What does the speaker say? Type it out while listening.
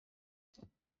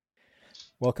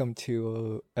Welcome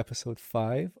to episode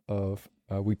 5 of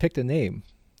We Picked a Name.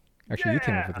 Actually, you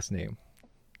came up with Yeah. this name.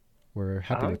 We're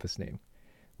happy Uh-huh. with this name.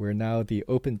 We're now the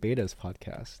Open Betas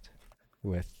podcast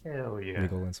with Hell yeah.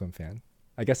 Legal and Swim Fan.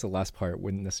 I guess the last part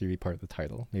wouldn't necessarily be part of the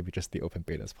title. Maybe just the Open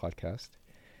Betas podcast.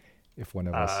 If one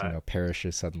of us, Uh,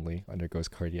 perishes suddenly, undergoes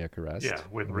cardiac yeah, arrest,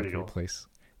 with and we have to Regal. replace.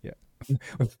 Yeah.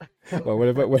 Well, what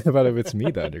about if it's me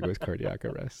that undergoes cardiac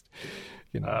arrest? Oh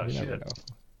You never shit. know.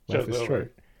 Life Show's is over.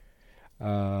 short.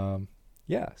 Um,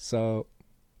 yeah. So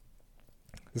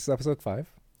this is episode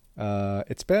 5.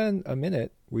 It's been a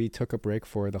minute. We took a break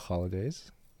for the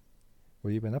holidays. What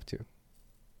have you been up to?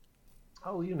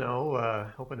 Oh,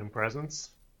 opening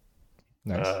presents,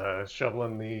 Nice.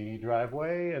 shoveling the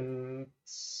driveway, and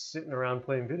sitting around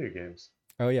playing video games.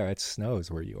 Oh yeah, it snows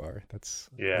where you are. That's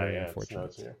Yeah, very yeah, it snows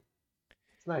unfortunate. here.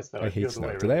 It's nice though. I It hate goes snow.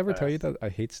 away Did I really ever tell you fast. that I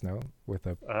hate snow with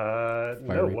a No.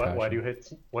 fiery Why do you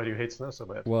passion? hate snow so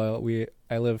bad? Well,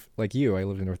 I live like you. I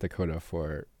lived in North Dakota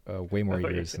for way more Oh yeah.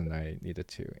 years than I needed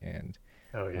to, and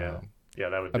Oh yeah. um, Yeah,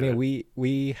 that would I do mean, it.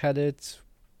 we had it.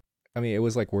 I mean, it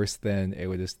was like worse than it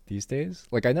is these days.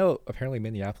 Like I know apparently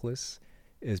Minneapolis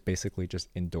is basically just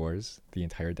indoors, the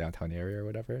entire downtown area or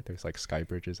whatever. There's like sky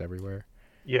bridges everywhere.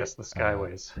 Yes, the Uh,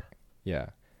 skyways. yeah.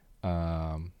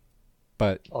 Um,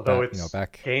 but Although it's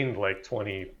back. gained like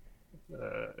 20,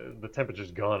 the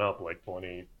temperature's gone up like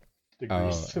 20 degrees Oh,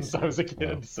 I since I see. was a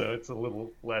Well, kid, so it's a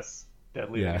little less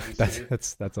deadly than yeah, it used to be.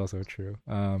 that's also true.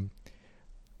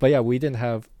 But yeah, we didn't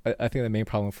have. I think the main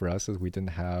problem for us is we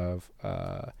didn't have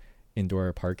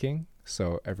indoor parking.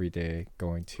 So every day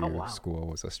going Oh to wow. school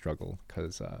was a struggle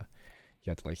because you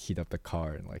had to like heat up the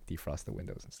car and like defrost the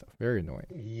windows and stuff. Very annoying.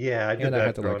 Yeah, I did And I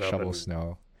had that to like growing up shovel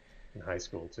snow. in high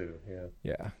school too. Yeah.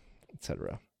 Yeah,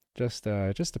 etc. Just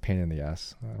a pain in the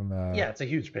ass. Yeah, it's a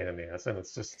huge pain in the ass, and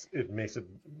it makes it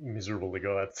miserable to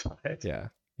go outside. Yeah,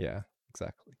 yeah,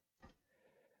 exactly.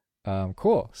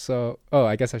 Cool. So, oh,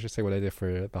 I guess I should say what I did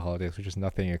for the holidays, which is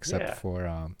nothing except Yeah.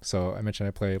 for so I mentioned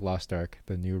I played Lost Ark,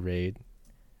 the new raid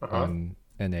Uh-huh. on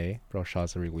NA,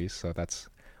 Rosha's release. So that's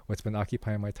what's been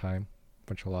occupying my time.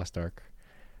 Bunch of Lost Ark.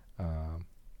 Um,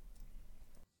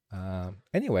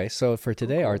 anyway, so for Cool,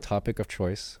 today, our cool. topic of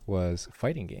choice was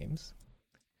fighting games.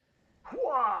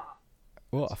 Hwah!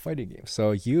 Well, a fighting game.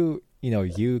 So you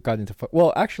got into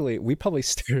well, actually, we probably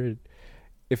started.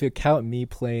 If you count me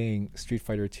playing Street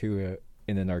Fighter 2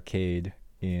 in an arcade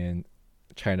in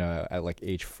China at like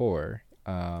age 4,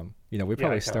 we Yeah, I probably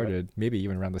count started maybe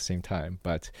even around the same time.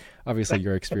 But obviously,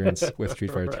 your experience with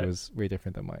Street Fighter 2 Right. is way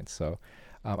different than mine. So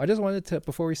I just wanted to,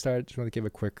 before we start, just want to give a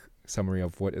quick summary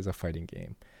of what is a fighting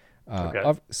game.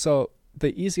 Okay. So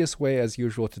the easiest way, as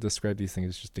usual, to describe these things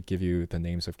is just to give you the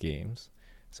names of games.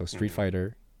 So Street Hmm.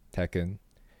 Fighter, Tekken,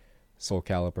 Soul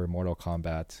Calibur, Mortal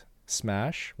Kombat,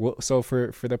 Smash. Well, so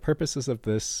for the purposes of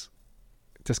this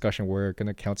discussion, we're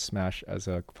gonna count Smash as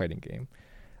a fighting game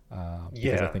because I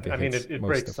Yeah, think it I mean hits it most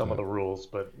breaks of some of the the rules,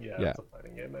 but yeah, yeah it's a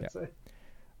fighting game, yeah. I'd say.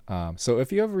 So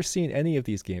if you ever seen any of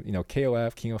these games,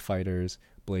 KOF, King of Fighters,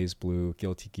 Blaze Blue,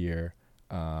 Guilty Gear,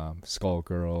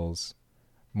 Skullgirls,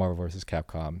 Marvel vs.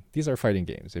 Capcom, these are fighting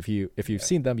games. If you've Yeah.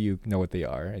 seen them, you know what they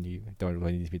are, and you don't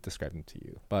really need to be describing them to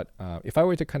you. But if I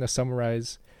were to kind of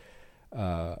summarize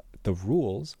the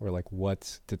rules or like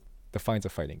defines a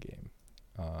fighting game.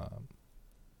 Um,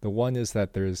 the one is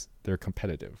that they're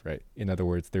competitive, right? In other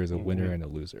words, there's a winner Hmm. and a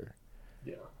loser,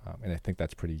 Yeah. and I think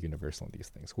that's pretty universal in these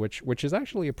things. Which is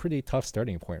actually a pretty tough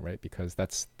starting point, right? Because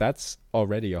that's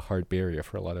already a hard barrier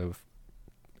for a lot of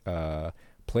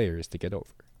players to get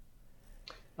over.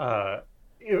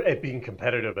 It being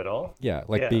competitive at all? Yeah,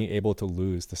 like Yeah. being able to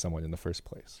lose to someone in the first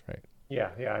place, right?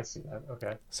 Yeah, yeah, I see that.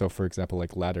 Okay. So, for example,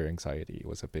 like ladder anxiety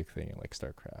was a big thing in like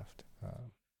StarCraft.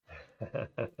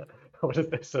 What is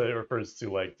this? So it refers to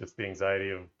like just the anxiety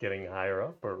of getting higher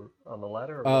up or on the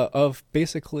ladder or what? Of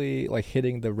basically like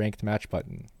hitting the ranked match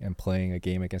button and playing a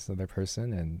game against another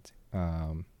person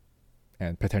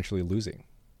and potentially losing,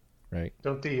 right?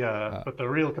 Don't Uh, but the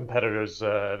real competitors,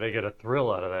 they get a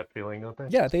thrill out of that feeling, don't they?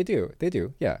 yeah, they do.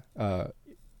 Yeah.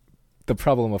 The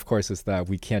problem, of course, is that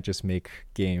we can't just make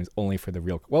games only for the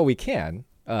real. Well, we can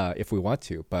if we want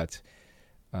to, but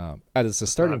as a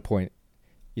It's starting not, point,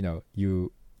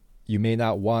 you may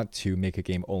not want to make a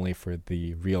game only for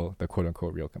the quote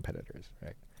unquote real competitors,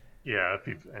 right? yeah, if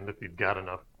you've got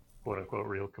enough quote unquote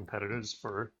real competitors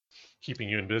for keeping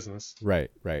you in business.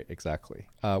 Right, exactly.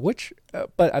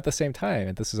 But at the same time,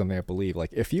 and this is something I believe,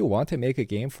 like if you want to make a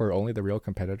game for only the real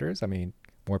competitors, I mean,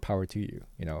 more power to you.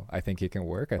 I think it can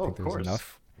work. I Oh, think of there's course.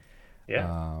 enough. Yeah.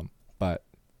 Um, but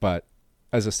but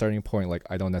as a starting point, like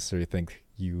I don't necessarily think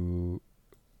you.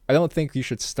 I don't think you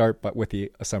should start but with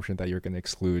the assumption that you're going to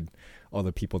exclude all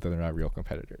the people that are not real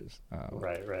competitors.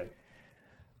 Right.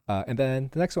 And then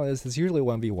the next one is it's usually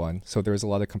 1v1. So there's a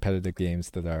lot of competitive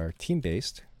games that are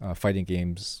team-based. Fighting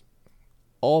games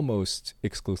almost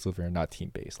exclusively are not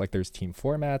team-based. Like there's team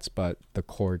formats, but the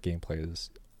core gameplay is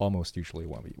almost usually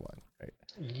 1v1, right?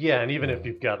 Yeah, and even if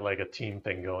you've got like a team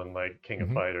thing going like King of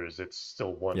Mhm. Fighters, it's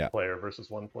still one player versus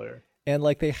one player. And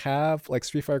like they have like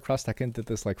Street Fighter Cross Tekken did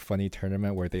this like funny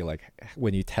tournament where they like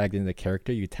when you tagged in the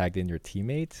character, you tagged in your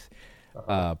teammate.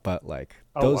 But like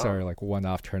those are like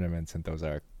one-off tournaments, and those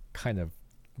are kind of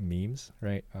memes,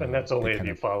 right? And that's only if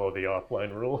you follow the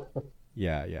offline rule.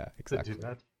 Yeah, exactly. To do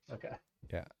that. Okay.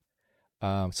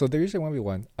 Yeah. So they're usually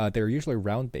 1v1. They're usually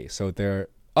round based. So they're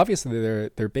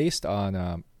based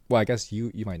on well, I guess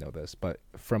you might know this, but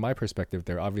from my perspective,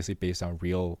 they're obviously based on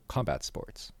real combat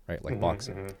sports, right? Like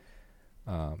boxing.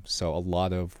 So a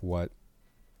lot of what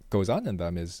goes on in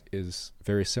them is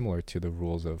very similar to the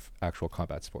rules of actual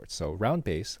combat sports. So round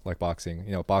based, like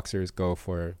boxing, boxers go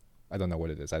for, I don't know what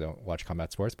it is. I don't watch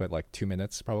combat sports, but like 2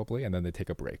 minutes probably, and then they take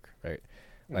a break, right?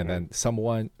 And then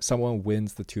someone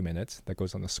wins the 2 minutes that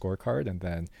goes on the scorecard, and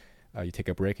then you take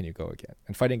a break and you go again.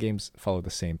 And fighting games follow the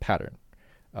same pattern,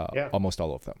 almost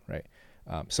all of them, right?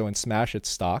 So in Smash it's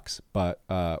stocks, but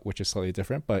which is slightly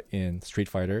different. But in Street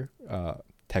Fighter,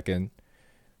 Tekken,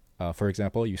 for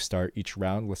example, you start each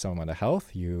round with some amount of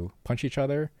health. You punch each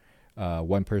other.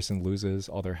 One person loses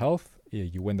all their health.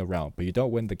 You win the round, but you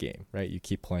don't win the game, right? You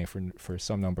keep playing for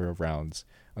some number of rounds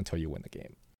until you win the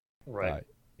game. Right.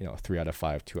 3 out of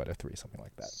 5, 2 out of 3, something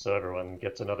like that. So everyone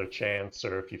gets another chance,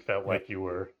 or if you felt like you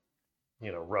were,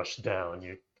 rushed down,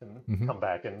 you can come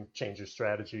back and change your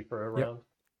strategy for a round.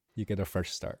 You get a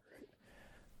fresh start.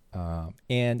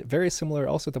 And very similar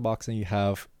also to boxing, you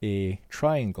have a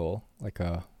triangle, like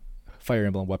a Fire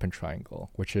Emblem weapon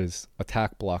triangle, which is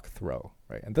attack, block, throw,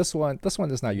 right? And this one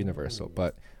is not universal,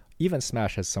 but even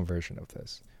Smash has some version of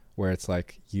this, where it's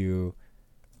like to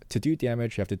do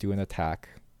damage, you have to do an attack.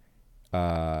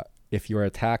 If you're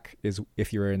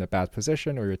in a bad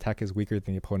position, or your attack is weaker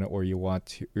than the opponent, or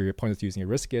your opponent's using a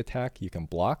risky attack, you can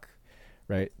block,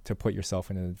 right, to put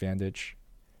yourself in an advantage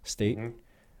state,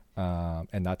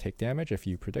 and not take damage if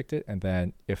you predict it. And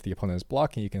then if the opponent is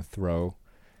blocking, you can throw,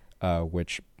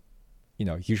 which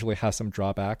usually has some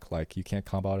drawback, like you can't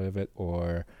combo out of it,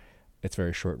 or it's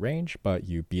very short range, but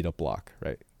you beat a block,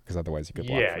 right? Because otherwise you could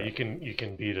block. Yeah, you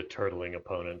can beat a turtling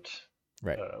opponent,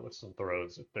 right, with some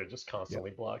throws if they're just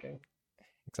constantly blocking.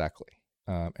 Exactly.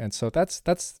 And so that's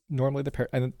normally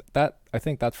and that I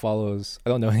think that follows. I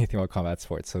don't know anything about combat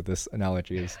sports, so this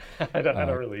analogy is I don't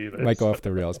really either. Might go off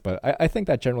the rails, but I think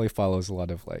that generally follows a lot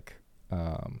of like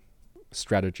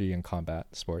strategy and combat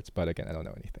sports. But again, I don't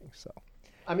know anything, so.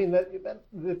 I mean that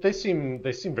they seem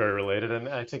very related, and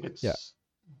I think it's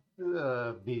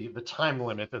the time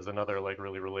limit is another like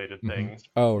really related thing.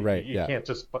 Oh right, you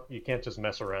can't just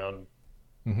mess around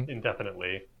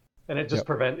indefinitely, and it just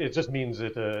means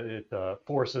it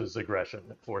forces aggression,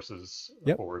 it forces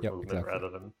forward movement rather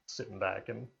than sitting back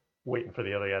and waiting for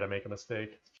the other guy to make a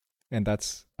mistake. And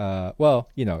that's it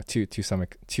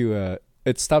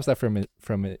stops that from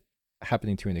it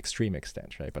happening to an extreme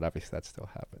extent, right? But obviously that still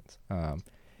happens.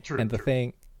 True. And the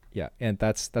thing, and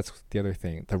that's the other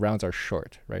thing. The rounds are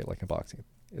short, right? Like in boxing,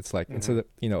 it's like instead of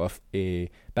if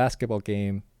a basketball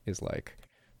game is like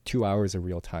 2 hours of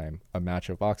real time, a match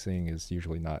of boxing is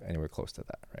usually not anywhere close to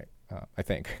that, right? I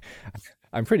think.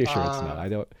 I'm pretty sure it's not. I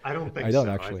don't think so.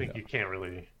 I think you can't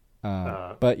really.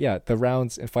 But yeah, the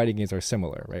rounds in fighting games are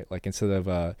similar, right? Like instead of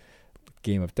a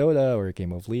game of Dota or a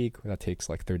game of League that takes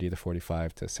like 30 to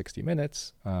 45 to 60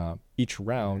 minutes, each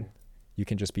round you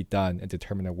can just be done and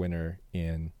determine a winner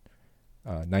in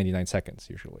 99 seconds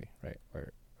usually, right?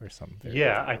 Or some.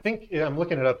 I think I'm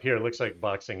looking it up here. It looks like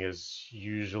boxing is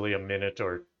usually a minute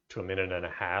or to a minute and a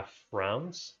half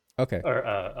rounds. Okay.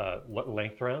 Or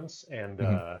length rounds, and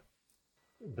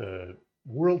the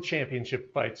World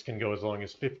Championship fights can go as long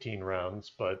as 15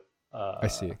 rounds, but I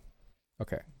see.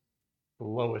 Okay. The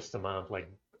lowest amount, like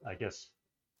I guess,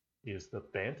 is the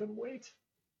bantamweight,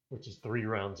 which is 3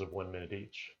 rounds of 1 minute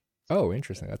each. Oh,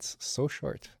 interesting. That's so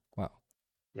short. Wow.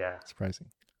 Yeah. Surprising.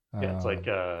 Yeah, it's like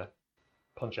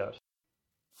Punch Out.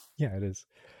 Yeah, it is.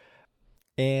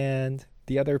 And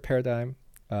the other paradigm,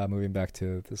 moving back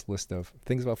to this list of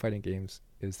things about fighting games,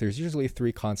 is there's usually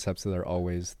 3 concepts that are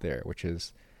always there, which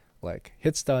is like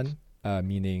hit stun,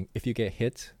 meaning if you get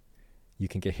hit, you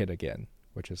can get hit again,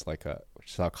 which is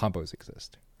how combos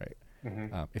exist, right?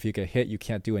 If you get hit, you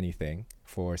can't do anything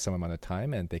for some amount of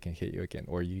time, and they can hit you again,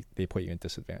 or they put you in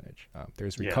disadvantage.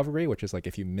 There's recovery, which is like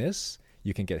if you miss,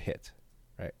 you can get hit,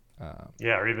 right?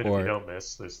 Yeah, or even if you don't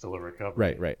miss, there's still a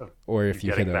recovery. Right. Or if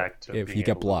you if you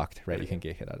get blocked, right, you can it.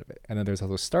 get hit out of it. And then there's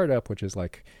also startup, which is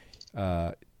like,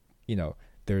 you know,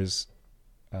 there's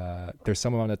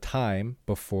some amount of time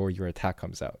before your attack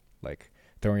comes out. Like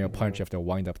throwing a punch, you have to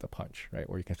wind up the punch, right?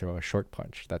 Or you can throw a short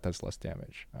punch that does less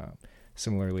damage.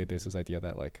 Similarly, there's this idea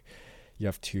that like you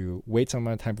have to wait some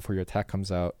amount of time before your attack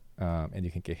comes out, and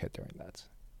you can get hit during that.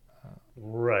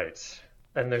 Right.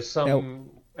 And there's some,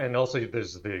 and also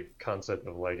there's the concept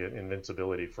of like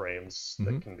invincibility frames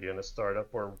that can be in a startup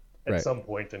or at some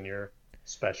point in your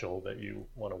special that you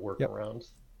want to work around.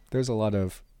 There's a lot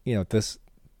of,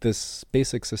 this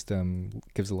basic system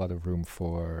gives a lot of room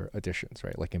for additions,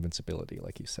 right? Like invincibility,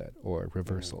 like you said, or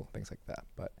reversal, things like that.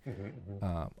 But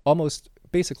almost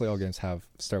basically all games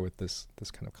start with this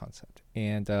kind of concept.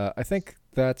 And I think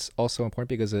that's also important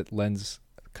because it lends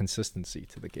consistency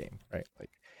to the game, right?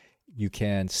 Like you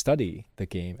can study the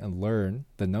game and learn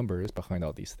the numbers behind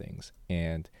all these things.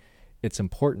 And it's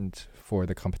important for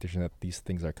the competition that these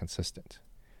things are consistent.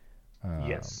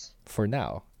 Yes. For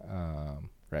now,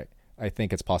 right? I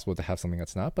think it's possible to have something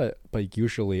that's not, but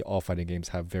usually all fighting games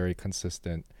have very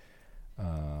consistent,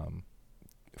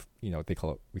 we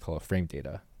call it frame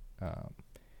data.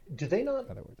 Do they not?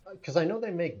 Because I know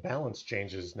they make balance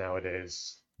changes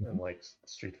nowadays in like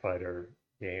Street Fighter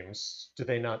games. Do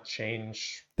they not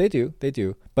change? They do.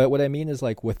 But what I mean is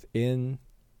like within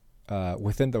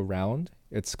the round,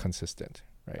 it's consistent,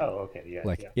 right? Oh, okay, yeah.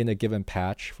 Like in a given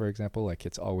patch, for example, like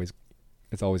it's always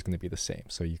going to be the same.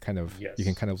 So you kind of you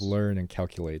can kind of learn and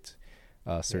calculate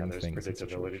certain things.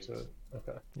 Predictability to it.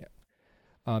 Okay.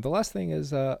 Yeah. The last thing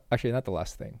is actually not the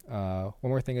last thing. One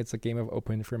more thing. It's a game of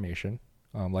open information,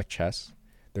 like chess.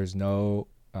 There's no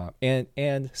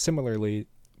and similarly,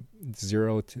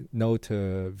 no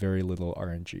to very little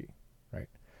RNG, right?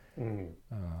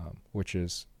 Which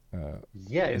is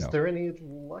is there any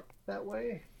luck that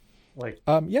way? Like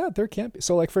there can be.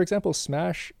 So like for example,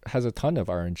 Smash has a ton of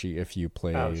RNG if you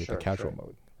play the casual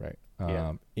mode, right?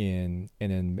 In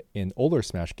older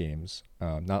Smash games,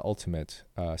 not Ultimate,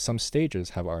 some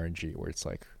stages have RNG where it's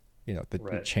like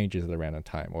it changes at a random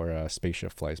time, or a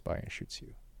spaceship flies by and shoots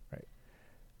you, right?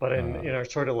 But in our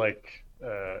sort of like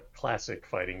classic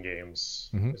fighting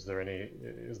games, is there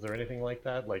anything like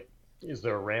that? Like, is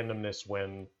there a randomness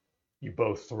when you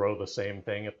both throw the same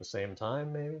thing at the same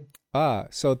time, maybe?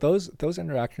 So those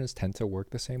interactions tend to work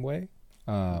the same way.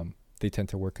 They tend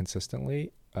to work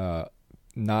consistently,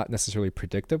 not necessarily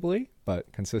predictably,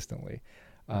 but consistently.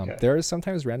 There is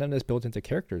sometimes randomness built into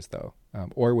characters, though,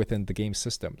 or within the game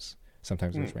systems.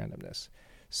 Sometimes there's randomness.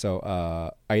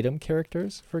 So item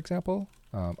characters, for example,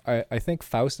 I think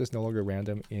Faust is no longer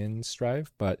random in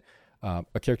Strive, but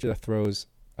a character that throws,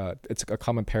 it's a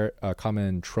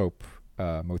common trope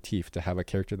motif to have a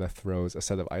character that throws a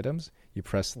set of items. You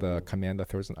press the command that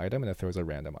throws an item, and it throws a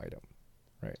random item,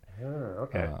 right?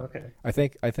 Okay. I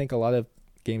think a lot of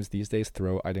games these days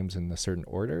throw items in a certain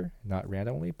order, not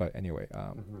randomly. But anyway,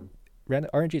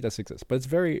 RNG does exist, but it's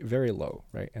very, very low,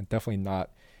 right? And definitely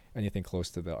not anything close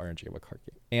to the RNG of a card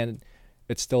game. And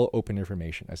it's still open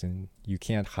information, as in you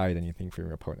can't hide anything from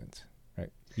your opponent, right?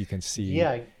 You can see.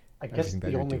 Yeah, I guess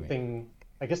the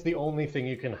only thing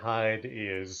you can hide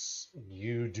is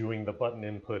you doing the button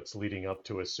inputs leading up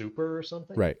to a super or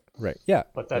something. Right. Yeah.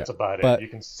 But that's about it. You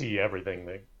can see everything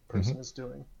the person is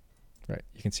doing. Right.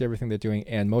 You can see everything they're doing,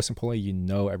 and most importantly, you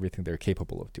know everything they're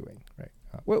capable of doing, right?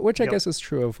 Which I guess is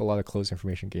true of a lot of closed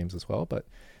information games as well, but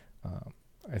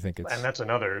I think it's... And that's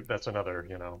another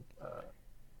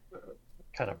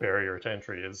kind of barrier to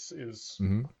entry is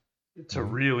to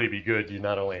really be good, you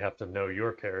not only have to know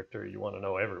your character, you want to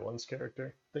know everyone's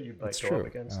character that you might go up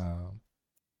against.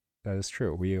 That is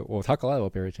true. We'll talk a lot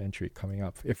about barrier to entry coming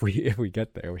up if we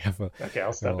get there. We have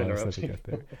I'll stop interrupting.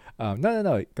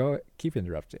 No. Go keep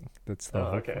interrupting. That's the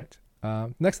whole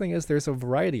point. Next thing is there's a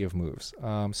variety of moves.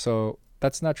 So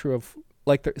that's not true of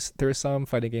like there are some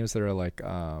fighting games that are like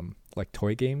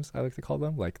toy games, I like to call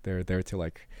them. Like they're there to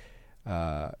like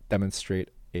demonstrate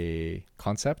a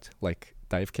concept, like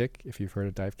dive kick, if you've heard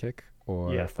of dive kick, or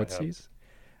footsies.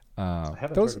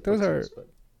 Those are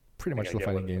pretty much the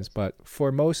fighting games, but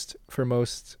for most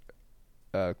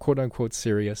quote unquote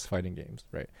serious fighting games,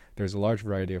 right, there's a large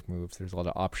variety of moves, there's a lot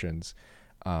of options,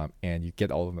 and you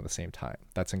get all of them at the same time.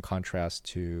 That's in contrast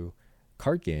to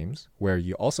card games where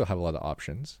you also have a lot of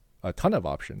options, a ton of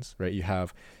options, right? You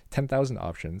have 10,000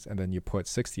 options, and then you put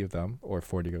 60 of them or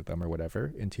 40 of them or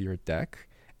whatever into your deck,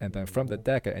 and then from the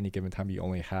deck at any given time you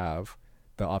only have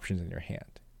the options in your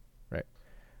hand, right?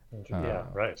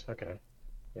 Right. Okay.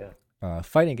 Yeah.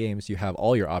 Fighting games, you have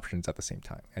all your options at the same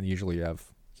time, and usually you have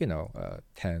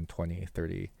 10, 20,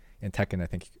 30, In Tekken, I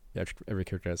think every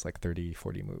character has like 30,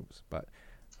 40 moves. But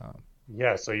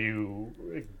yeah, so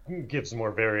it gives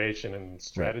more variation in right.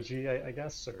 strategy, I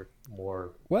guess, or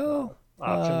more Well,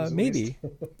 options at least. maybe.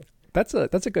 That's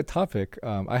a good topic.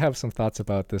 I have some thoughts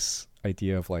about this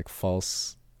idea of like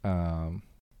false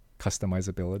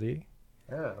customizability.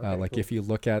 Yeah, okay, Like cool. if you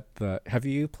look at have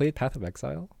you played Path of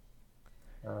Exile?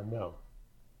 No.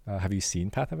 Have you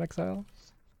seen Path of Exile?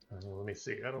 Let me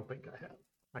see. I don't think I have.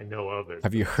 I know of it,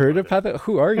 Have but you that's heard about of it. Path of?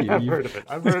 Who are you? I've heard of it.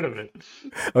 I've heard of it.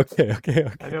 Okay, okay, I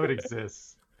okay. know it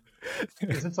exists.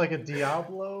 Is it like a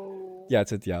Diablo? Yeah,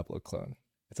 it's a Diablo clone.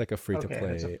 It's like a free to Okay, and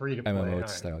it's a play free to play. MMO All right.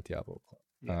 style Diablo clone.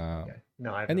 Yeah. Okay.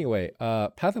 No, I've never played Anyway,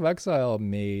 Path of Exile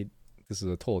made this is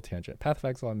a total tangent. Path of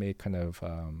Exile made kind of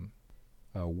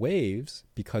waves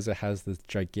because it has this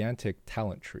gigantic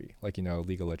talent tree, like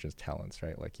League of Legends talents,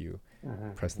 right? Like you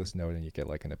it. press this node and you get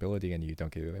like an ability, and you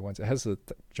don't get the other ones. It has a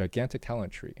gigantic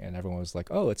talent tree, and everyone was like,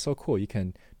 "Oh, it's so cool! You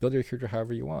can build your character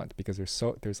however you want because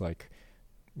there's like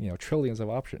trillions of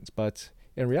options." But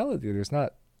in reality, there's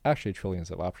not actually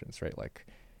trillions of options, right? Like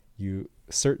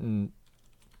certain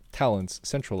talents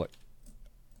central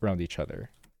around each other,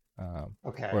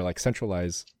 Okay. or like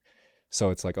centralize. So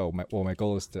it's like, oh, my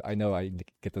goal is I know I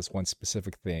get this one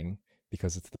specific thing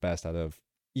because it's the best out of,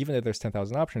 even if there's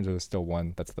 10,000 options, there's still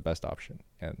one that's the best option.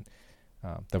 And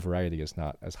the variety is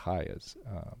not as high as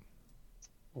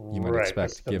you might Right,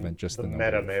 because expect given just the the number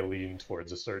meta of. may lean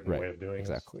towards a certain Right, way of doing it.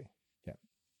 exactly. Yeah.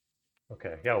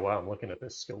 Okay. Yeah. Wow. I'm looking at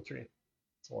this skill tree.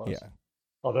 It's a lot. Yeah.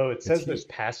 Although it It's says huge. there's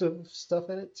passive stuff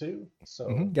in it too.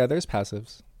 So Yeah, there's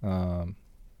passives.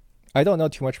 I don't know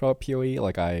too much about PoE.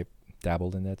 Like I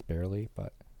dabbled in it barely,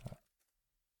 but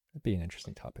it'd be an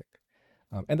interesting topic.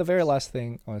 And the very last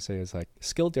thing I want to say is like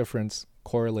skill difference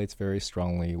correlates very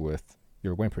strongly with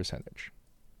your win percentage.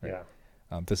 Right?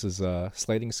 yeah. This is a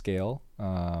sliding scale.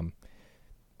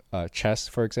 Chess,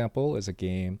 for example, is a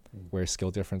game where skill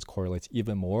difference correlates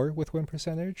even more with win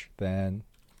percentage than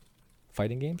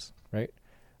fighting games, right?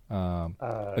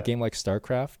 A game like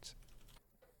StarCraft.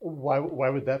 Why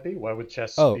would that be? Why would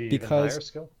chess Oh, be even higher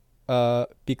skill?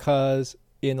 because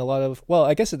in a lot of, well,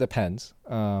 I guess it depends.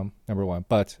 Number one,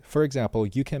 but for example,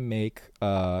 you can make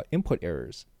input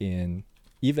errors in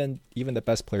even the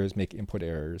best players make input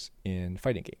errors in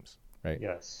fighting games, right?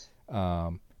 Yes.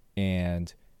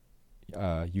 And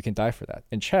you can die for that.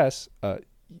 In chess,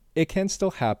 it can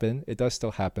still happen. It does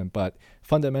still happen, but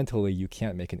fundamentally, you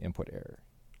can't make an input error.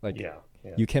 Like Yeah.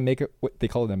 Yeah. you can make it what they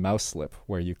call it a mouse slip,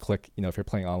 where you click. If you're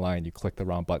playing online, you click the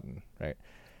wrong button, right?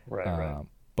 Right. Right.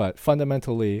 But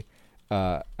fundamentally,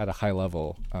 at a high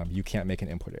level, you can't make an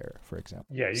input error, for example.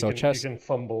 Yeah. So You chess, can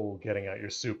fumble getting out your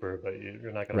super, but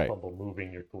you're not going to right, fumble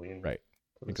moving your queen right,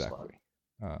 to the spot. exactly.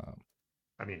 Um,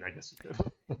 I mean, I guess you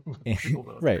could. People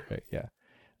don't. right, yeah.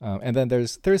 And then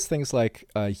there's things like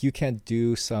you can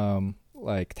do some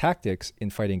like tactics in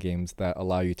fighting games that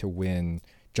allow you to win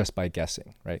just by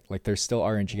guessing, right? Like there's still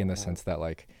RNG in the sense that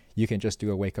like you can just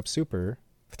do a wake up super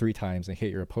 3 times and hit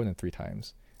your opponent 3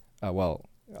 times. Well,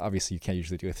 obviously you can't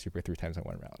usually do a super 3 times in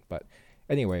one round, but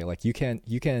anyway, like you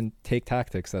can take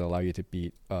tactics that allow you to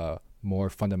beat a more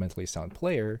fundamentally sound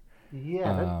player.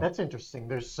 Yeah, that's interesting.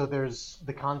 There's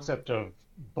the concept of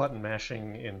button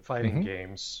mashing in fighting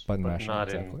games, Button but mashing,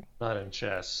 exactly. not in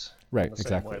chess Right, in the same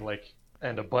exactly. way. Like,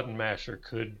 and a button masher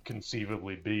could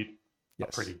conceivably beat a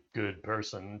Yes. pretty good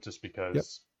person just Yep.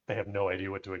 because they have no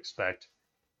idea what to expect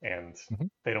and hmm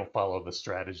they don't follow the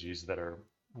strategies that are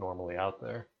normally out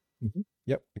there.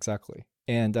 Yep, exactly.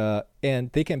 And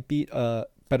they can beat a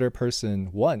better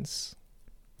person once,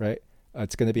 right?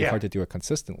 It's going to be Yeah. hard to do it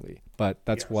consistently, but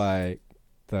that's Yes. why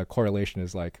the correlation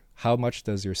is like how much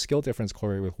does your skill difference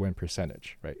correlate with win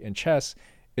percentage, right? In chess,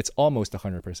 it's almost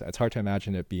 100%. It's hard to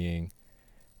imagine it being,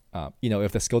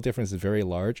 if the skill difference is very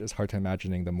large, it's hard to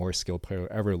imagining the more skilled player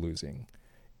ever losing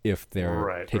if they're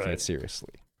Right, taking it right.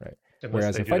 seriously, right? Unless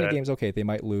Whereas they in do fighting that. games, okay, they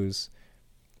might lose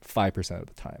 5% of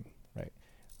the time, right?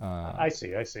 I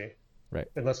see, I see. Right.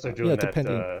 Unless they're doing that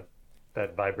Depending.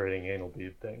 that vibrating anal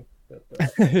bead thing.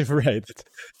 Right.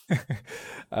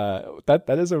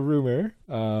 That is a rumor.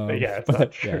 But yeah, it's not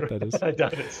But yeah, true. that is I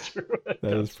doubt it's true. that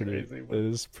is That's pretty crazy. that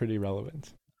is pretty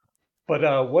relevant.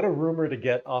 But what a rumor to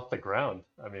get off the ground.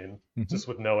 I mean, hmm just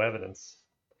with no evidence.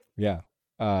 Yeah.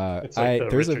 It's like I the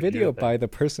there's a Richard Gere video by thing. the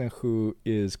person who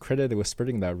is credited with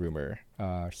spreading that rumor.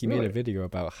 He made a Really? video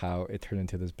about how it turned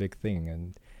into this big thing,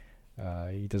 and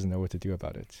he doesn't know what to do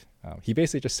about it. He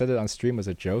basically just said it on stream as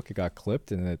a joke. It got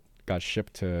clipped and it got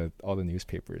shipped to all the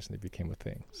newspapers, and it became a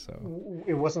thing. So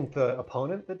It wasn't the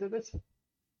opponent that did it?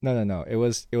 no. It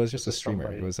was This just a is streamer.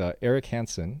 It somebody. was Eric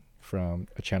Hansen from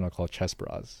a channel called Chess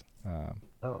Bras.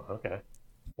 Oh, okay.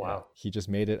 Wow. He just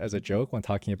made it as a joke when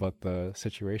talking about the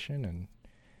situation, and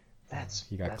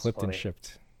he got clipped funny. and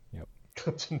shipped. Yep.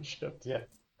 Clipped and shipped. Yeah.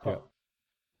 Huh.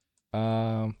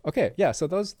 Okay, yeah, so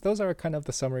those are kind of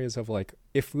the summaries of like,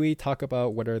 if we talk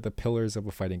about what are the pillars of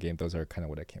a fighting game, those are kind of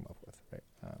what I came up with, right?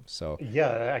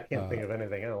 Yeah, I can't think of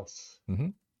anything else.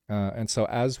 And so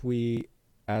as we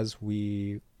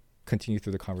continue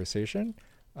through the conversation,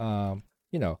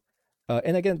 you know,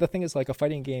 and again, the thing is, like, a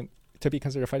fighting game, to be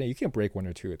considered a fighting, you can break one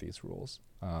or two of these rules.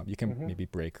 You can maybe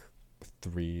break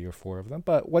 3 or 4 of them,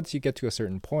 but once you get to a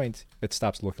certain point, it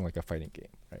stops looking like a fighting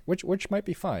game, right? Which might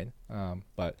be fine,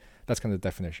 but that's kind of the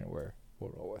definition we'll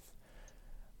roll with.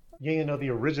 Yeah, the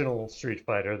original Street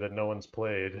Fighter that no one's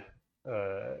played,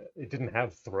 it didn't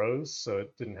have throws, so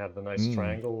it didn't have the nice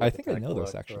triangle I with think I attack, know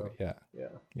this block, actually. throw. Yeah.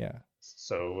 Yeah.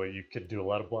 So you could do a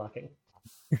lot of blocking.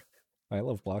 I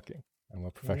love blocking. I'm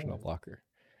a professional Yeah. blocker.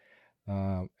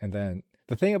 And then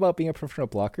the thing about being a professional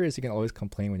blocker is you can always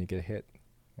complain when you get hit.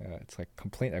 It's like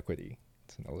complaint equity.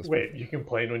 Wait, you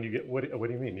complain when you get what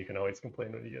do you mean? You can always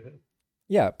complain when you get hit?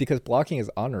 Yeah, because blocking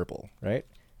is honorable, right?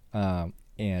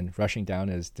 And rushing down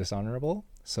is dishonorable.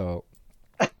 So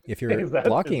if you're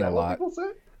blocking a lot,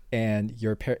 and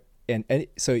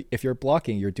so if you're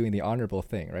blocking, you're doing the honorable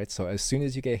thing, right? So as soon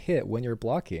as you get hit when you're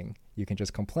blocking, you can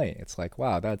just complain. It's like,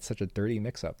 wow, that's such a dirty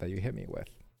mix-up that you hit me with.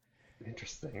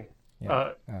 Interesting.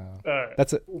 Yeah.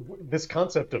 That's this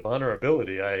concept of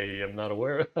honorability. I am not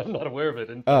aware. I'm not aware of it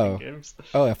in fighting games.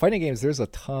 In fighting games, there's a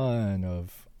ton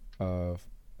of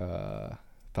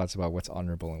thoughts about what's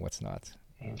honorable and what's not.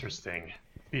 Interesting.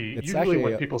 Usually,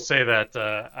 when people say that,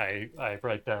 I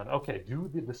write down, okay, do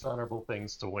the dishonorable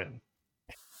things to win.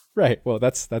 Right. Well,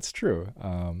 that's true.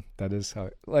 That is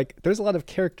how. Like, there's a lot of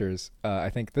characters.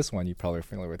 I think this one you probably are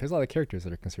familiar with. There's a lot of characters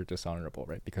that are considered dishonorable,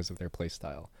 right, because of their play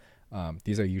style.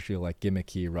 These are usually like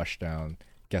gimmicky, rushdown,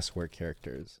 guesswork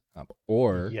characters,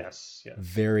 or yes,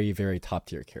 very, very top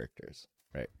tier characters,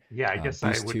 right? Yeah, I guess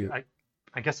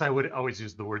I guess I would always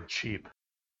use the word cheap.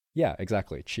 Yeah,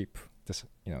 exactly. Cheap.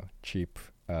 Cheap,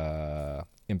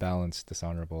 imbalanced,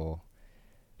 dishonorable.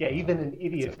 Yeah, even an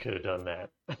idiot could have done that.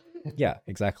 Yeah,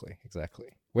 exactly.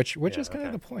 Which is kind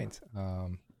of the point.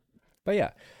 But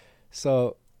yeah,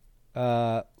 so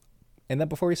and then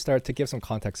before we start, to give some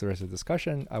context to the rest of the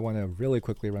discussion, I want to really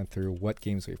quickly run through what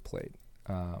games we've played.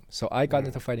 So I got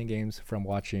into fighting games from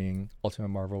watching Ultimate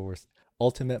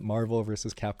Marvel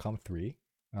versus Capcom 3.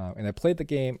 And I played the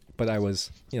game, but I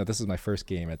was, this is my first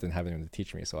game. I didn't have anyone to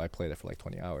teach me, so I played it for like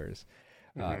 20 hours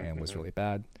and was really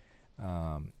bad.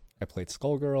 I played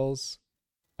Skullgirls,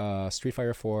 Street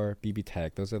Fighter 4, BB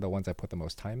Tag. Those are the ones I put the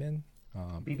most time in.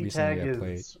 BB Tag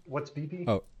what's BB?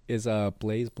 Oh, is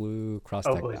Blaze Blue Cross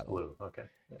Tag Blaze Battle. Blue. Okay.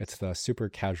 Yes. It's the super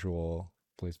casual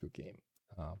Blaze Blue game.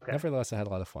 Nevertheless, I had a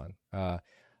lot of fun.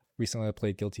 Recently, I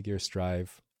played Guilty Gear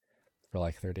Strive for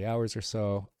like 30 hours or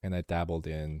so, and I dabbled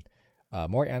in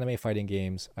more anime fighting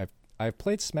games. I've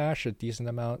played Smash a decent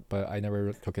amount, but I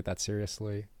never took it that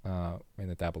seriously. And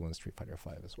I dabbled in Street Fighter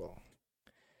 5 as well.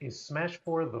 Is Smash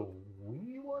 4 the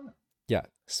Wii one? Yeah,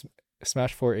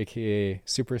 Smash 4, aka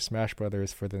Super Smash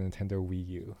Brothers for the Nintendo Wii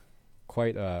U.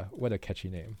 Quite what a catchy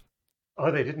name. Oh,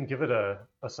 they didn't give it a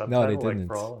subtitle? No, they didn't.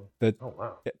 Oh,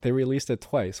 wow. They released it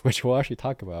twice, which we'll actually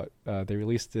talk about. They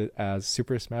released it as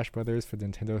Super Smash Brothers for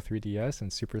Nintendo 3DS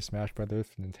and Super Smash Brothers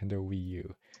for Nintendo Wii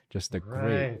U. Just great.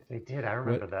 Right, they did. I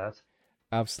remember that.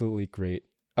 Absolutely great.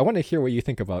 I want to hear what you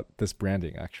think about this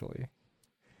branding, actually.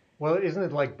 Well, isn't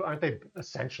it like, aren't they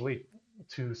essentially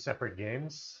two separate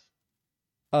games?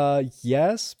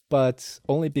 Yes, but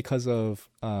only because of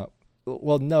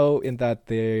no, in that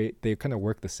they kind of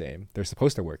work the same. They're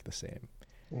supposed to work the same.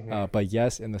 But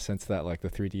yes, in the sense that like the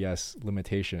 3DS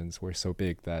limitations were so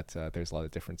big that there's a lot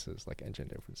of differences, like engine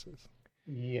differences.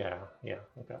 Yeah,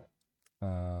 okay.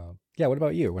 What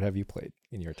about you? What have you played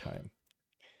in your time?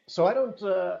 So I don't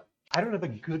have a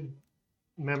good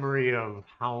memory of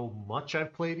how much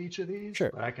I've played each of these. Sure,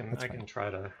 but I can try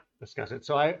to discuss it.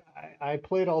 So I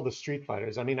played all the Street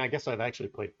Fighters. I mean, I guess I've actually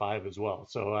played 5 as well.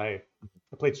 So I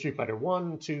played Street Fighter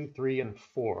 1, 2, 3, and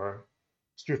 4.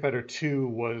 Street Fighter 2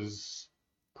 was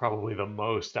probably the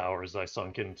most hours I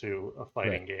sunk into a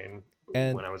fighting game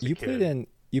when I was a kid.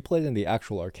 You played in the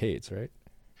actual arcades, right?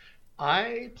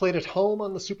 I played at home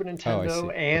on the Super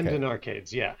Nintendo and in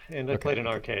arcades, and I played in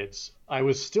arcades. I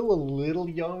was still a little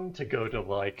young to go to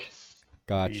like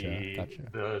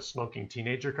the smoking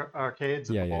teenager arcades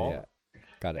at the mall. Yeah.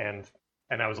 Got it.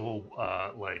 And I was a little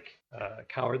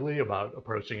cowardly about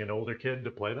approaching an older kid to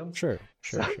play them. Sure.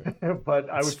 But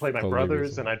I would play my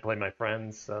brothers and I'd play my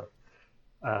friends. So,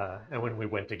 and when we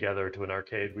went together to an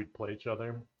arcade, we'd play each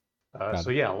other. A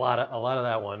lot of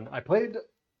that one. I played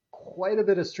quite a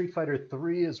bit of Street Fighter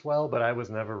 3 as well, but I was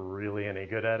never really any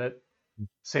good at it.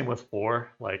 Same with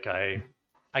 4. Like I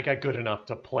got good enough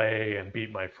to play and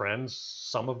beat my friends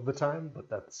some of the time, but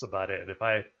that's about it. If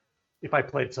I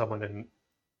played someone in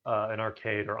an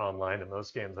arcade or online in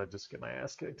those games, I'd just get my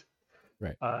ass kicked.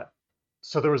 Right.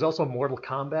 So there was also Mortal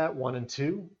Kombat 1 and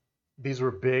 2. These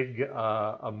were big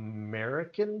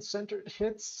American-centered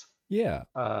hits. Yeah.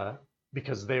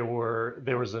 Because there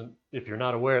was an, if you're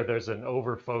not aware, there's an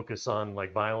over focus on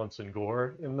like violence and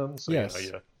gore in them. So yes.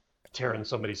 you tearing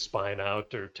somebody's spine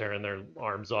out or tearing their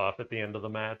arms off at the end of the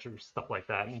match or stuff like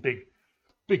that, and big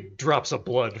drops of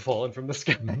blood falling from the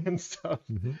sky and stuff.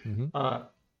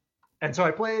 And so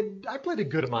I played a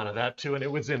good amount of that too, and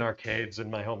it was in arcades in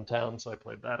my hometown, so I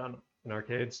played that in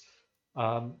arcades.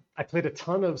 I played a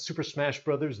ton of Super Smash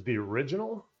Brothers, the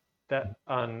original, that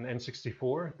on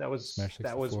N64. That was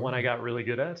one I got really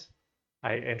good at.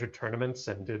 I entered tournaments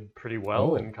and did pretty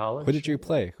well in college. Who did you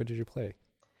play?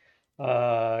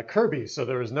 Kirby. So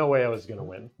there was no way I was going to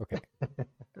win. Okay.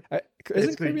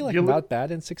 Isn't Kirby like not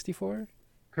bad in 64?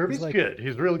 Kirby's like, good.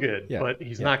 He's real good, yeah, but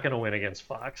he's not going to win against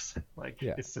Fox. Like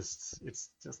yeah. it's just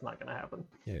not going to happen.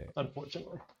 Yeah.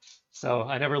 Unfortunately. So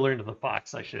I never learned the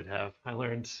Fox I should have. I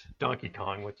learned Donkey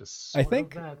Kong, which is I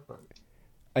think bad,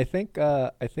 I think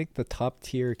the top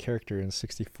tier character in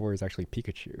 64 is actually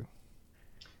Pikachu.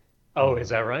 Oh, is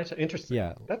that right? Interesting.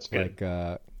 Yeah, that's good.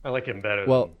 Like, I like him better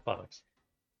than Fox.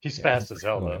 He's fast as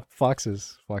hell, though. Fox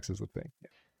is the thing.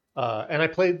 Yeah. And I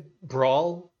played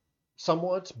Brawl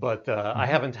somewhat, but I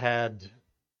haven't had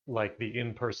like the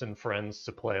in-person friends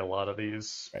to play a lot of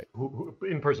these. Right.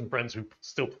 In-person friends who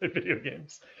still play video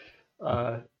games.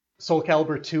 Soul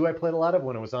Calibur 2 I played a lot of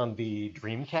when it was on the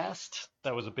Dreamcast.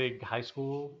 That was a big high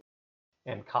school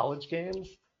and college game.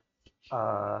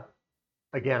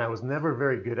 Again, I was never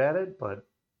very good at it, but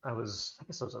I guess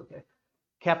I was okay.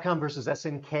 Capcom versus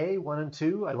SNK 1 and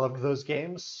 2. I loved those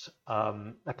games.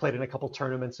 I played in a couple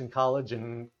tournaments in college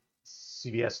in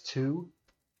CVS 2.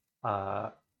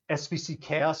 SVC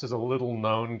Chaos is a little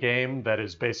known game that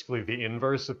is basically the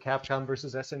inverse of Capcom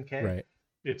versus SNK. Right.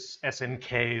 It's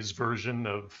SNK's version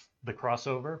of the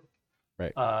crossover.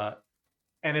 Right.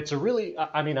 And it's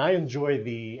I enjoy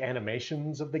the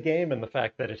animations of the game and the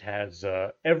fact that it has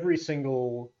every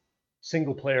single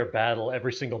player battle,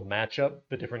 every single matchup,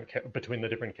 between the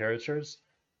different characters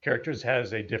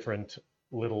has a different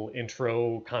little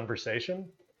intro conversation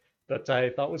that I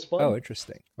thought was fun. Oh,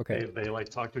 interesting. Okay. They like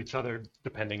talk to each other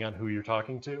depending on who you're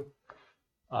talking to.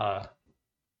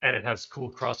 And it has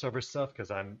cool crossover stuff because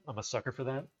I'm a sucker for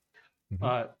that.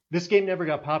 This game never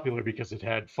got popular because it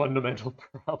had fundamental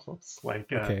problems. Like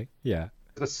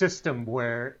the system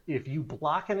where if you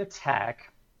block an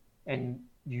attack and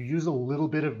you use a little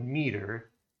bit of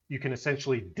meter, you can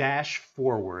essentially dash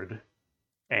forward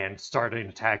and start an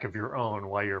attack of your own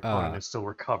while your opponent is still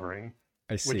recovering.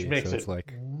 I see. Which makes it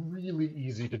like really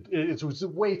easy to. It was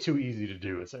way too easy to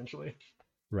do, essentially.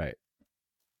 Right.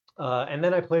 And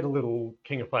then I played a little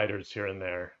King of Fighters here and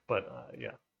there, but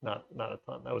not a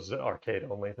ton. That was an arcade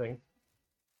only thing.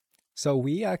 So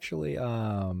we actually,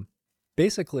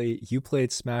 basically, you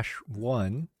played Smash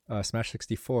 1, Smash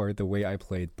 64, the way I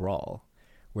played Brawl,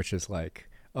 which is like,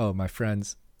 oh, my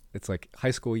friends, it's like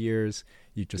high school years.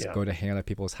 You just go to hang out at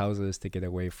people's houses to get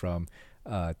away from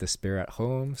despair at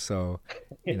home. So,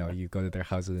 you go to their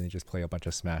houses and you just play a bunch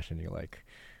of Smash and you like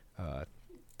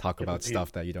talk about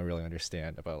stuff that you don't really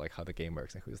understand about like how the game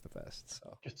works and who's the best.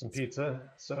 So get some pizza,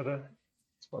 soda.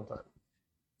 It's fun time.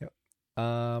 Yep.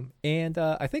 And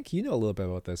I think you know a little bit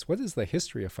about this. What is the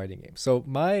history of fighting games? So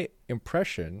my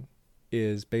impression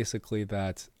is basically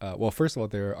that first of all,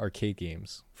 they're arcade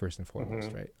games first and foremost,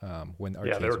 right? When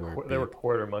arcades they were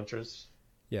quarter munchers.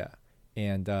 Yeah,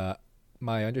 and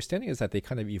my understanding is that they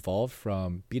kind of evolved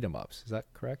from beat 'em ups. Is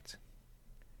that correct?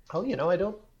 Oh, I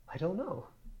don't know.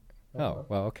 Oh,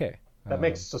 well, okay. That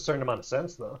makes a certain amount of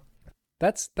sense, though.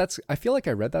 That's. I feel like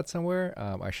I read that somewhere.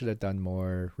 I should have done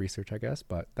more research, I guess,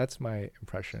 but that's my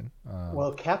impression.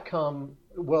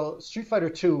 Street Fighter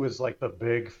 2 was like the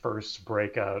big first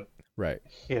breakout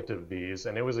hit of these,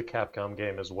 and it was a Capcom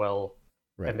game as well.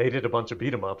 Right. And they did a bunch of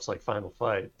beat 'em ups like Final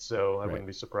Fight, so I wouldn't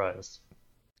be surprised.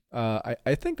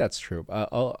 I think that's true.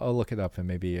 I'll look it up, and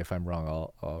maybe if I'm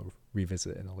wrong, I'll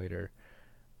revisit it in a later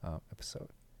episode.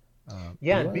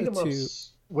 And beat 'em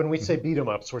ups. When we say beat 'em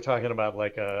ups, we're talking about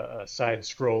like a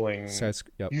side-scrolling,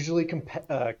 usually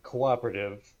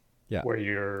cooperative, where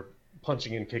you're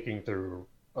punching and kicking through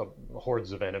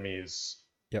hordes of enemies,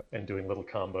 and doing little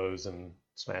combos and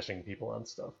smashing people on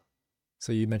stuff.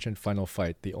 So you mentioned Final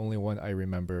Fight. The only one I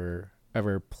remember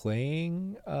ever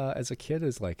playing as a kid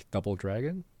is like Double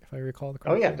Dragon, if if I recall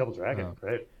Oh yeah, correctly. Double Dragon,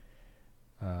 great.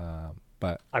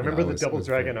 But I you know, remember the it Double was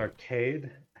Dragon very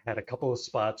arcade had a couple of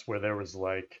spots where there was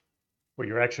like where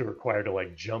you're actually required to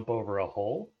like jump over a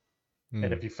hole,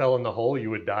 and if mm, you fell in the hole, you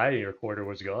would die, and your quarter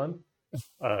was gone.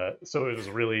 So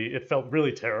it felt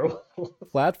really terrible.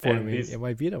 And platforming these in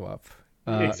my beat 'em up.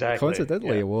 exactly,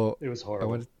 Coincidentally, yeah, it was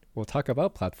horrible. we'll talk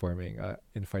about platforming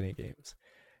in fighting games,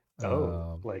 Oh,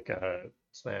 um, like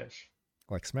Smash.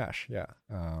 like Smash. Yeah.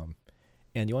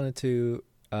 And you wanted to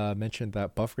mention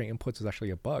that buffering inputs is actually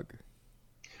a bug.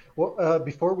 Well,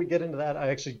 before we get into that,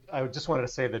 I just wanted to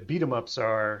say that beat 'em ups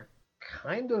are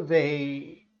kind of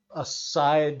a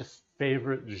side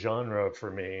favorite genre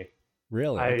for me.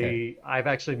 Really? Okay. I've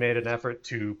actually made an effort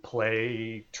to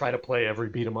try to play every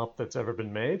beat 'em up that's ever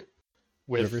been made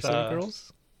River with City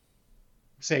Girls.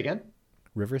 say again?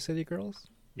 River City Girls.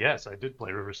 Yes, I did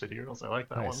play River City Girls. I like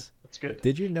that one. Nice. That's good.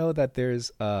 Did you know that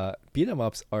there's beat 'em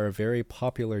ups are a very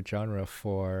popular genre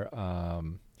for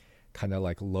kind of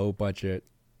like low budget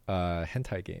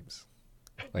hentai games,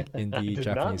 like I indie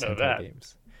did not Japanese know hentai that.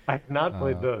 games. I've not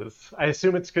played Uh, those. I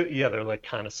assume it's good. Yeah, they're like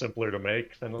kind of simpler to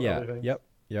make than yeah, other things. yep,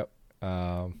 yep.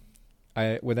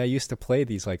 I when I used to play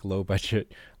these like low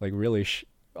budget, like really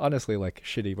honestly like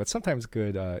shitty, but sometimes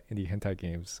good indie hentai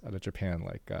games out of Japan,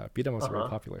 like beat 'em ups are very Uh-huh.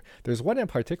 popular. There's one in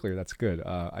particular that's good.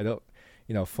 I don't,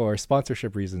 for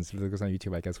sponsorship reasons, if it goes on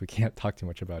YouTube, I guess we can't talk too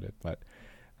much about it. But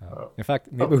Oh, in fact,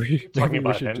 oh, talking maybe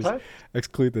we about should just hentai?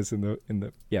 exclude this in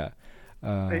the yeah.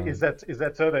 Um, Is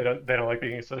that so? They don't like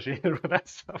being associated with that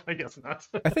stuff? I guess not.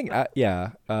 I think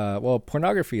yeah. Well,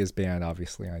 pornography is banned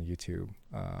obviously on YouTube.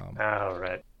 Oh,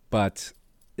 right. But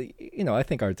I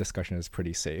think our discussion is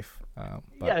pretty safe.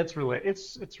 Yeah, it's related.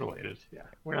 It's related. Yeah,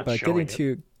 we're not But showing it.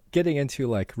 getting into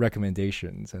like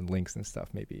recommendations and links and stuff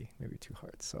maybe too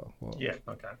hard. So Yeah.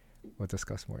 Okay. we'll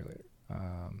discuss more later.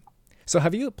 So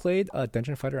have you played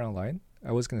Dungeon Fighter Online?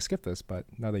 I was gonna skip this, but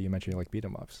now that you mentioned you like beat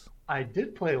 'em ups, I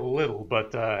did play a little,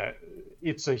 but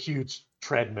it's a huge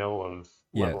treadmill of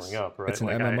leveling yes, up, right? it's an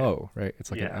Like MMO, right?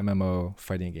 It's like an yeah. MMO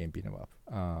fighting game beat 'em up.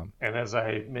 And as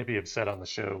I maybe have said on the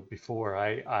show before,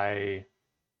 I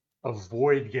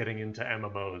avoid getting into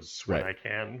MMOs when Right, I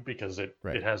can because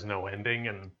right. it has no ending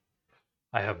and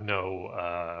I have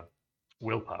no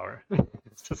willpower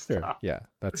to Sure, stop. yeah,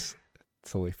 that's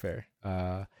totally fair.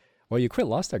 Well, you quit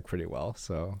Lost Ark pretty well,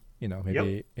 so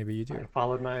Yep, maybe you I do.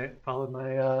 followed my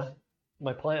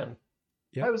plan.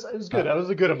 Yep. It was Uh, good. I was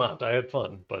a good amount. I had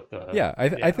fun, but yeah, I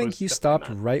yeah, it think was you definitely stopped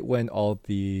not. right when all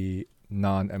the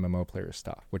non MMO players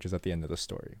stop, which is at the end of the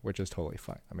story, which is totally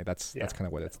fine. I mean, Yeah. that's kind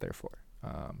of what it's there for.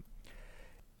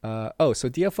 Oh, so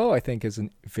DFO I think is a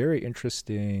very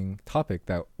interesting topic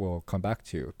that we'll come back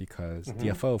to because Hmm.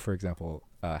 DFO, for example,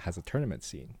 has a tournament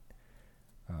scene,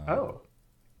 um, Oh,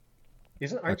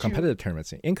 isn't a aren't you? competitive tournament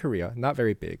scene in Korea. Not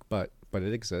very big, but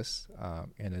it exists,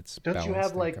 and it's Don't you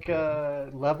have balanced and like competitive.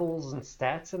 levels and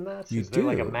stats in that? You Is there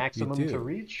like a you maximum to do.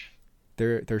 reach?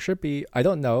 There should be. I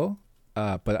don't know,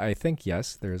 but I think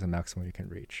yes, there is a maximum you can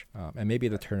reach, and maybe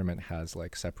the tournament has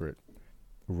like separate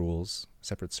rules,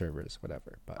 separate servers,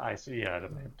 whatever. But I see. Yeah,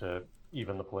 um, to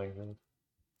even the playing field.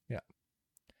 yeah.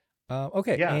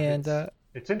 Okay, Yeah, and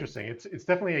it's interesting. It's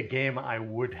definitely a game I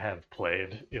would have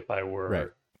played if I right,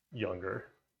 were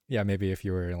younger. yeah, maybe if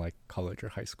you were in like college or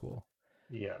high school.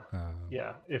 Yeah, Um,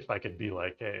 yeah. If I could be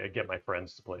like, hey, I get my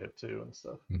friends to play it too and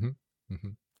stuff. hmm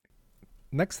hmm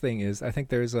Next thing is, I think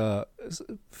there's a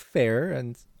fair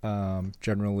and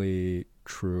generally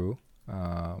true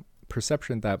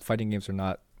perception that fighting games are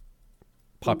not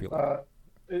Ooh, popular.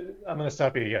 I'm gonna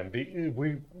stop you again.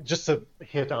 We just to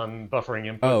hit on buffering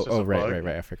Oh, inputs as oh, a bug.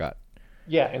 right. I forgot.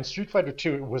 Yeah, and Street Fighter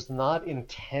 2 it was not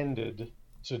intended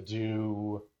to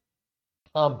do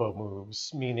combo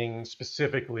moves, meaning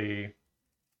specifically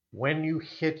when you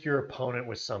hit your opponent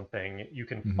with something, you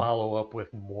can Hmm. follow up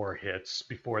with more hits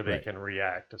before they Right. can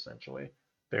react, essentially.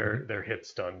 Hmm. Their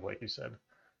hits done, like you said.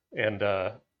 And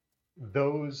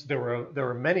those there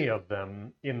were many of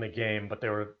them in the game, but they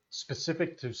were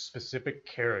specific to specific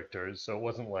characters, so it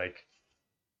wasn't like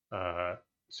uh,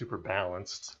 super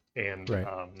balanced. And Right.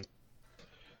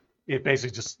 it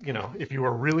basically just if you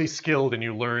were really skilled and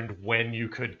you learned when you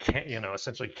could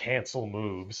essentially cancel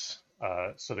moves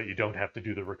so that you don't have to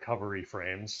do the recovery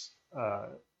frames,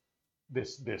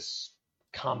 this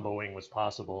comboing was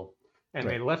possible. And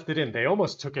they Right. left it in. They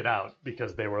almost took it out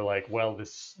because they were like, well,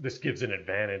 this gives an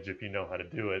advantage if you know how to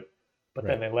do it. But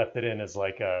then Right. they left it in as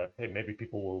like, hey, maybe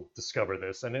people will discover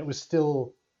this. And it was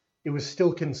still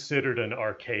considered an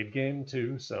arcade game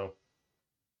too. So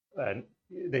and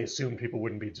they assumed people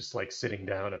wouldn't be just like sitting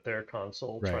down at their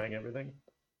console Right. trying everything.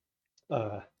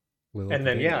 Uh, And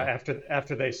then yeah,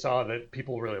 after they saw that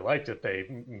people really liked it, they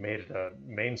made it a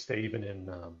mainstay even in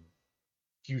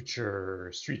future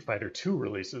Street Fighter 2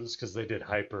 releases because they did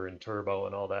Hyper and Turbo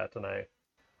and all that. And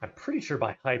I'm pretty sure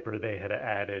by Hyper they had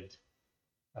added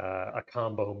a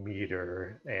combo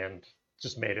meter and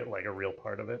just made it like a real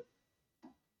part of it.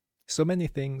 So many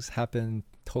things happen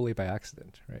totally by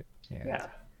accident, right? And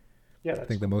yeah. I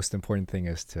think the most important thing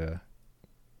is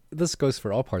this goes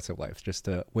for all parts of life. Just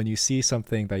when you see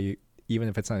something that you, even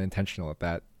if it's not intentional,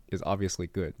 that is obviously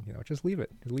good, just leave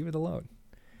it alone.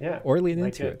 Yeah. Or lean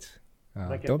into it.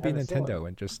 Don't be Nintendo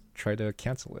and just try to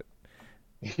cancel it.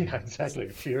 Yeah, exactly.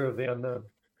 Fear of the unknown.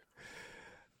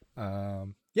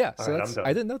 Yeah, so right,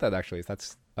 I didn't know that actually.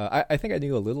 That's I think I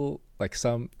knew a little, like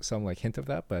some like hint of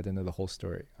that, but I didn't know the whole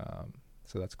story.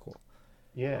 So that's cool.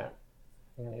 Yeah.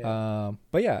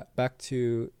 But yeah, back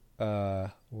to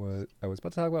what I was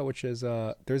about to talk about, which is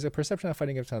there's a perception that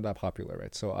fighting games are not that popular,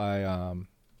 right? So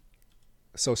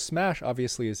so Smash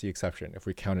obviously is the exception if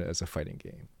we count it as a fighting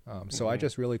game. So I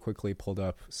just really quickly pulled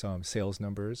up some sales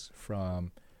numbers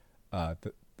from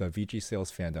the VG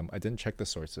sales fandom. I didn't check the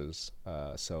sources,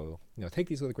 so take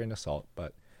these with a grain of salt.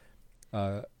 But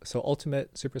so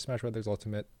Ultimate, Super Smash Bros.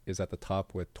 Ultimate is at the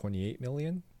top with 28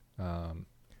 million,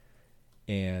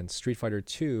 and Street Fighter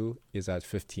 2 is at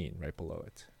 15, right below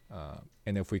it.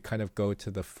 And if we kind of go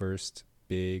to the first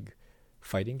big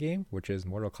fighting game, which is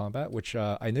Mortal Kombat, which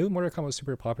I knew Mortal Kombat was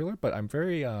super popular, but I'm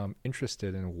very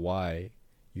interested in why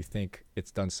you think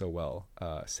it's done so well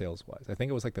sales wise. I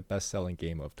think it was like the best selling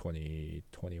game of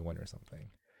 2021 or something.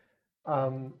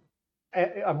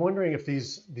 I'm wondering if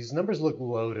these numbers look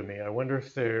low to me. I wonder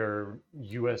if they're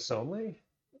US only.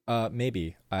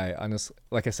 Maybe. I honestly,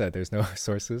 like I said, there's no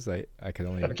sources. I could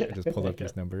only just pull up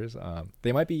these numbers.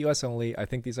 They might be US only. I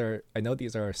know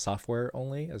these are software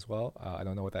only as well. I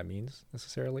don't know what that means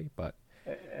necessarily, but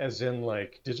as in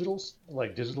like digital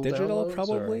digital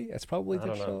probably. It's probably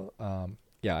digital.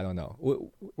 Yeah, I don't know.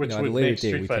 Which would make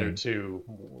Street Fighter 2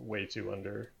 way too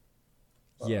under.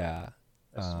 Yeah,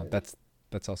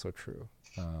 that's also true.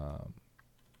 I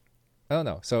don't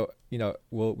know. So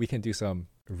we can do some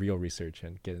real research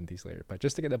and get in these later. But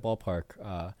just to get a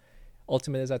ballpark,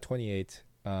 Ultimate is at 28.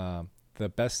 The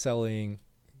best-selling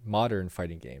modern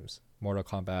fighting games: Mortal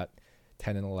Kombat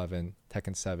 10 and 11,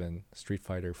 Tekken 7, Street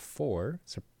Fighter 4.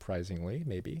 Surprisingly,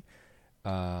 maybe.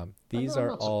 These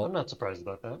are all. I'm not surprised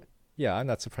about that. Yeah, I'm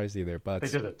not surprised either. But they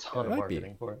did a ton of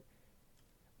marketing for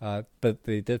it. But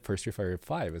they did for Street Fighter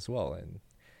 5 as well, and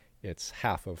it's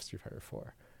half of Street Fighter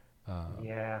 4.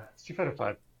 Yeah, Street Fighter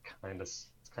 5 kind of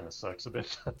sucks a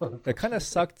bit. It kind of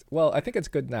sucked. Well, I think it's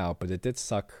good now, but it did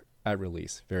suck at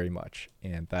release very much,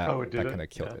 and that kind of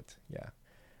killed it. Yeah.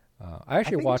 I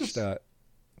actually watched.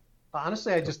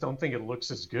 Honestly, I just don't think it looks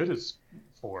as good as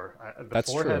 4.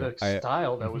 That's 4 true. had a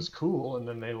style that was cool, and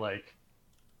then they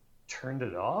turned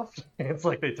it off. It's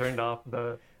like they turned off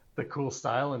the cool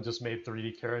style and just made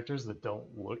 3D characters that don't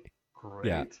look great.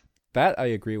 Yeah, that I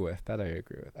agree with.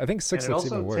 I think 6 looks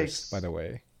even worse, by the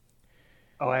way.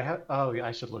 Oh, yeah,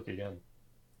 I should look again.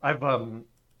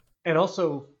 And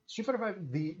also Street Fighter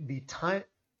 5, the time.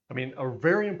 I mean, a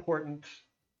very important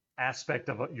aspect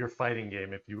of your fighting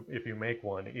game, if you make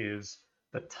one, is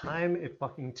the time it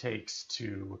fucking takes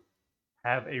to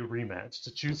have a rematch,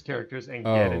 to choose characters and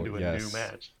get into a new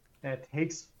match. And it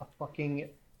takes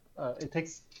it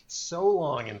takes so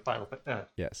long in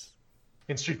yes.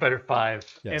 In Street Fighter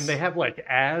 5, and they have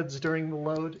ads during the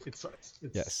load. It sucks.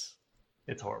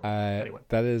 It's horrible. Anyway.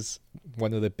 That is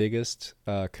one of the biggest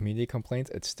community complaints.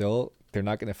 It's still, they're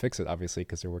not going to fix it obviously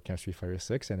because they're working on Street Fighter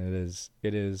 6, and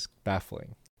it is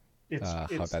baffling how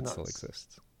that still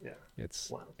exists. Yeah,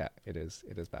 it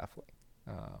is baffling.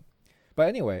 But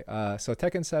anyway, so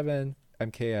Tekken 7,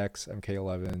 MKX,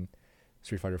 MK11,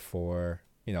 Street Fighter 4,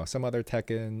 some other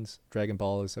Tekkens, Dragon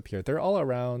Ball is up here. They're all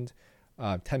around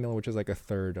 10 million, which is like a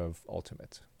third of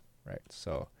Ultimate, right?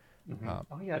 So, Dragon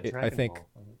Ball.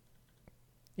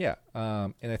 Yeah,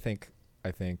 and I think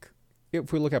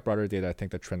if we look at broader data, I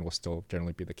think the trend will still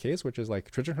generally be the case, which is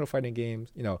traditional fighting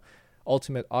games.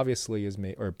 Ultimate obviously is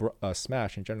made, or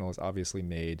Smash in general is obviously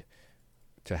made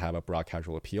to have a broad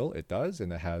casual appeal. It does,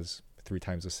 and it has 3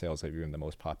 times the sales of even the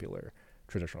most popular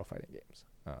traditional fighting games.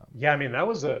 Yeah, I mean that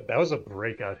was a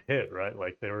breakout hit, right?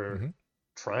 They were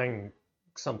trying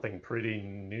something pretty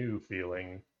new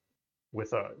feeling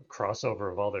with a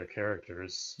crossover of all their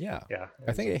characters. Yeah.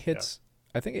 I think it hits.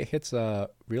 I think it hits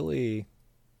really.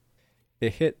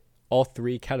 It hit all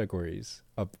 3 categories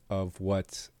of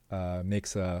what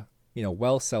makes a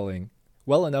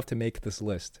well enough to make this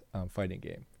list fighting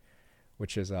game,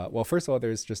 which is first of all,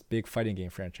 there's just big fighting game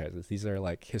franchises. These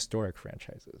are historic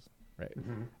franchises.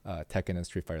 right? Tekken and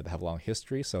Street Fighter, they have a long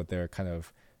history, so they're kind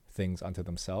of things unto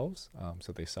themselves.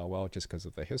 So they sell well just because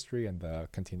of the history and the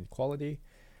continued quality.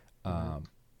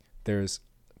 There's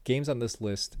games on this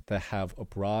list that have a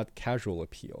broad casual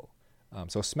appeal.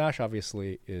 So Smash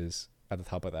obviously is at the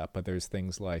top of that, but there's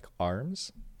things like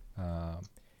ARMS.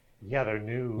 Their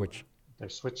new, their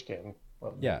Switch game.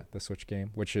 Well, the Switch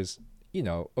game, which is,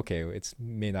 okay, it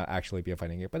may not actually be a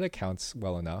fighting game, but it counts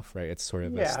well enough, right? It's sort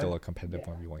of still a competitive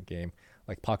 1v1 game.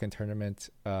 Like Pokken Tournament,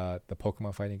 the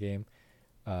Pokemon fighting game,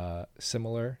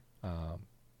 similar.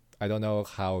 I don't know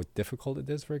how difficult it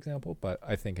is, for example, but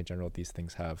I think in general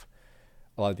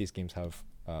a lot of these games have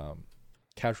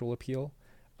casual appeal.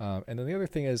 And then the other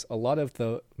thing is a lot of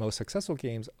the most successful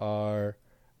games are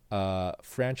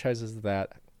franchises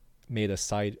that made a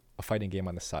fighting game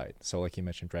on the side. So like you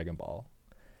mentioned, Dragon Ball.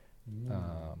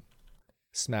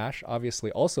 Smash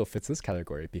obviously also fits this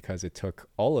category because it took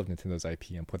all of Nintendo's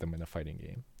IP and put them in a fighting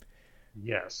game.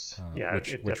 Yes.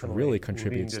 Which really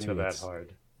contributes to that its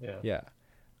hard.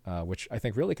 Which I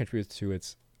think really contributes to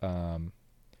its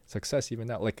success even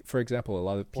now. Like for example, a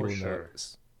lot of people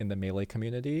in the Melee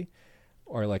community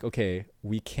are like, okay,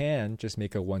 we can just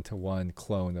make a 1-to-1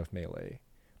 clone of Melee,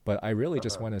 but I really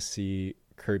just want to see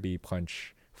Kirby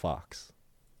punch Fox,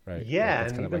 right? Yeah,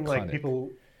 and even like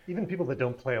people that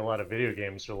don't play a lot of video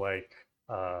games are like,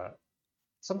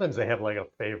 sometimes they have like a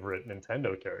favorite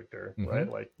Nintendo character, right?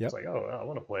 Like it's like, oh, I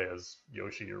want to play as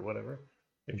Yoshi or whatever.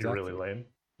 If you're really lame,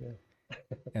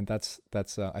 and that's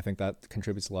I think that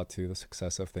contributes a lot to the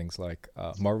success of things like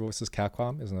Marvel vs.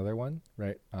 Capcom is another one,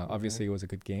 right? Obviously it was a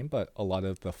good game, but a lot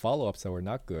of the follow-ups that were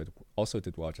not good also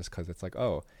did well just because it's like,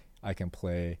 oh, I can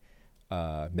play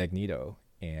Magneto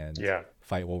and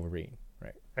fight Wolverine,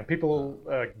 right? And people,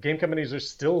 game companies are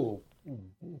still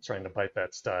trying to bite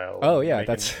that style. Oh yeah,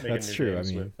 that's true. I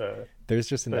mean, with, there's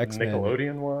just an X-Men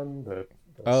Nickelodeon one, the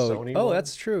Sony one.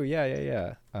 That's true.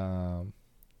 Yeah.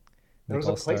 There was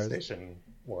a PlayStation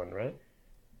one, right?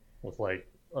 With like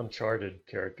Uncharted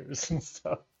characters and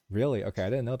stuff. Really? Okay, I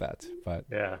didn't know that. But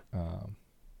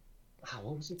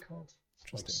what was it called?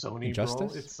 Like Sony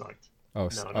Injustice? Brawl? It sucked. Oh,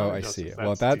 no, I see.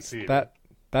 Well, DC,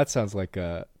 that sounds like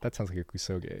a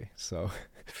Kusoge. So.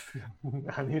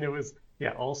 I mean, it was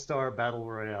All-Star Battle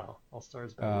Royale,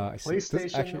 All-Stars Battle Royale.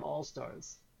 PlayStation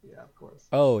All-Stars. Yeah, of course.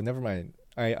 Oh, never mind.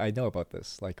 I know about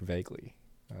this like vaguely.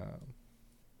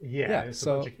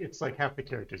 It's like half the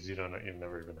characters you've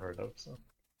never even heard of.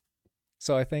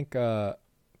 So I think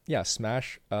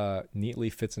Smash neatly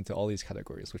fits into all these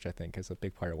categories, which I think is a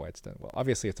big part of why it's done well.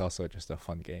 Obviously, it's also just a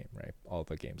fun game, right? All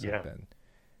the games have been.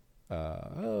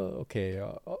 All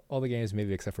the games,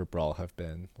 maybe except for Brawl, have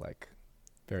been like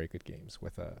very good games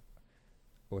with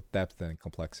depth and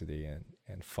complexity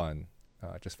and fun.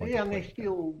 Just fun. Yeah, and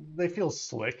they feel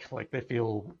slick, like they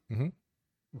feel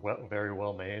very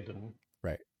well made and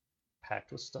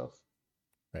packed with stuff.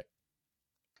 Right.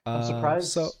 I'm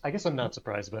surprised. I guess I'm not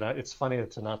surprised, but it's funny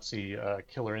to not see any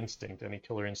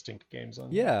Killer Instinct games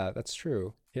on. Yeah, that's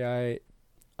true. Yeah,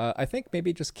 I think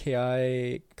maybe just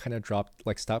KI kind of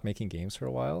stopped making games for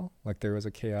a while. Like there was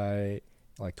a KI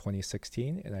like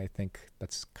 2016, and I think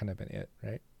that's kind of been it,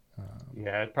 right?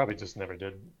 It probably just never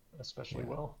did especially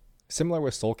well. Similar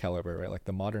with Soul Calibur, right? Like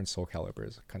the modern Soul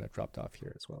Caliburs kind of dropped off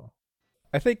here as well.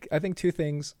 I think two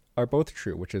things are both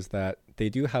true, which is that they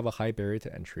do have a high barrier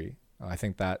to entry. I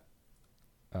think that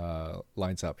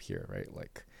lines up here, right?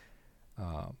 Like,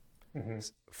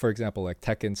 for example, like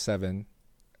Tekken 7,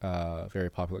 very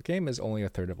popular game, is only a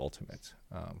third of Ultimate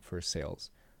for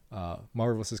sales.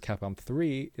 Marvel vs. Capcom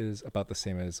 3 is about the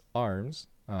same as ARMS.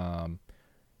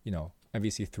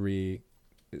 MVC 3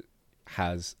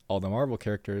 has all the Marvel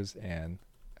characters and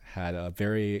had a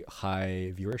very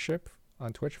high viewership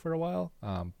on Twitch for a while,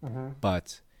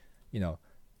 but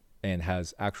and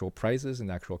has actual prizes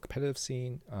and actual competitive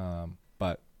scene.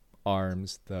 But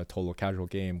ARMS, the total casual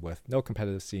game with no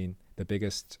competitive scene, the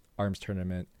biggest ARMS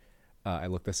tournament, I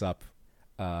looked this up,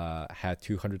 had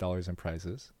 $200 in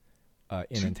prizes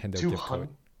in Nintendo gift code.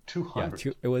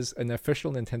 200. It was an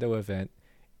official Nintendo event.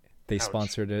 They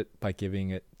sponsored it by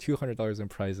giving it $200 in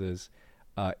prizes,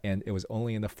 and it was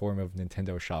only in the form of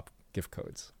Nintendo Shop gift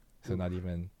codes, so not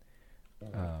even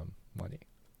money.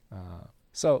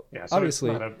 So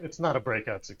obviously it's not a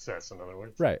breakout success, in other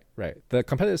words. Right. The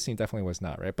competitive scene definitely was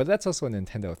not, right? But that's also a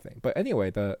Nintendo thing. But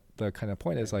anyway, the kind of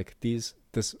point is like this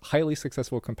highly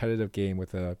successful competitive game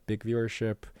with a big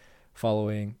viewership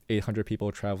following, 800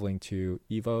 people traveling to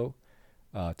Evo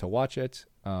to watch it.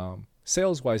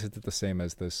 Sales wise, it did the same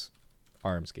as this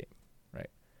ARMS game, right?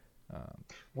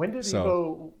 When did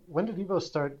Evo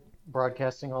start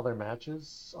broadcasting all their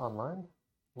matches online?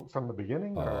 From the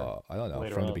beginning, or I don't know. later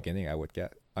From the on? beginning, I would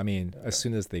get. I mean, as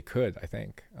soon as they could. I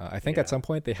think at Yeah. some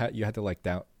point you had to like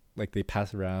like they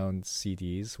pass around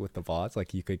CDs with the VODs.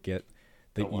 Like you could get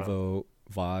the Oh wow. Evo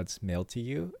VODs mailed to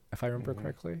you, if I remember Hmm.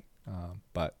 correctly.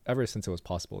 But ever since it was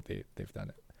possible, they've done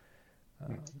it.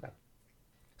 Yeah.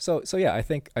 So yeah, I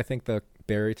think the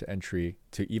barrier to entry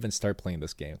to even start playing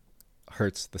this game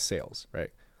hurts the sales,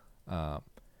 right? Um,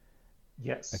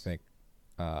 I Yes. think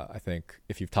I think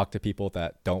if you've talked to people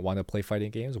that don't want to play fighting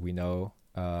games, we know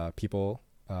people,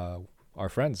 our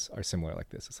friends are similar like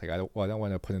this. It's like I don't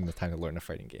want to put in the time to learn a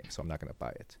fighting game, so I'm not going to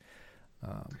buy it.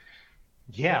 Um,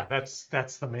 Yeah,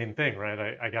 that's the main thing,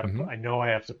 right? mhm. I know I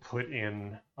have to put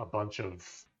in a bunch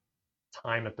of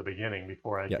time at the beginning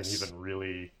before I can Yes, even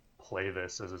really play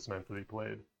this as it's meant to be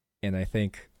played. and I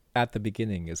think at the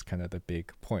beginning is kind of the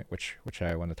big point, which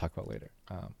I want to talk about later.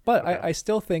 But Okay. I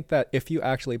still think that if you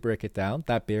actually break it down,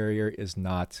 that barrier is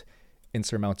not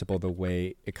insurmountable the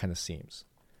way it kind of seems.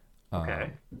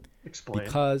 Okay. Um,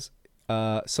 Explain. because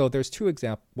so there's two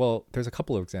example. Well, there's a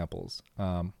couple of examples.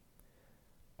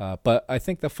 But I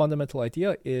think the fundamental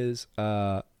idea is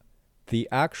the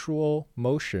actual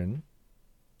motion,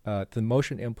 the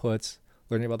motion inputs,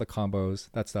 learning about the combos,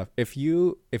 that stuff. If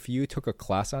you took a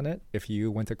class on it, if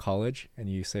you went to college and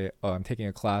you say, "Oh, I'm taking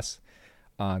a class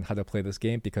on how to play this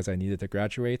game because I needed to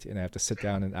graduate and I have to sit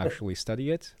down and actually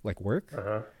study it, like work,"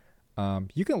 Uh-huh.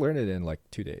 you can learn it in like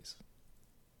 2 days,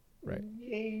 right?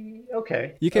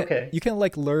 Okay. You can Okay.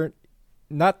 like learn,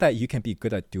 not that you can be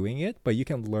good at doing it, but you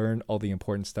can learn all the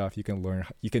important stuff. You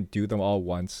can do them all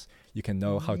once. You can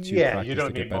know how to Yeah, you practice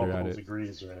to don't get need better at multiple it.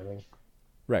 degrees or anything.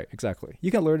 Right, exactly.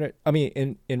 You can learn it. I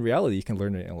mean, in reality, you can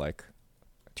learn it in like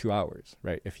 2 hours,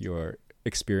 right? If you're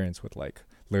experienced with like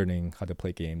learning how to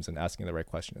play games and asking the right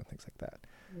question and things like that.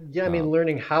 Yeah, I mean, Um,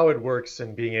 learning how it works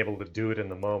and being able to do it in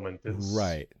the moment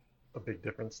is right. a big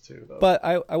difference too, though. But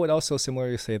I would also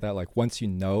similarly say that like once you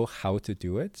know how to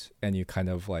do it and you kind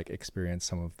of like experience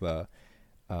some of the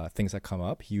things that come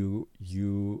up,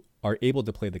 you are able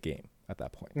to play the game at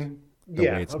that point, Mhm. the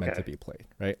way Yeah, it's meant to okay. be played,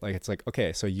 right? Like it's like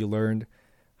okay, so you learned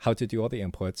how to do all the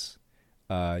inputs.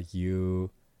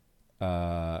 You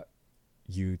uh,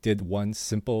 you did one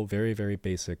simple, very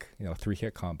basic,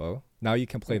 3-hit combo. Now you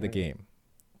can play the Mhm. game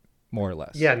more or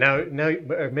less, Yeah, now right?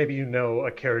 maybe you know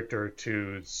a character or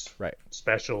two's Right.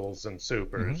 specials and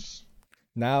Hmm. supers,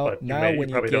 Now, but you when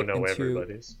you probably don't get know into,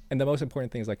 everybody's. and the most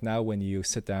important thing is like now when you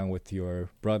sit down with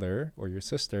your brother or your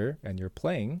sister and you're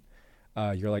playing,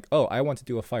 you're like, oh, I want to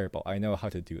do a fireball. I know how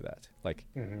to do that. Like,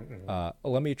 Hmm. Hmm.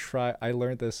 let me try. I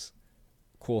learned this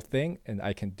cool thing and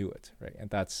I can do it, right? And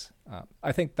that's,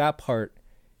 I think that part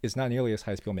is not nearly as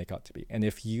high as people make out to be. And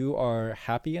if you are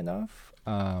happy enough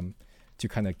to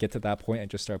kind of get to that point and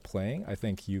just start playing, I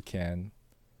think you can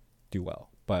do well.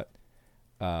 But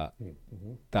uh,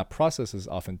 Hmm. that process is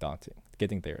often daunting.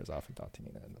 Getting there is often daunting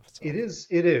in and of itself.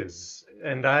 It is,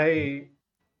 and Mhm.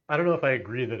 I don't know if I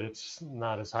agree that it's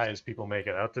not as high as people make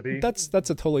it out to be. That's a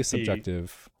totally The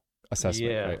subjective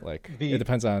assessment, Yeah, right? Like it the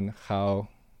depends on how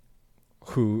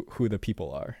who the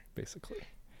people are basically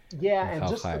yeah, and and how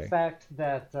just the high. fact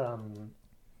that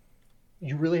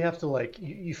you really have to like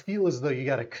you feel as though you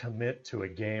got to commit to a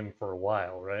game for a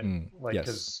while, right? Like Yes,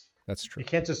 because that's true. you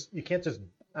can't just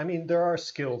I mean there are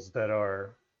skills that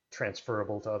are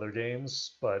transferable to other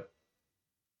games, but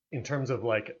in terms of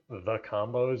like the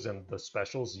combos and the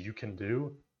specials you can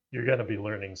do, you're gonna be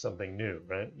learning something new,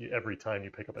 right? Every time you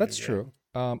pick up a new That's true. game.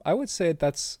 I would say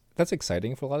that's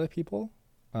exciting for a lot of people.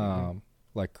 Hmm. Um,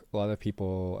 like a lot of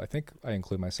people, I think I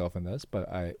include myself in this, but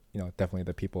definitely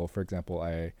the people, for example,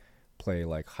 I play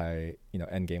like high,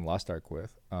 end game Lost Ark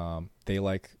with. They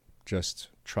like just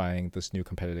trying this new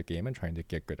competitive game and trying to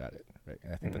get good at it, right?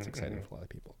 And I think that's Hmm. exciting Hmm. for a lot of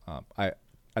people. I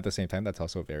At the same time, that's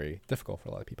also very difficult for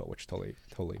a lot of people, which totally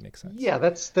makes sense. Yeah,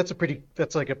 that's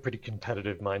like a pretty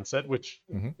competitive mindset, which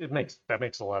Hmm. that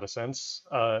makes a lot of sense.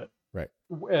 Right.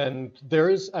 And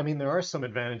I mean, there are some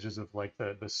advantages of like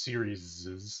the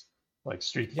series, like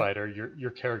Street Yeah. Fighter.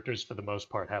 Your characters for the most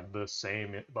part have the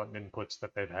same button inputs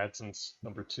that they've had since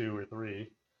number two or three.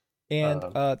 And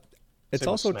Um, it's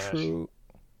Same with also Smash. true.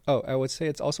 Oh, I would say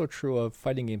it's also true of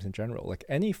fighting games in general. Like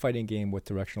any fighting game with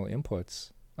directional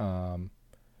inputs, um,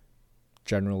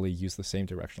 generally use the same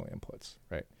directional inputs,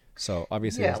 right? So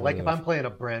obviously Yeah, there's a like little if of I'm playing a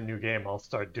brand new game, I'll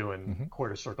start doing hmm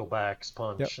quarter circle backs,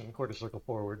 yep. punch, and quarter circle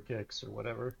forward kicks or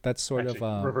whatever. That's sort of Actually,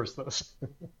 reverse those.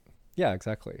 yeah,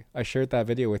 exactly. I shared that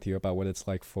video with you about what it's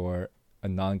like for a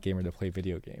non-gamer to play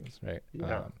video games, right?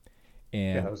 Yeah,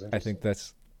 yeah, that And was I think interesting.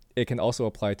 it can also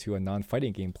apply to a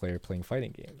non-fighting game player playing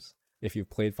fighting games. If you've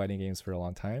played fighting games for a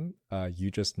long time,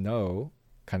 you just know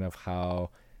kind of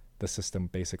how the system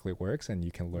basically works, and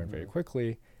you can learn very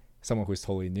quickly. Someone who's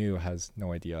totally new has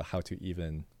no idea how to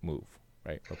even move,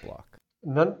 right, or block.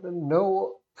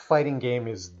 No fighting game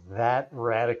is that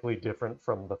radically different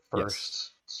from the Yes.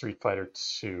 first Street Fighter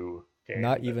 2 game.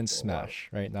 Not even Smash,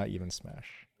 right? Not even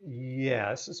Smash.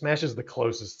 Yeah, Smash is the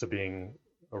closest to being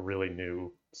a really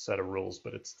new set of rules,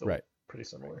 but it's still pretty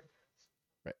similar.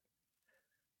 Right.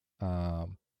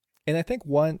 And I think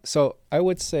so I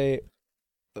would say,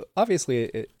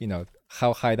 obviously,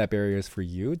 how high that barrier is for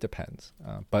you depends.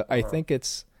 But I think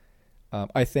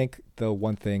I think the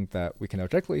one thing that we can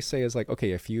objectively say is like,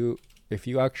 okay, if you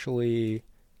actually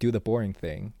do the boring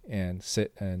thing and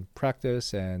sit and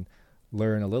practice and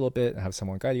learn a little bit and have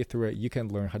someone guide you through it, you can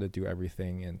learn how to do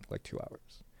everything in like 2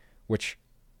 hours, which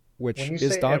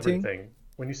is daunting.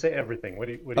 When you say everything, what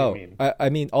do you mean? I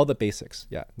mean all the basics.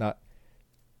 Yeah, not.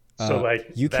 So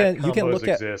like you can look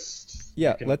at exist.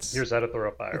 Here's how to throw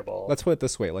a fireball. Let's put it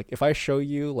this way: like if I show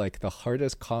you like the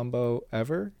hardest combo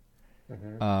ever,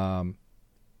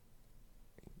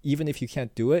 even if you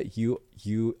can't do it,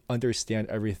 you understand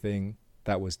everything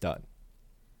that was done,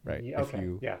 right? If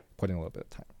you put in a little bit of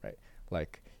time, right?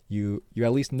 Like you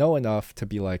at least know enough to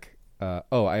be like,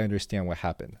 oh, I understand what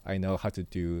happened. I know how to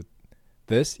do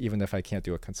this, even if I can't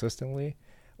do it consistently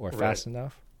or fast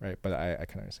enough, right? But I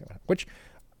can understand what happened. Which,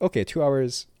 okay, 2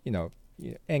 hours,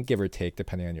 and give or take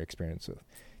depending on your experience with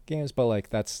games, but like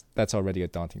that's already a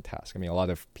daunting task. I mean, a lot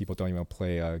of people don't even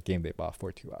play a game they bought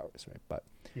for 2 hours, right? But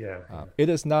it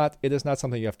is not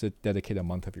something you have to dedicate a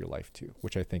month of your life to,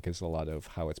 which I think is a lot of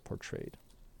how it's portrayed.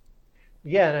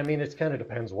 Yeah, and I mean, it kind of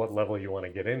depends what level you want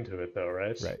to get into it, though,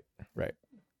 right? Right.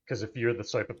 Because if you're the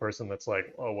type of person that's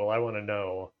like, oh, well, I want to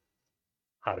know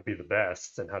how to be the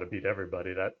best and how to beat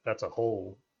everybody, that's a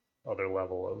whole other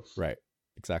level of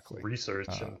exactly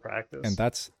research and practice. And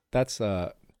that's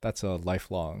a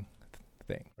lifelong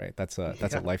thing, right? That's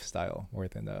a lifestyle more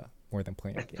than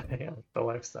playing a game. Yeah, the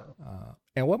lifestyle.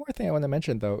 And one more thing I want to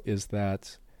mention though is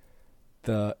that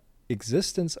the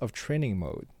existence of training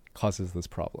mode causes this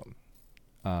problem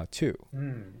too.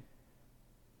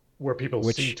 Where people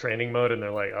see training mode and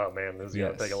they're like, oh man, this is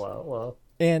gonna take a while. Well,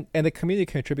 and the community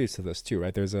contributes to this too,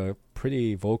 right? There's a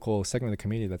pretty vocal segment of the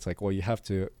community that's like, well, you have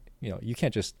to, you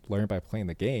can't just learn by playing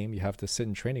the game. You have to sit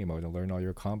in training mode and learn all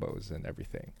your combos and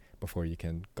everything before you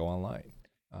can go online.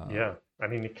 Yeah, I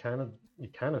mean, you kind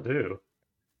of do.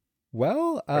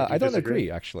 Well, I don't agree,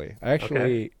 actually. I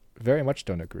actually very much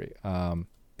don't agree.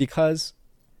 Because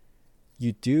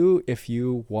you do if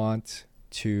you want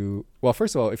to... Well,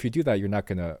 first of all, if you do that, you're not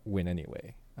going to win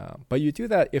anyway. But you do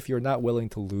that if you're not willing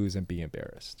to lose and be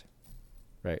embarrassed,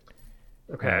 right?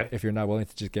 Okay. If you're not willing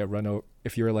to just get run over...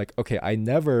 If you're like, okay, I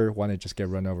never want to just get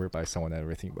run over by someone and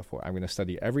everything before. I'm going to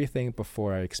study everything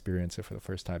before I experience it for the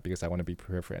first time because I want to be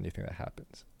prepared for anything that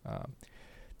happens.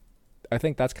 I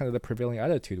think that's kind of the prevailing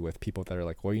attitude with people that are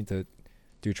like, well, you need to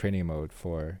do training mode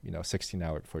for 16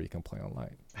 hours before you can play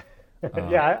online.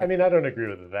 Yeah, I mean, I don't agree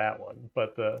with that one,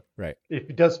 but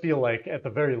it does feel like at the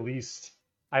very least,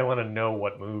 I want to know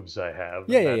what moves I have.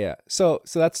 Yeah. So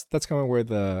that's kind of where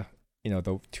the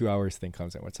 2 hours thing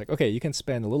comes in. Where it's like, okay, you can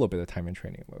spend a little bit of time in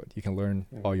training mode. You can learn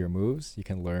all your moves. You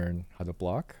can learn how to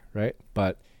block, right?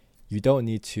 But you don't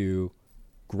need to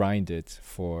grind it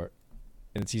for.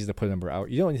 And it's easy to put a number out.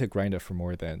 You don't need to grind it for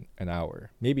more than an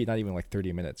hour, maybe not even like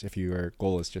 30 minutes if your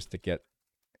goal is just to get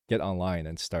online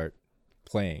and start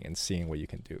playing and seeing what you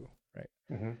can do, right?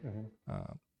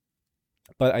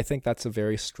 But I think that's a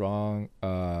very strong,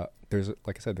 there's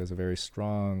a very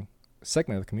strong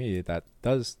segment of the community that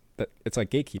does that. It's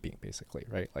like gatekeeping basically,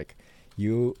 right? Like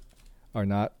you are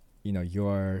not,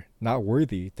 you're not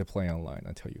worthy to play online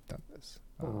until you've done this.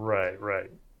 Right.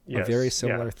 Yes. A very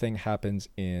similar thing happens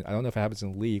in, I don't know if it happens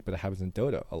in League, but it happens in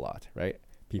Dota a lot, right?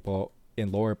 People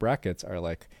in lower brackets are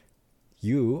like,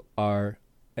 you are,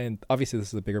 and obviously this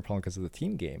is a bigger problem because of the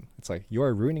team game. It's like, you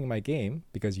are ruining my game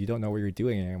because you don't know what you're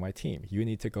doing in my team. You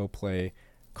need to go play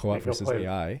co-op versus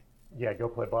AI. Yeah, go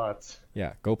play bots.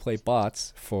 Yeah, go play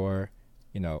bots for,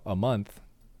 a month,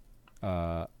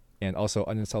 and also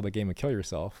uninstall the game and kill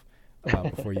yourself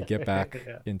before you get back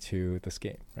into this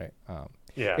game, right?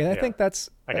 And I think that's...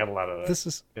 I got a lot of that. This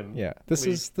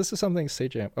is something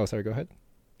Sajam... Oh, sorry, go ahead.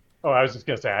 Oh, I was just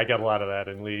going to say, I got a lot of that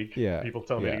in League. Yeah. People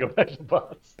tell me to go back to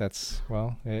bots.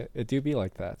 It do be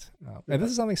like that. And this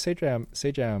is something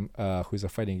Sajam, who's a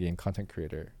fighting game content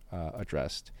creator,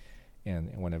 addressed in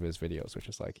one of his videos, which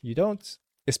is like, you don't,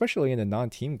 especially in a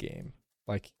non-team game,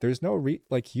 like there's no,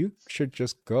 you should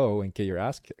just go and get your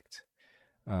ass kicked.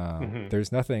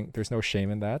 There's no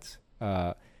shame in that.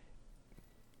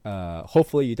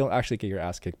 Hopefully you don't actually get your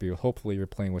ass kicked, but hopefully you're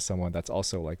playing with someone that's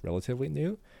also like relatively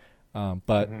new.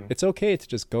 But it's okay to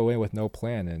just go in with no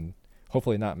plan and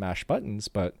hopefully not mash buttons,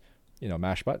 but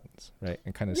mash buttons, right?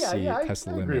 And kind of test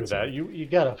the limits. I agree with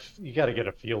that. You gotta get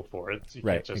a feel for it. You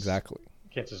right, exactly. You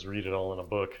can't just read it all in a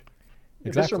book.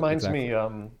 This reminds me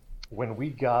when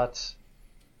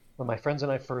my friends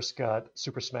and I first got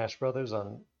Super Smash Brothers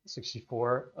on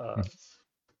 64.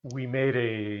 We made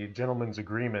a gentleman's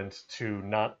agreement to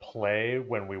not play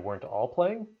when we weren't all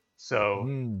playing.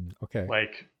 So,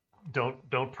 like,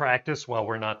 don't practice while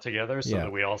we're not together, so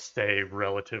that we all stay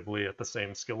relatively at the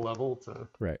same skill level to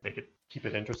keep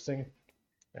it interesting.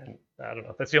 And I don't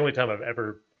know. That's the only time I've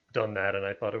ever done that, and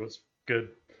I thought it was good.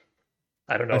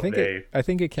 I don't know. I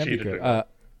think it can be good.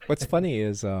 What's funny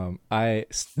is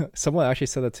someone actually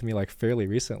said that to me like fairly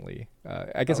recently.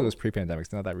 I guess it was pre-pandemic,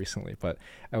 it's not that recently, but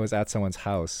I was at someone's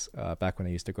house back when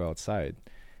I used to go outside,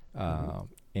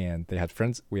 and they had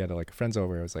friends. We had like friends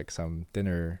over. It was like some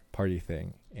dinner party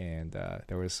thing, and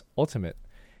there was Ultimate,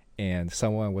 and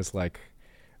someone was like,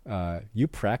 "You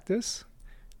practice?"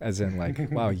 As in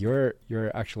like, "Wow, you're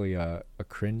actually a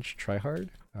cringe tryhard."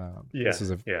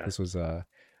 This was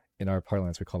in our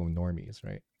parlance we call them normies,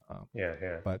 right?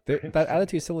 But that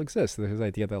attitude still exists. There's the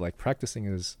idea that like practicing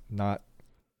is not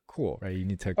cool, right? You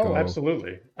need to go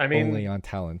absolutely. I mean, only on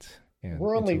talent and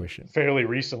we're intuition. Only fairly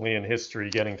recently in history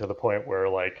getting to the point where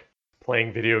like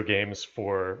playing video games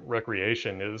for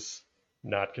recreation is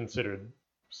not considered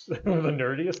the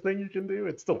nerdiest thing you can do.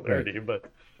 It's still nerdy,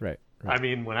 but I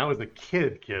mean, when I was a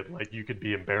kid, like you could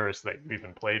be embarrassed that you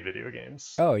even played video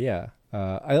games. Oh yeah,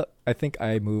 I think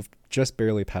I moved just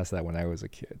barely past that when I was a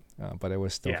kid, but it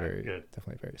was still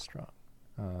definitely very strong.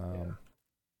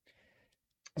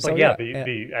 But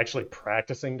be actually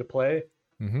practicing to play,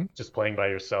 just playing by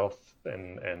yourself,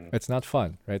 and it's not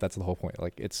fun, right? That's the whole point.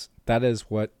 Like that is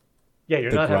what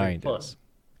you're the not grind having fun. is.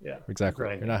 Yeah, exactly.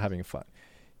 You're not having fun.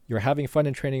 You're having fun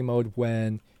in training mode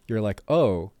when you're like,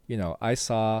 oh, I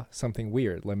saw something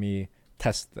weird. Let me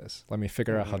test this. Let me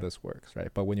figure out how this works, right?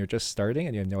 But when you're just starting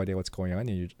and you have no idea what's going on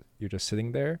and you're just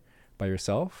sitting there by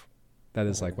yourself, that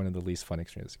is like one of the least fun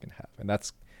experiences you can have. And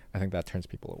I think that turns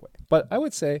people away. But I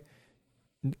would say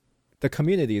the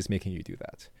community is making you do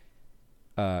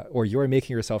that. Or you're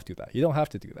making yourself do that. You don't have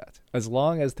to do that. As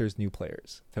long as there's new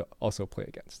players to also play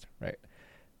against, right?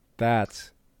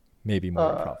 That may be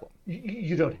more a problem.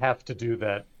 You don't have to do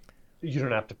that. You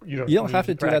don't have to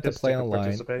do that to play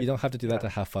online. You don't have to do that to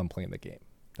have fun playing the game.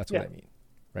 That's what I mean,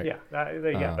 right?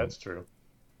 Yeah, that's true.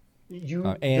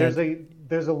 There's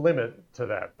a limit to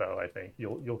that, though. I think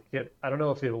you'll hit. I don't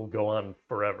know if it'll go on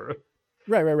forever.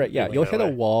 Right. Yeah, you'll hit a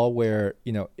wall where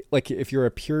like if you're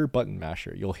a pure button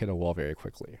masher, you'll hit a wall very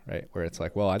quickly, right? Where it's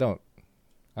like, well,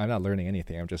 I'm not learning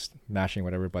anything. I'm just mashing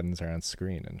whatever buttons are on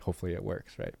screen and hopefully it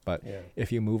works, right? But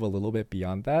if you move a little bit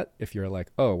beyond that, if you're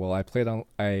like, oh, well,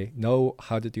 I know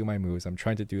how to do my moves. I'm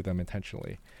trying to do them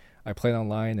intentionally. I played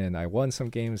online and I won some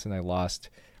games and I lost,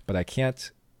 but I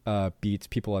can't beat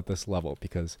people at this level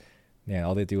because, man,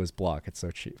 all they do is block. It's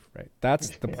so cheap, right?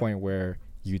 That's the point where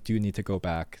you do need to go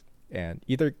back and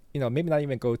either, maybe not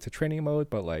even go to training mode,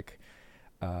 but like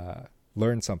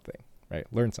learn something, right?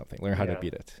 Learn how to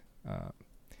beat it.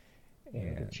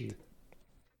 And cheap.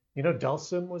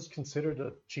 Dhalsim was considered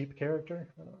a cheap character.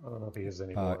 I don't know if he is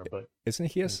anymore, but isn't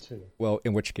he? Well,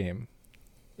 in which game?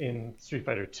 In Street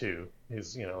Fighter 2,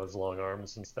 his long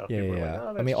arms and stuff. Yeah. Like,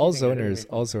 oh, I mean, all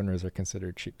zoners are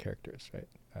considered cheap characters, right?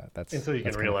 That's until you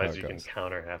can realize you can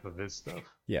counter half of his stuff.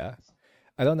 Yeah,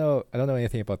 I don't know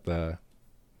anything about the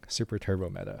Super Turbo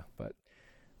meta, but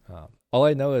all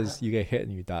I know is you get hit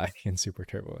and you die in Super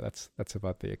Turbo. That's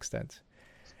about the extent.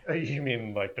 You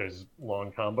mean like there's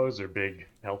long combos or big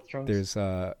health chunks? There's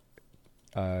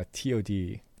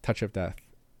TOD, Touch of Death.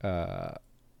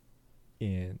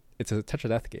 It's a Touch of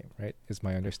Death game, right? Is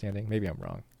my understanding. Maybe I'm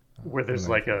wrong. Where there's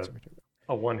like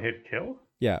a one-hit kill?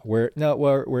 Yeah, where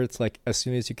it's like as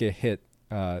soon as you get hit,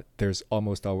 there's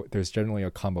generally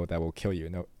a combo that will kill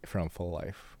you from full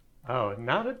life. Oh,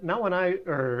 not at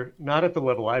the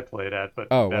level I played at, but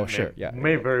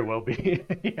may very well be.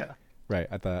 Yeah. Right,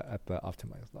 at the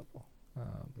optimized level.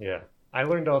 I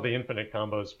learned all the infinite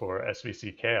combos for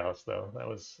SVC Chaos though. That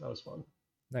was fun.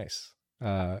 Nice.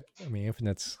 I mean,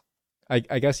 Infinite's. I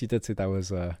guess you did say that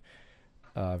was a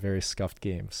very scuffed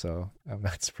game, so I'm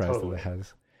not surprised that it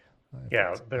has.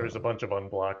 There's a bunch of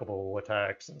unblockable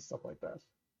attacks and stuff like that.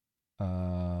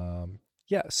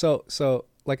 So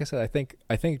like I said, I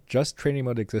think just training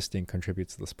mode existing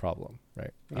contributes to this problem,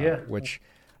 right? Which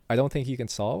I don't think you can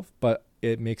solve, but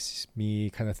it makes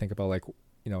me kind of think about like,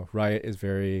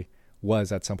 Riot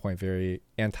was at some point very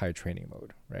anti-training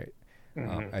mode, right?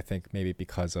 I think maybe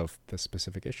because of the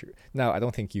specific issue. Now, I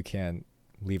don't think you can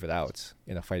leave it out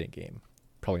in a fighting game.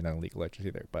 Probably not in League of Legends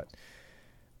either, but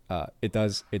it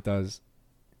does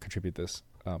contribute this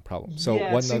problem. So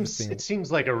yeah, one other thing, it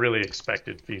seems like a really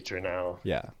expected feature now.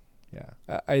 yeah.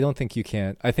 I don't think you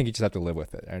can. I think you just have to live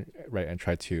with it, and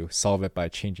try to solve it by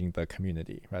changing the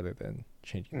community rather than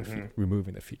changing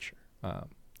removing the feature.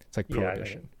 It's like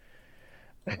prohibition.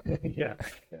 Yeah.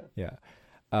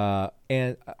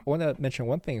 And I want to mention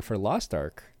one thing for Lost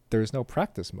Ark. There's no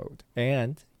practice mode,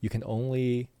 and you can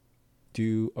only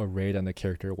do a raid on the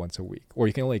character once a week, or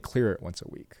you can only clear it once a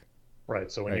week. Right.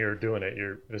 So when you're doing it,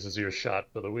 this is your shot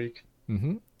for the week.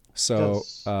 So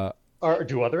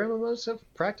do other MMOs have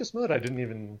practice mode? I didn't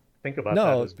even think about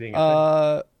that as being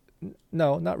a thing.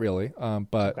 No, not really.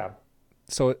 But okay.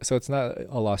 So it's not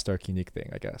a Lost Ark unique thing,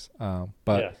 I guess.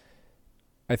 But yeah.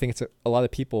 I think it's a lot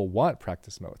of people want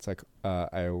practice mode. It's like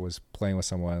I was playing with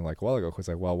someone like a while ago who was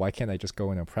like, well, why can't I just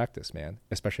go in and practice, man?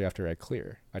 Especially after I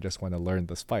clear. I just want to learn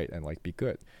this fight and like be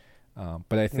good.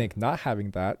 But I think not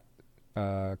having that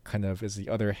kind of is the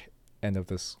other end of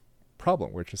this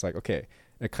problem, which is like, okay,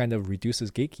 it kind of reduces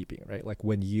gatekeeping, right? Like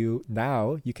when you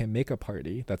can make a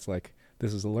party that's like,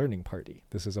 this is a learning party.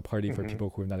 This is a party for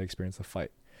people who have not experienced a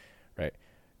fight, right?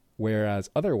 Whereas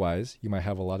otherwise you might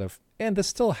have a lot of, and this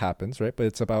still happens, right? But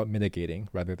it's about mitigating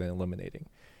rather than eliminating.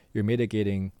 You're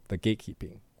mitigating the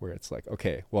gatekeeping where it's like,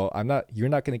 okay, well, you're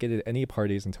not going to get at any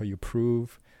parties until you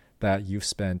prove that you've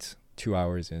spent 2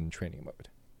 hours in training mode.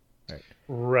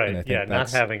 Right. Yeah. Not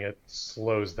having it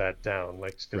slows that down.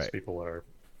 Like, because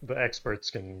the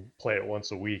experts can play it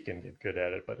once a week and get good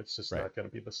at it, but it's just not going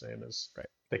to be the same as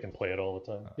they can play it all the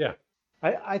time. Yeah.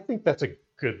 I think that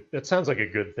sounds like a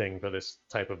good thing for this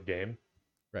type of game.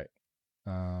 Right.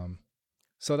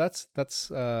 So that's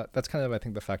kind of, I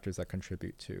think, the factors that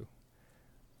contribute to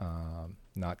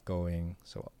not going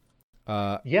so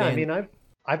well. I mean,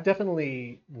 I've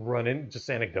definitely just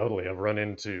anecdotally, I've run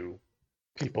into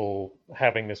people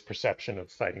having this perception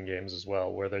of fighting games as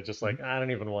well, where they're just like, I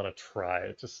don't even want to try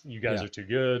it. Just, you guys are too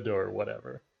good or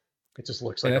whatever. It just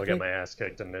looks like I'll get my ass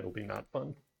kicked and it'll be not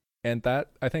fun. And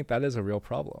I think that is a real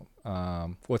problem.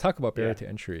 We'll talk about barrier to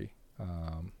entry.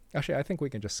 Actually, I think we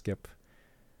can just skip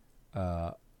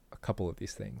a couple of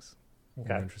these things in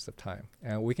the interest of time.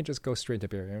 And we can just go straight to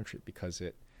barrier to entry because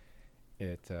it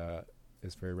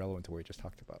is very relevant to what we just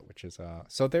talked about, which is,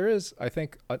 so there is, I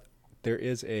think, there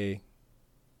is a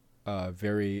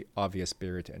very obvious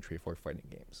barrier to entry for fighting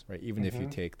games, right? Even if you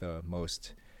take the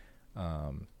most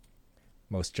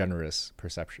generous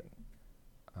perception.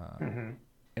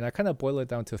 And I kind of boil it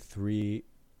down to three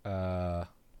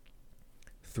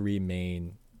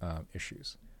main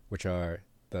issues, which are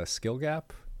the skill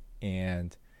gap,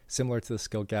 and similar to the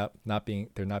skill gap,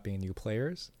 there not being new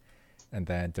players, and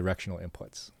then directional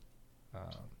inputs.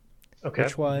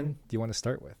 Which one do you want to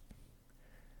start with?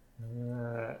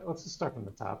 Let's just start from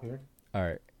the top here. All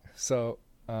right. So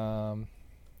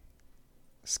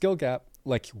skill gap,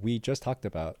 like we just talked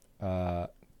about,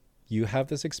 you have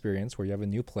this experience where you have a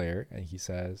new player and he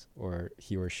says, or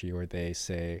he or she or they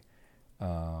say,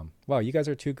 wow, you guys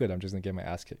are too good, I'm just gonna get my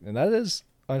ass kicked. And that is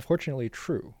unfortunately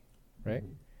true, right?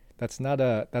 That's not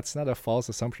a false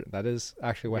assumption. That is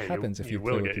actually what happens if you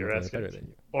play with people that are better than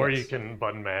you. Or you can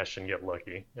button mash and get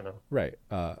lucky, Right.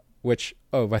 Which,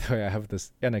 oh, by the way, I have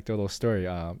this anecdotal story.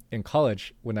 In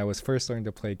college, when I was first learning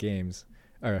to play games,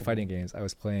 or fighting games, I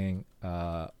was playing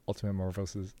Ultimate Marvel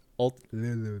vs.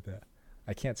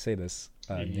 I can't say this.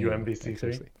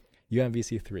 UMVC3?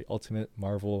 UMVC3, Ultimate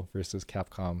Marvel versus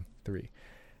Capcom 3.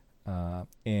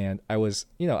 And I was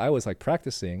like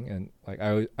practicing, and like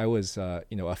I was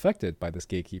affected by this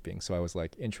gatekeeping. So I was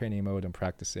like in training mode and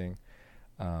practicing,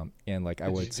 and like I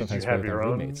would sometimes play with my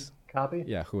roommates. Copy?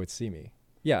 Yeah, who would see me.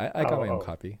 Yeah, I got my own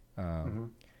copy.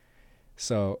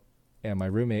 So, and my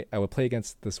roommate, I would play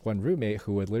against this one roommate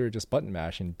who would literally just button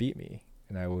mash and beat me,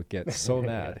 and I would get so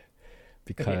mad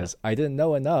because I didn't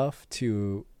know enough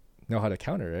to know how to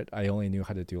counter it. I only knew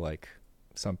how to do like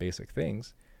some basic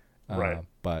things.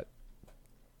 But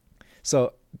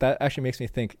so that actually makes me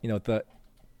think, the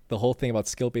whole thing about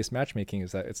skill-based matchmaking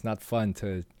is that it's not fun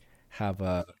to have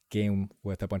a game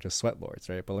with a bunch of sweat lords,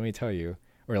 right? But let me tell you,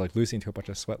 or like losing to a bunch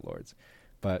of sweat lords.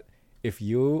 But if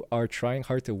you are trying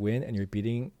hard to win and you're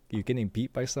getting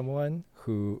beat by someone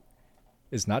who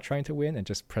is not trying to win and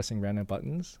just pressing random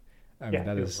buttons, I mean,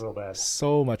 that is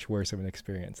so much worse of an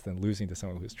experience than losing to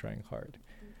someone who's trying hard.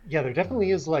 Yeah, there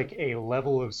definitely is like a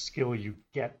level of skill you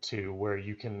get to where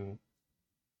you can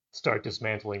start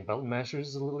dismantling button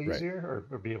mashers a little easier,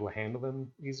 or be able to handle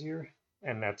them easier.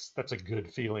 And that's a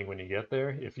good feeling when you get there,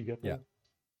 if you get there.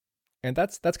 Yeah. And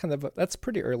that's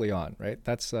pretty early on, right?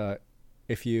 That's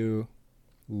if you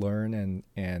learn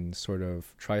and sort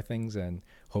of try things and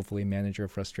hopefully manage your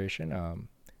frustration,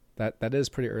 that is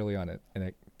pretty early on it, and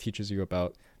it teaches you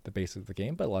about the basics of the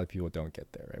game. But a lot of people don't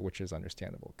get there, right? Which is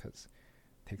understandable because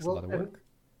it takes a lot of work.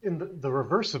 In the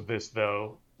reverse of this,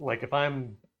 though, like if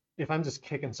I'm just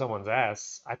kicking someone's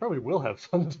ass, I probably will have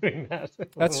fun doing that.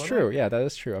 That's true. Yeah, that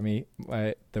is true. I mean,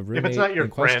 the roommate if it's not your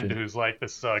in friend question, who's like,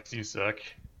 "This sucks, you suck,"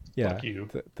 yeah, fuck you.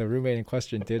 the roommate in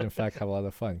question did in fact have a lot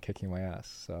of fun kicking my ass.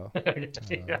 So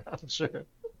Yeah, I'm sure.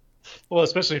 Well,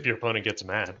 especially if your opponent gets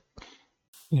mad.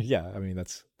 yeah, I mean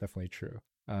that's definitely true.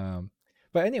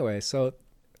 But anyway, so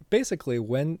basically,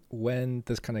 when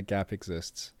this kind of gap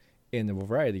exists in a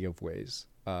variety of ways,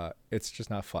 it's just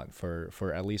not fun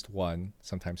for at least one,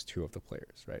 sometimes two of the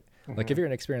players, right? Like if you're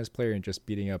an experienced player and just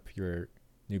beating up your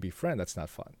newbie friend, that's not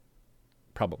fun.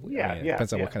 Probably. Yeah, I mean, it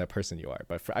depends on what kind of person you are.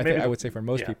 But I would say for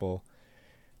most people,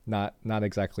 not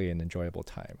exactly an enjoyable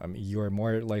time. I mean, you're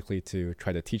more likely to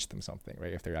try to teach them something,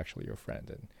 right? If they're actually your friend.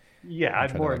 And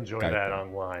I'd more enjoy that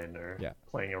online or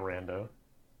playing a rando.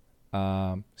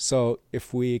 So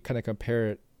if we kind of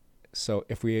compare it, so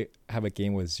if we have a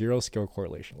game with zero skill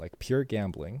correlation, like pure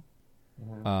gambling,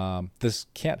 this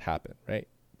can't happen, right?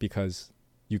 Because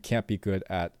you can't be good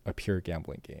at a pure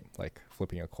gambling game, like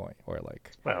flipping a coin or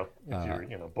like. Well, if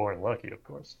you're born lucky, of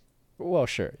course. Well,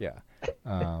 sure, yeah.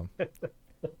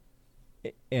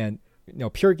 And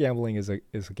pure gambling is a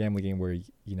gambling game where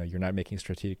you're not making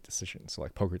strategic decisions, so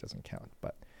like poker doesn't count.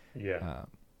 But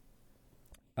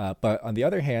but on the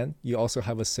other hand, you also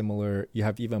have you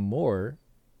have even more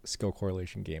skill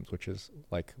correlation games, which is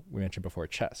like we mentioned before,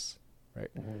 chess, right?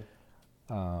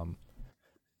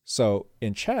 So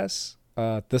in chess,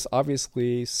 this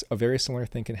obviously a very similar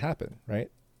thing can happen,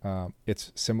 right?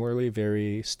 It's similarly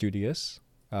very studious,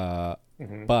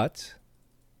 but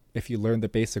if you learn the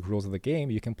basic rules of the game,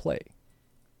 you can play,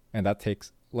 and that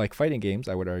takes, like fighting games,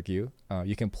 I would argue,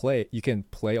 you can play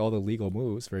all the legal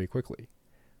moves very quickly,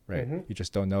 right? You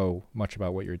just don't know much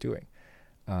about what you're doing.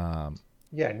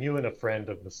 And you and a friend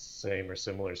of the same or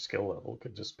similar skill level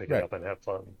could just pick it up and have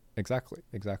fun. Exactly.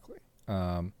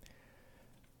 I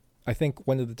think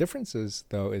one of the differences,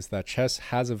 though, is that chess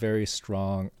has a very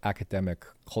strong academic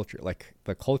culture. Like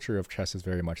the culture of chess is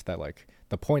very much that, like,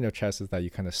 the point of chess is that you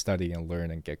kind of study and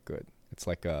learn and get good. It's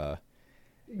like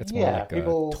it's more like a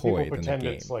toy than a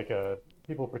game.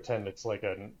 People pretend it's like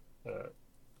a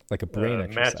brain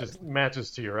exercise. Matches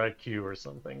to your IQ or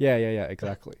something. Yeah,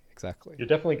 exactly. You're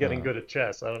definitely getting good at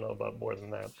chess. I don't know about more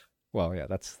than that. Well, yeah,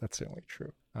 that's certainly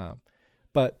true.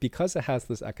 But because it has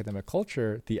this academic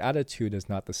culture, the attitude is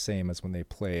not the same as when they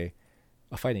play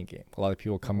a fighting game. A lot of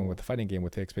people come in with a fighting game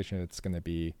with the expectation that it's going to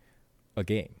be a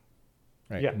game,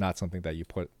 right? Yeah. Not something that you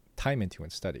put time into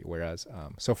and study. Whereas,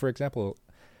 so for example,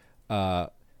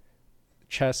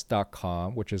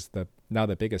 chess.com, which is now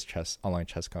the biggest online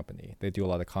chess company, they do a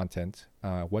lot of content.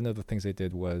 One of the things they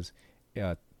did was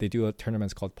they do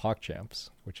tournaments called PogChamps,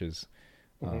 which is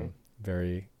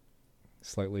very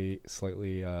slightly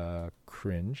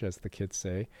cringe, as the kids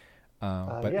say.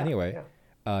 But anyway,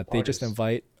 they just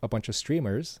invite a bunch of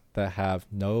streamers that have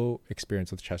no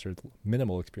experience with chess or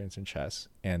minimal experience in chess,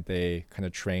 and they kind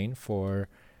of train for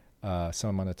some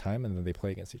amount of time, and then they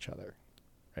play against each other,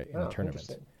 right, in a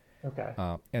tournament. Okay.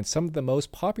 And some of the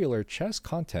most popular chess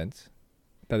content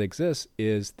that exists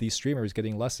is these streamers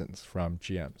getting lessons from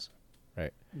GMs,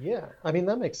 right? Yeah, I mean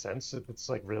that makes sense. It's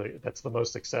like really that's the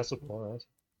most accessible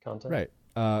content,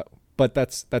 right? But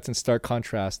that's in stark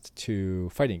contrast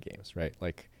to fighting games, right?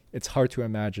 Like it's hard to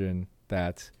imagine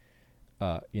that,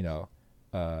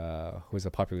 who's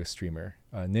a popular streamer,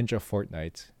 Ninja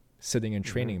Fortnite, sitting in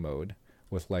training mode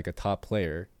with like a top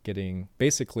player getting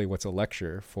basically what's a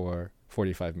lecture for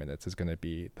 45 minutes is going to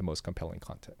be the most compelling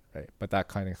content, right? But that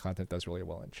kind of content does really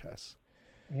well in chess.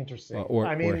 Interesting. Or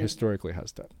historically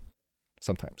has done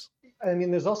sometimes. I mean,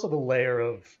 there's also the layer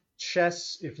of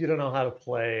chess. If you don't know how to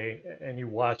play and you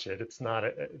watch it,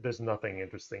 there's nothing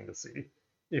interesting to see.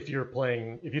 If you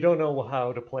don't know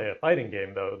how to play a fighting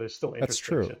game, though, there's still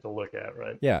interesting shit to look at,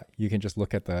 right? Yeah, you can just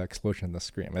look at the explosion on the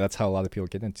screen. I mean, that's how a lot of people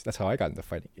get into. That's how I got into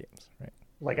fighting games, right?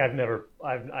 Like I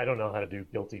don't know how to do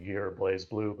Guilty Gear or Blaze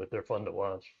Blue, but they're fun to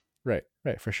watch. Right,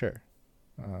 for sure.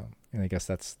 And I guess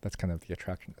that's kind of the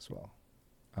attraction as well.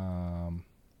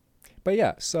 But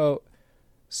yeah, so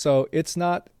it's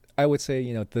not. I would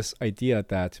say this idea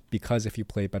that because if you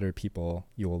play better people,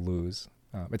 you will lose.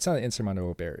 It's not an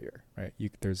insurmountable barrier, right?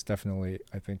 There's definitely,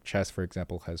 I think chess, for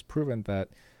example, has proven that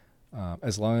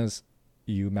as long as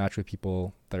you match with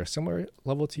people that are similar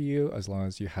level to you, as long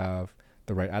as you have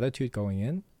the right attitude going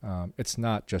in, it's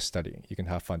not just studying. You can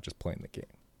have fun just playing the game,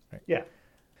 right? Yeah.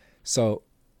 So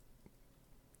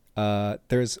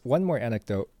there's one more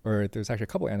anecdote, or there's actually a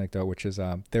couple anecdote, which is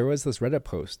there was this Reddit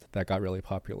post that got really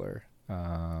popular.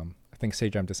 I think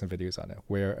Sejam did some videos on it,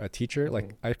 where a teacher,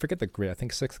 like I forget the grade, I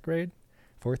think 6th grade,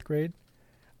 4th grade,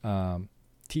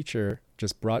 teacher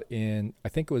just brought in, I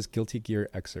think it was Guilty Gear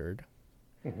Xrd,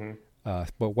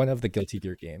 but one of the Guilty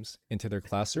Gear games, into their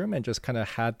classroom and just kind of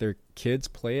had their kids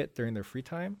play it during their free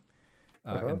time.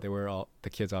 And the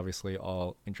kids obviously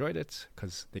all enjoyed it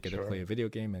because they get to play a video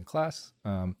game in class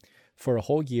for a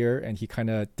whole year. And he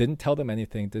kind of didn't tell them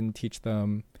anything, didn't teach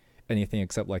them anything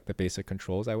except like the basic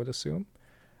controls, I would assume.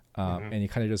 And he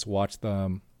kind of just watched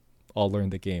them all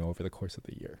learn the game over the course of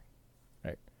the year.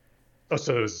 Right. Oh,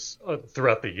 so it was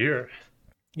throughout the year.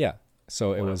 Yeah.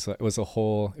 So it was a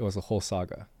whole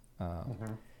saga.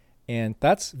 And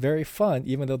that's very fun,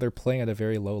 even though they're playing at a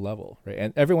very low level, right?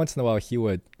 And every once in a while, he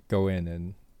would go in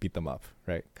and beat them up,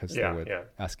 right? Because they would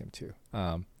ask him to.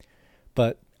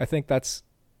 But I think that's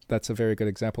a very good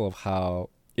example of how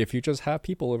if you just have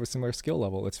people of a similar skill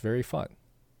level, it's very fun.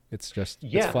 It's just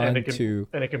it's fun and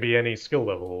it can be any skill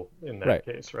level in that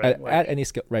case, right? At any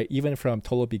skill, right? Even from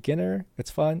total beginner, it's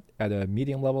fun. At a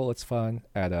medium level, it's fun.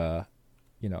 At a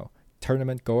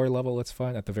tournament goer level, it's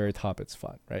fun. At the very top, it's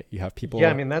fun, right? You have people. Yeah,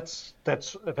 I mean that's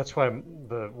why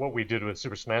what we did with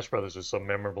Super Smash Brothers was so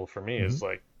memorable for me. Is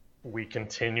like we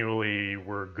continually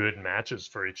were good matches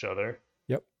for each other.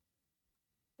 Yep.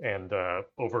 And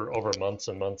over months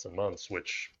and months and months,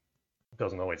 which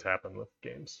doesn't always happen with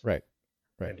games. Right.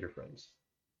 And your friends.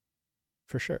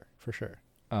 For sure.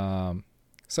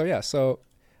 So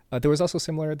there was also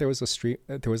similar. There was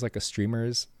like a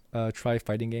streamers try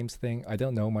fighting games thing. I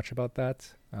don't know much about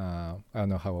that. I don't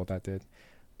know how well that did,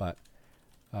 but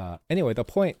anyway, the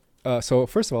point. So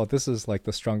first of all, this is like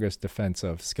the strongest defense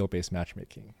of skill-based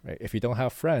matchmaking, right? If you don't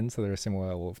have friends that are similar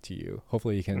level to you,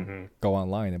 hopefully you can go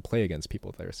online and play against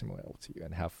people that are similar level to you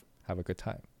and have a good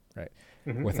time, right?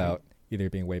 Without either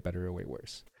being way better or way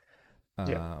worse.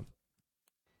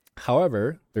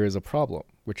 However, there is a problem,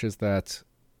 which is that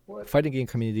fighting game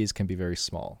communities can be very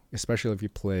small, especially if you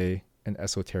play an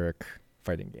esoteric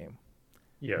fighting game,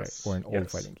 right? Or an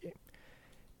old fighting game.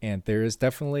 And there is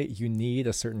definitely, you need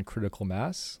a certain critical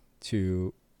mass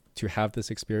to have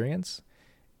this experience,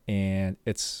 and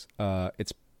it's not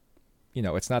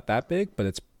that big, but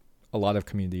it's a lot of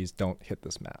communities don't hit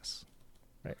this mass.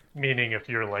 Right. Meaning, if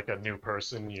you're like a new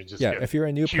person, you just if you're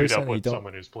a new person, up with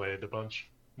someone who's played a bunch,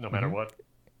 no matter what.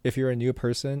 If you're a new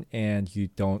person and you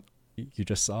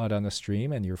just saw it on the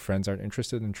stream and your friends aren't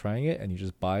interested in trying it, and you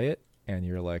just buy it and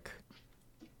you're like,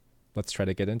 let's try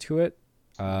to get into it.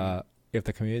 If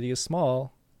the community is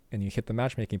small and you hit the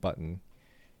matchmaking button,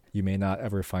 you may not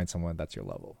ever find someone that's your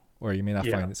level, or you may not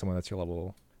find someone that's your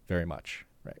level very much,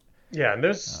 right? Yeah, and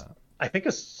there's I think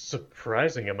a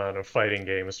surprising amount of fighting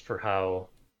games for how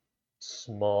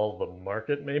small the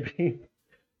market may be.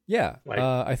 Yeah,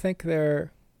 I think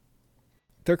they're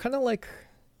kind of like,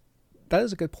 that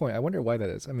is a good point. I wonder why that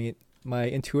is. I mean, my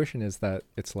intuition is that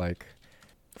it's like,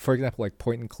 for example, like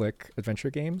point and click adventure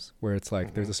games where it's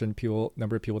like there's a certain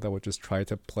number of people that would just try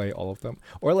to play all of them,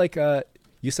 or like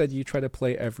you said you try to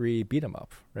play every beat 'em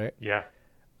up, right? Yeah.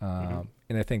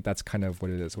 And I think that's kind of what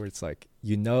it is, where it's like,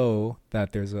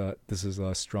 that this is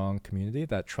a strong community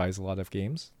that tries a lot of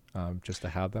games just to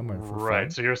have them and for right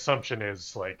fun. So your assumption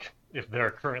is like, if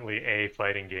they're currently a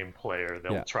fighting game player,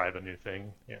 they'll try the new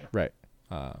thing. Right.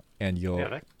 And you'll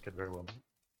that could very well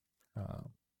be.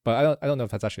 But I don't know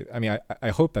if that's actually, I mean, I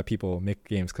hope that people make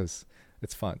games because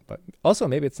it's fun, but also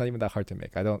maybe it's not even that hard to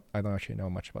make. I don't actually know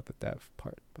much about the dev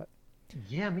part, but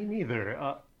yeah, me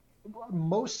neither.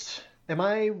 Am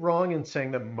I wrong in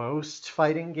saying that most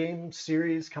fighting game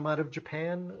series come out of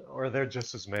Japan, or are there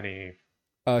just as many?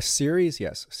 Series,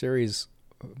 yes. Series,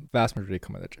 vast majority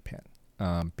come out of Japan.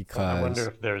 Because I wonder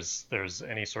if there's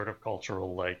any sort of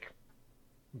cultural like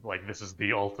this is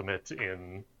the ultimate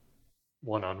in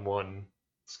one-on-one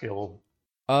skill.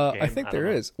 I think there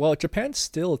is. Well, Japan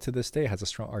still to this day has a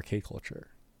strong arcade culture.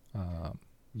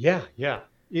 Yeah.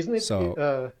 Isn't it?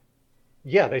 So,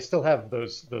 yeah, they still have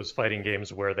those fighting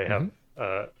games where they have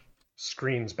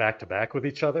screens back to back with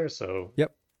each other. So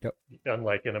yep.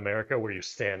 Unlike in America where you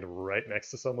stand right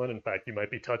next to someone, in fact, you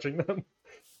might be touching them.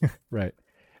 Right.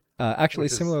 Actually,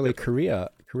 similarly, Korea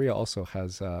also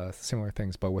has similar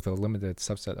things, but with a limited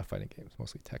subset of fighting games,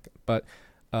 mostly Tekken. But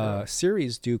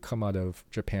series do come out of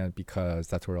Japan because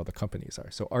that's where all the companies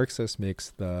are. So ArcSys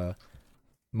makes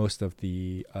most of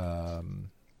the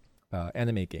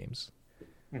anime games.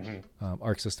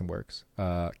 Arc System Works.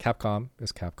 Capcom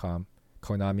is Capcom.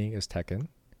 Konami is Tekken.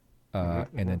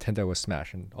 And Nintendo is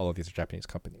Smash, and all of these are Japanese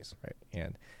companies, right?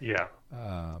 And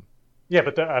Yeah,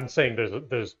 but I'm saying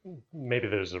there's maybe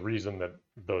there's a reason that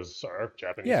those are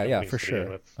Japanese Yeah, companies for to begin sure.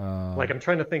 with. Like I'm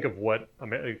trying to think of what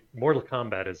Mortal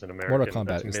Kombat is an Mortal American.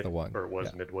 That's Kombat is mid the one. or was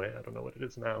Yeah, Midway. I don't know what it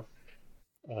is now.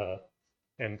 Uh,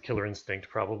 and Killer Instinct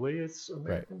probably is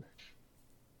right. American.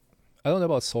 I don't know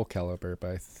about Soul Calibur,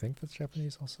 but I think that's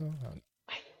Japanese also.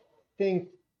 I think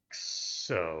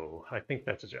so. I think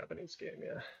that's a Japanese game.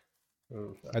 Yeah.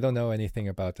 Ooh, I don't know anything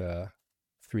about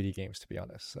 3D games, to be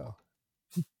honest. So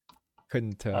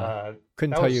couldn't Uh,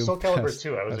 couldn't that tell was you Soul Calibur past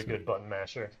 2. I was a past. good button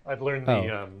masher.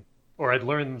 Oh, I'd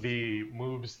learned the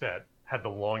moves that had the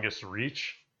longest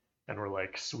reach and were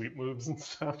like sweep moves and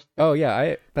stuff. oh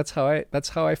yeah. That's how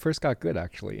I first got good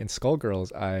actually. In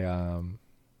Skullgirls,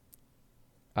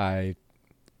 I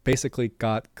basically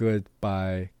got good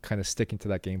by kind of sticking to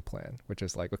that game plan, which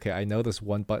is like, okay, I know this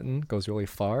one button goes really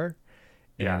far,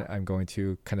 Yeah, and I'm going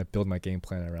to kind of build my game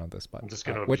plan around this I'm button, just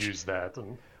gonna which abuse that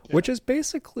and yeah. which is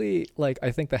basically like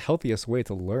I think the healthiest way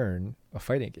to learn a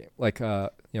fighting game. Like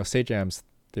Sejam's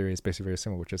theory is basically very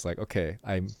similar, which is like, okay,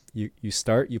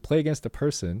 you play against a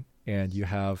person and you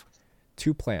have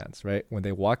two plans, right? When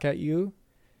they walk at you,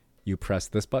 you press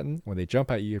this button. When they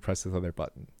jump at you, you press this other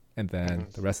button, and then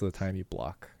the rest of the time you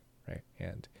block, right?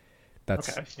 And that's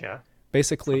Okay, yeah,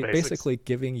 basically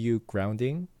giving you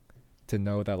grounding to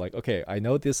know that like, okay, I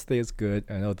know this thing is good,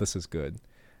 I know this is good,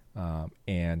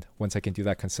 and once I can do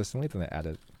that consistently,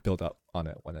 then build up on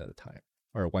it one at a time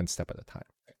or one step at a time.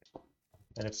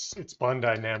 and it's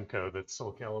Bandai Namco that's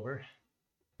Soul Calibur.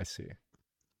 I see.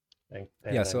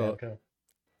 Yeah, Bandai so Namco.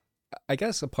 I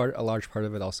guess a large part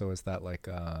of it also is that like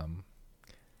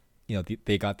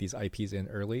they got these IPs in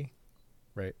early,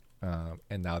 right?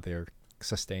 And now they're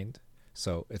sustained,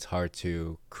 so it's hard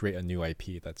to create a new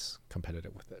IP that's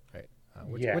competitive with it, right?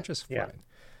 Which is Yeah. fine.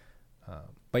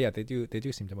 But yeah, they do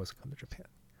seem to mostly come to Japan.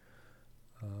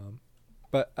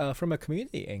 But from a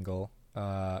community angle,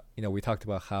 we talked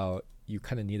about how you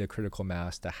kind of need a critical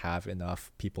mass to have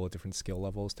enough people at different skill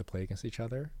levels to play against each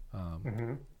other.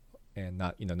 And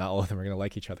not all of them are going to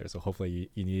like each other. So hopefully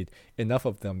you need enough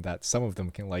of them that some of them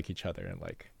can like each other and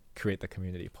like create the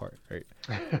community part, right?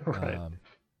 Right.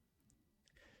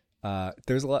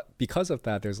 There's a lot because of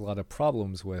that. There's a lot of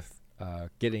problems with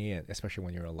getting in, especially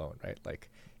when you're alone, right? Like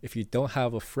if you don't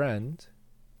have a friend,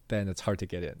 then it's hard to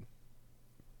get in.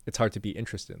 It's hard to be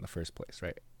interested in the first place,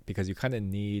 right? Because you kind of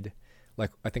need,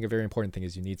 like, I think a very important thing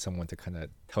is you need someone to kind of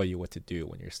tell you what to do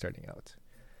when you're starting out.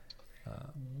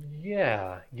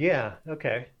 Yeah,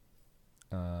 okay.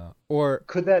 Or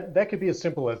Could that could be as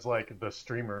simple as like a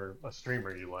streamer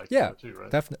you like yeah, too,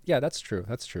 right? definitely. Yeah, that's true.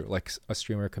 That's true. Like a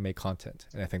streamer can make content,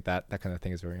 and I think that kind of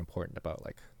thing is very important about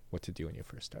like what to do when you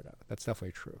first start out. That's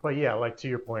definitely true. But yeah, like to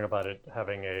your point about it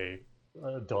having a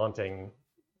daunting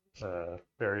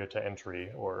barrier to entry,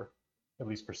 or at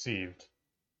least perceived,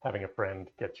 having a friend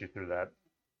get you through that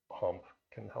hump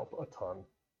can help a ton.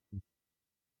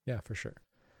 Yeah, for sure.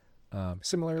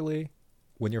 Similarly,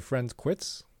 when your friend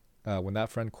quits, when that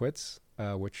friend quits,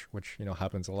 which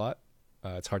happens a lot,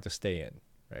 it's hard to stay in,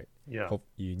 right? Yeah, Hope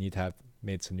you need to have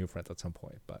made some new friends at some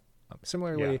point. But yeah,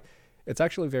 similarly, it's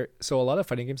actually very so. A lot of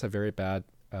fighting games have very bad.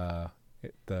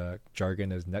 The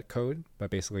jargon is netcode, but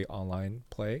basically online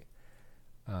play.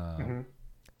 hmm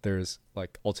There's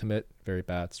like Ultimate, very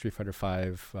bad. Street Fighter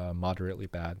Five, moderately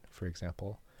bad, for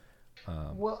example.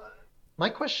 Um, Well, my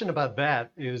question about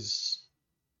that is,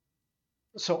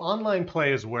 so online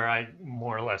play is where I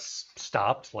more or less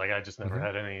stopped. Like I just never mhm,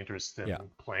 had any interest in yeah.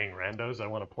 playing randos. I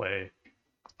want to play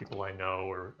people I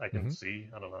know or I can Hmm. see.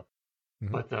 I don't know. Hmm.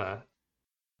 But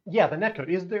yeah, the netcode.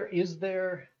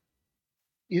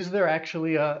 Is there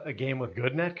actually a game with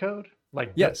good netcode?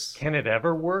 Like, Yes, can it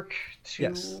ever work yes,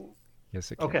 to?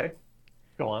 yes. It can. Okay,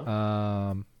 go on.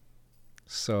 Um,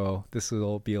 so this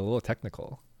will be a little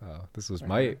technical. This was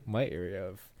Hmm. my area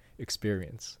of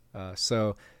experience.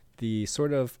 So the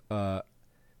sort of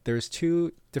there's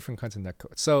two different kinds of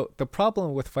netcode. So the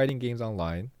problem with fighting games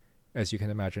online, as you can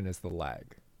imagine, is the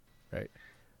lag, right?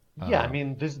 Yeah, I Um,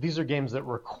 mean, these are games that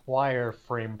require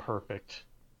frame perfect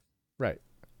right.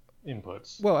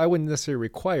 inputs. Well, I wouldn't necessarily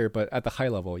require, but at the high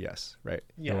level, yes, right.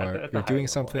 Yeah, at the You're high doing level.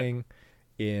 something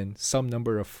in some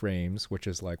number of frames, which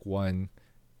is like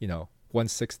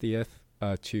 1/60th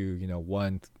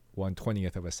to one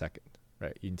twentieth of a second,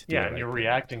 right? You need to do Yeah, the and right you're thing.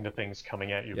 reacting to things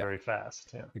coming at you Yeah, very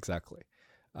fast. Yeah. exactly.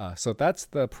 So that's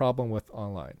the problem with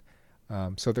online.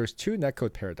 So there's two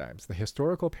netcode paradigms. The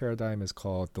historical paradigm is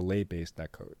called delay-based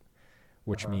netcode,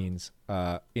 which Uh-huh. means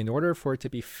in order for it to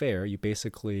be fair, you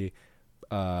basically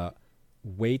uh,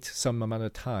 wait some amount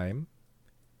of time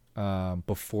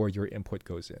before your input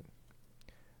goes in.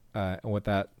 And what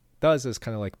that does is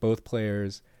kind of like both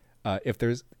players if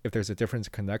there's a difference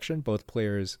in connection, both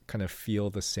players kind of feel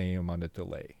the same amount of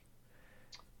delay.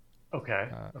 Okay.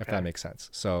 If that makes sense.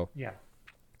 So yeah.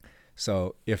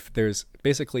 So if there's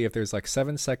like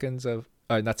 7 seconds of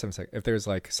not 7 seconds, if there's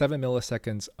like 7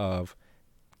 milliseconds of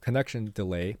connection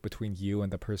delay between you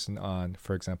and the person on,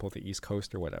 for example, the East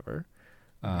Coast or whatever,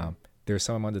 there's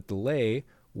some amount of delay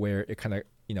where it kind of,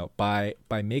 by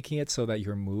making it so that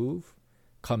your move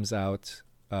comes out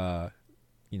 3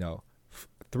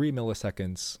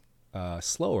 milliseconds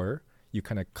slower, you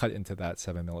kind of cut into that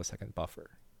 7 millisecond buffer,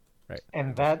 right?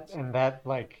 And that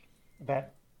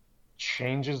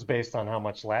changes based on how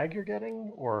much lag you're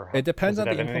getting, or it depends on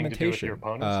the implementation. To do with your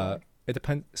opponent's it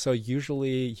depends. So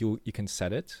usually you can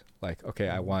set it like, okay,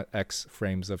 I want X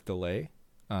frames of delay,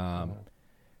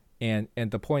 and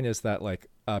the point is that like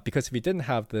because if you didn't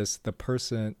have this, the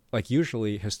person, like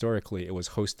usually historically it was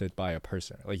hosted by a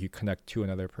person. Like you connect to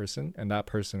another person, and that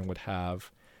person would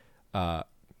have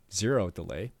 0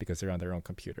 delay because they're on their own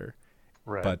computer,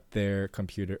 right? But their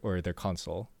computer or their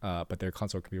console,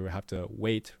 computer would have to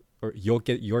wait, or you'll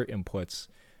get your inputs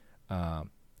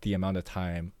the amount of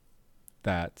time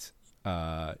that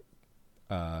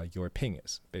your ping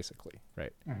is, basically,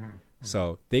 right?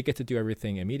 So they get to do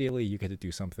everything immediately. You get to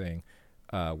do something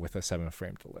with a 7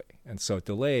 frame delay. And so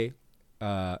delay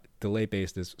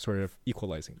based is sort of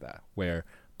equalizing that, where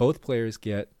both players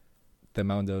get the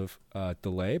amount of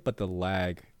delay, but the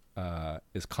lag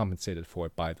is compensated for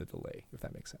by the delay, if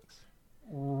that makes sense.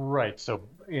 Right. So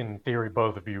in theory,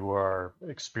 both of you are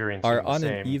experiencing are the on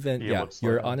same an even field of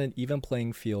you're slowdown. on an even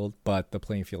playing field, but the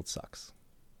playing field sucks,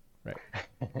 right?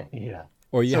 Yeah.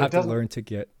 Or you have to learn to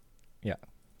get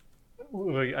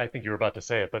I think you were about to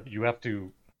say it, but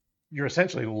you're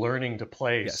essentially learning to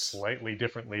play Yes. slightly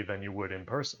differently than you would in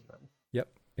person then. Yep,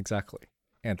 exactly.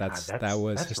 And that was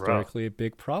that's historically a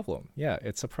big problem. Yeah,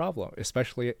 it's a problem.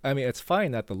 Especially, I mean, it's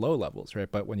fine at the low levels, right?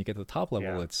 But when you get to the top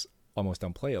level, it's almost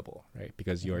unplayable, right?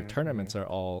 Because your tournaments are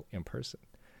all in person.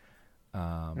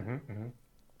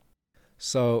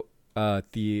 So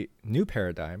the new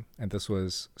paradigm, and this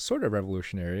was sort of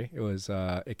revolutionary.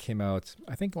 It came out,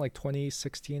 I think, like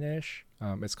 2016-ish.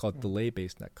 It's called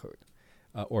delay-based netcode,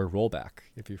 or rollback,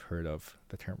 if you've heard of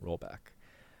the term rollback.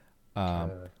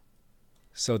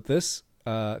 So this,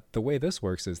 the way this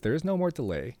works is there is no more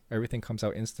delay. Everything comes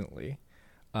out instantly.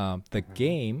 The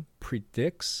game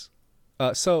predicts.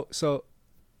 So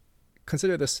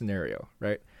consider this scenario,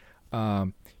 right?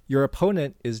 Your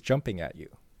opponent is jumping at you,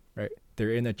 right?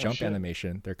 They're in a jump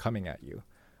animation. They're coming at you.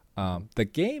 The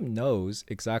game knows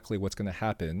exactly what's going to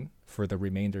happen for the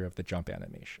remainder of the jump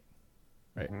animation,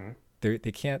 right? They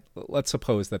can't. Let's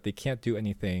suppose that they can't do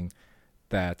anything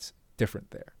that's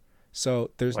different there.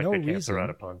 So there's no reason. Can't throw out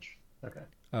a punch. Okay.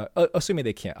 Assuming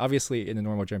they can't. Obviously, in a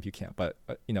normal jump, you can't. But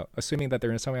assuming that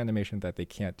they're in some animation that they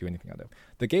can't do anything out of,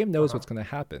 the game knows what's going to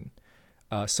happen.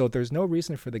 So there's no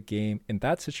reason for the game in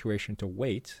that situation to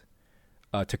wait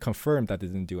to confirm that they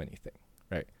didn't do anything,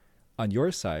 right? On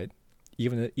your side,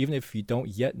 even if you don't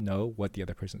yet know what the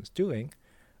other person is doing,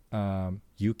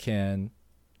 you can.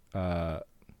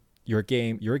 Your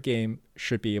game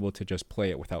should be able to just play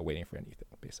it without waiting for anything,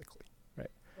 basically, right?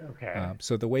 Okay.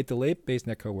 So the way delay-based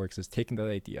netcode works is taking that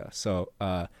idea. So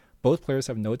both players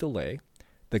have no delay.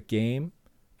 The game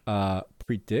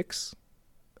predicts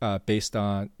based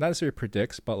on, not necessarily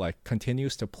predicts, but like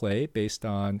continues to play based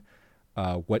on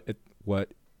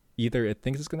what either it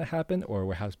thinks is going to happen or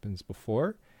what happens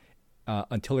before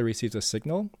until it receives a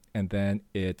signal, and then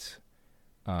it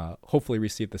hopefully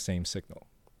receives the same signal,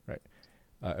 right?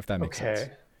 If that makes sense.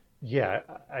 Yeah,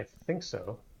 I think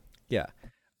so. Yeah.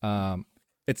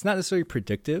 It's not necessarily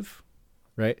predictive,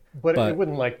 right? But it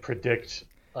wouldn't like predict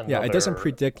another it doesn't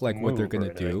predict like what they're going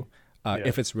to do. Yeah.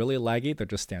 If it's really laggy, they'll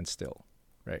just stand still,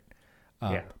 right?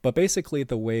 But basically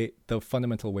the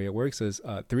fundamental way it works is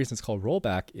the reason it's called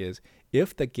rollback is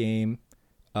if the game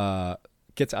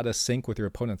gets out of sync with your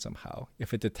opponent somehow,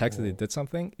 if it detects that they did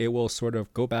something, it will sort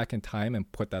of go back in time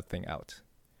and put that thing out.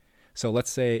 So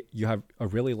let's say you have a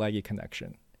really laggy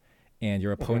connection and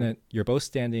your opponent, you're both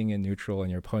standing in neutral and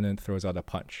your opponent throws out a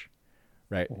punch,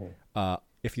 right?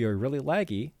 If you're really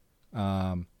laggy,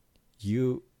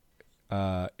 you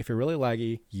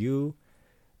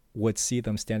would see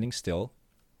them standing still.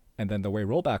 And then the way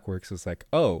rollback works is like,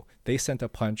 oh, they sent a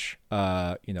punch,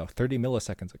 30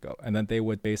 milliseconds ago. And then they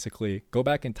would basically go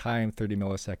back in time 30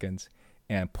 milliseconds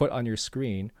and put on your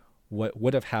screen what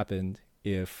would have happened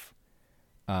if,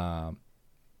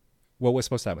 what was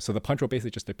supposed to happen. So the punch will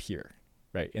basically just appear,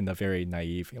 right, in the very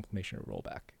naive implementation of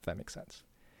rollback, if that makes sense.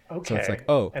 Okay. So it's like,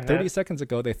 30 seconds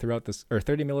ago they threw out this, or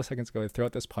 30 milliseconds ago they threw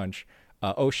out this punch.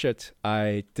 oh shit,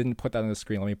 I didn't put that on the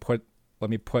screen. Let me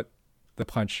put the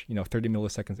punch, 30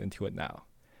 milliseconds into it now.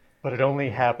 But it only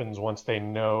happens once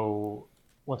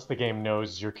once the game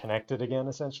knows you're connected again,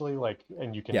 essentially, like,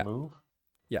 and you can Yeah, move.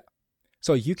 yeah.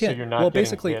 So you So can, you're well, not getting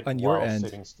basically hit on your while end,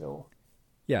 sitting still.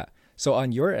 yeah. So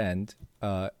on your end,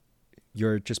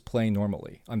 you're just playing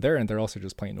normally. On their end, they're also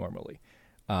just playing normally.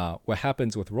 What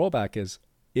happens with rollback is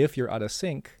if you're out of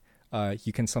sync,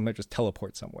 you can sometimes just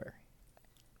teleport somewhere,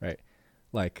 right?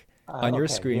 Like on your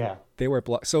Okay, screen, yeah. they were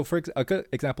blocked. So a good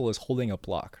example is holding a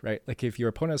block, right? Like if your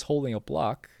opponent is holding a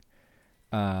block,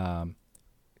 um,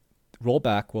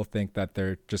 rollback will think that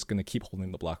they're just going to keep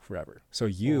holding the block forever. So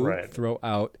you Right. throw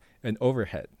out an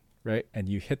overhead, right? And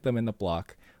you hit them in the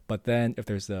block. But then if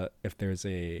there's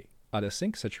a out of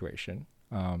sync situation,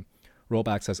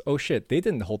 rollback says, oh shit, they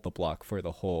didn't hold the block for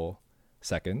the whole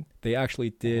second. They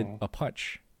actually did Hmm. a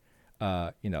punch,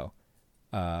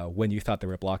 when you thought they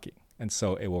were blocking. And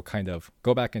so it will kind of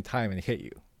go back in time and hit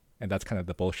you. And that's kind of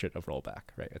the bullshit of rollback,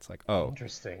 right? It's like, oh,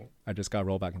 Interesting. I just got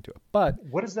rollback into it. But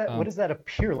What does that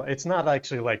appear like? It's not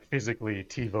actually like physically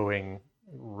TiVoing,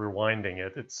 rewinding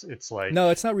it. It's no,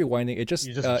 like it's not rewinding. you just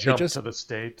It jump just to the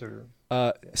state or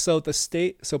so the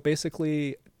state. So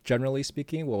basically, generally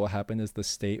speaking, what will happen is the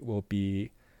state will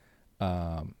be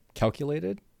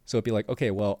calculated. So it'll be like,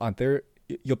 okay, well, on their,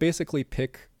 you'll basically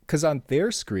pick, because on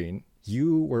their screen,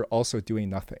 you were also doing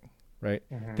nothing, right?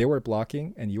 hmm They were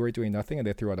blocking and you were doing nothing, and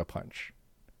they threw out a punch,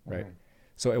 right? hmm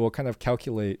So it will kind of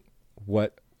calculate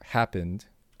what happened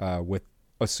with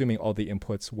assuming all the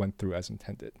inputs went through as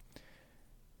intended.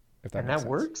 If that And makes that sense.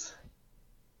 works?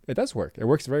 It does work. It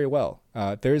works very well.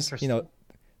 There's, Interesting.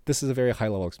 this is a very high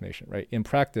level explanation, right? In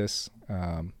practice,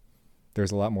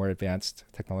 there's a lot more advanced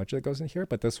technology that goes in here,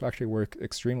 but this will actually work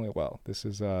extremely well.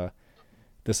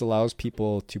 This allows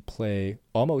people to play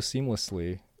almost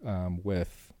seamlessly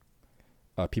with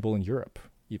people in Europe,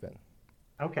 even.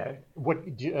 Okay. What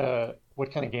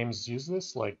kind of games use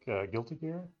this? Like Guilty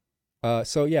Gear?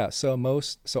 So yeah, so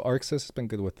ArcSys has been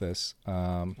good with this.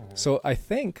 Hmm. So I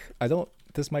think I don't.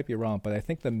 This might be wrong, but I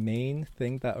think the main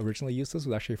thing that originally used this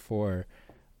was actually for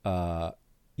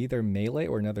either Melee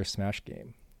or another Smash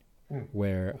game, Hmm.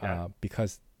 where Okay.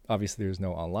 because obviously there's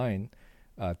no online,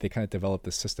 they kind of developed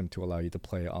the system to allow you to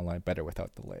play online better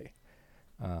without delay.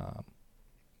 Um,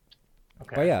 but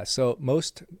Okay. yeah, so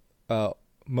most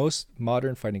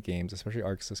modern fighting games, especially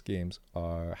ArcSys games,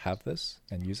 have this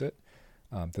and use it.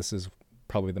 This is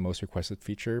probably the most requested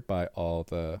feature by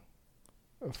for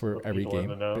For every people in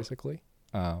the game know. basically,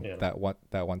 Yeah. that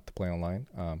want to play online.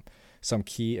 Some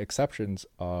key exceptions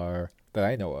are that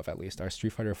I know of, at least, are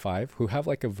Street Fighter V, who have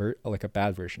like like a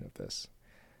bad version of this,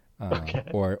 Okay.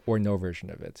 or no version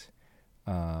of it.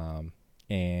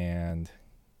 And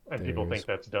And people think there's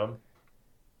that's dumb.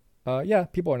 yeah,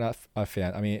 people are not a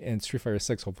fan. I mean, in Street Fighter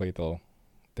 6, hopefully they'll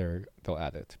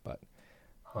add it. But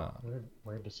Huh.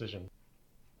 Weird decision.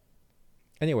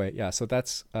 anyway, yeah. So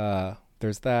that's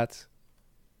there's that.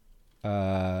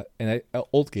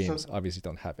 Old So games obviously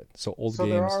don't have it. So old so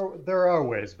games, there are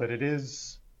ways, but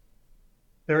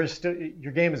there is still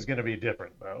your game is going to be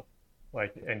different though.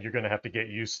 Like, and you're going to have to get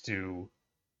used to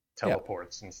yeah,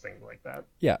 teleports and things like that.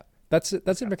 yeah. That's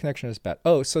Okay. interconnection is bad.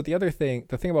 Oh, so the thing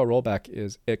about rollback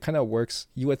is it kind of works.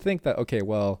 You would think that, okay,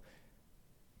 well,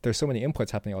 there's so many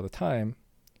inputs happening all the time.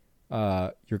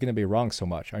 You're going to be wrong so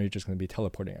much. Are you just going to be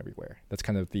teleporting everywhere? That's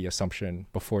kind of the assumption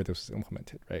before this was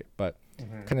implemented, right? But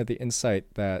Hmm. kind of the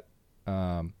insight that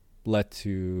led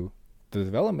to the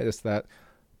development is that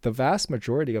the vast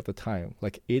majority of the time,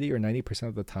 like 80 or 90%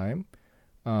 of the time,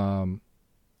 um,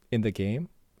 in the game,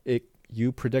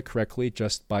 you predict correctly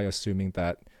just by assuming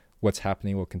that what's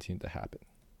happening will continue to happen.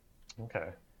 Okay.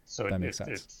 So That makes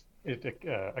sense. it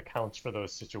accounts for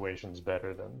those situations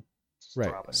better than just Right.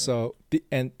 dropping it. So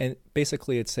and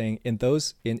basically it's saying in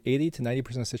 80 to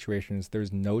 90% of situations,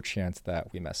 there's no chance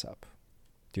that we mess up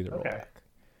due to Okay. rollback.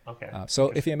 Okay.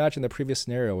 So if you Interesting. imagine the previous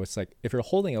scenario, it's like if you're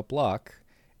holding a block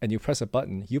and you press a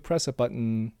button,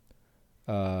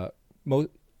 uh,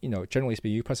 generally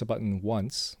speaking, you press a button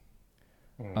once.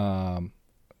 Hmm. Um,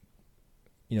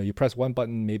 you press one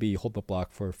button, maybe you hold the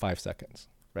block for 5 seconds,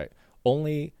 right?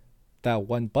 Only that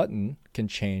one button can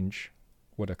change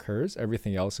what occurs.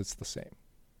 Everything else, it's the same,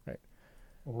 right?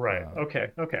 Right. Um,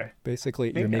 Okay. Okay.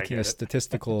 Basically, Think I get it.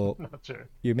 Not sure.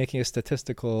 you're making a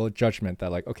statistical judgment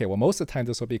that like, okay, well, most of the time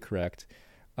this will be correct.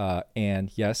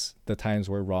 And yes, the times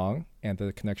we're wrong and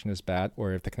the connection is bad,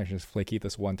 or if the connection is flaky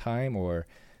this one time, or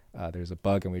there's a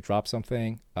bug and we drop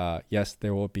something, yes,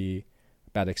 there will be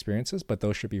bad experiences, but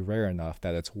those should be rare enough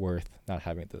that it's worth not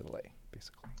having the delay,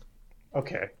 basically.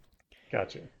 Okay.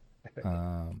 Gotcha. I think.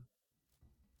 Um,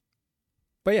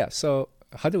 But yeah, so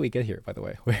how did we get here, by the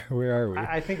way? Where are we?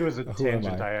 I think it was a Who am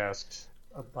tangent I? I asked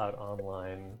about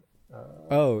online.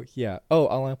 Oh yeah. Oh,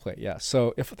 online play. Yeah.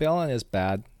 So if the online is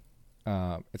bad,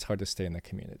 it's hard to stay in the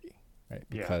community, right?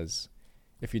 Yeah, Because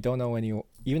if you don't know any,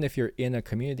 even if you're in a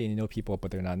community and you know people,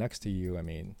 but they're not next to you, I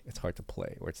mean, it's hard to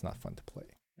play or it's not fun to play.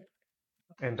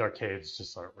 and arcades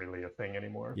just aren't really a thing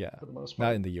anymore Yeah. for the most Not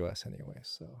part. in the US anyway.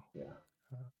 So, Yeah.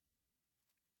 uh,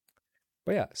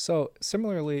 but yeah. So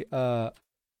similarly,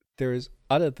 there's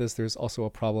out of this, there's also a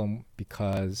problem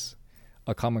because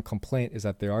a common complaint is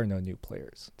that there are no new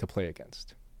players to play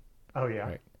against, Oh yeah.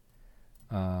 right?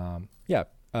 Yeah.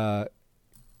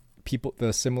 People,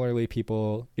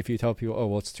 if you tell people, oh,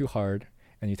 well, it's too hard,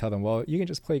 and you tell them, well, you can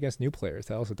just play against new players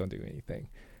that also don't do anything.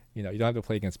 You don't have to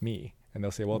play against me. And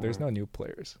they'll say, well, there's Mhm. no new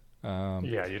players.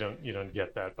 Yeah, you don't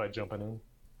get that by jumping in.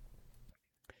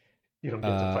 You don't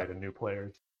get to Uh, fight a new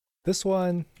player. this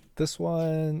one, this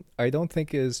one, I don't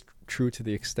think is true to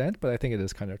the extent, but I think it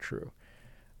is kind of true.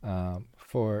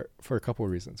 For a couple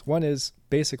of reasons. One is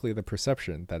basically the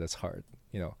perception that it's hard.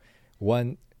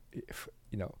 One, if,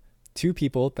 two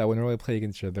people that would normally play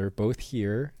against each other both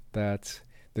hear that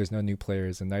there's no new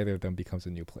players and neither of them becomes a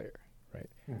new player, right?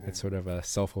 It's Hmm. sort of a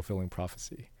self-fulfilling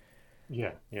prophecy.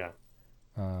 Yeah, yeah.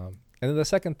 And then the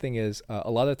second thing is a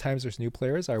lot of times there's new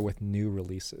players are with new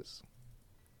releases,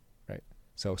 right?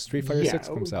 So Street Fighter Yeah, 6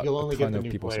 comes out, you'll a only get ton the of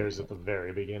new people start players at playing, the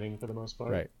very beginning for the most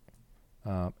part. right?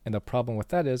 And the problem with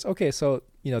that is, okay, so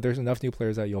there's enough new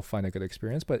players that you'll find a good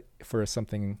experience, but for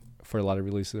a lot of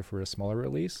releases, or for a smaller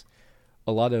release,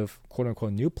 a lot of quote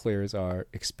unquote new players are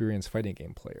experienced fighting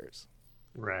game players,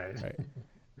 Right. right?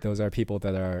 Those are people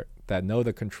that know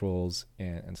the controls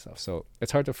and stuff. So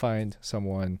it's hard to find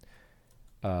someone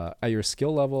at your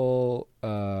skill level,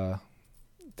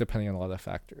 depending on a lot of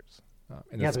factors,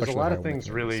 and Yeah, there's a especially lot hard of when the things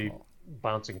community is really small.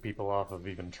 bouncing people off of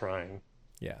even trying.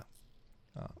 Yeah,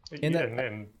 and Yeah,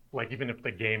 and like even if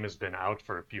the game has been out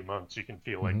for a few months, you can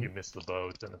feel like mhm, you missed the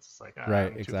boat, and it's just like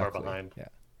right, I'm too far exactly, behind. yeah.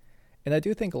 And I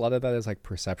do think a lot of that is like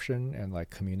perception and like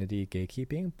community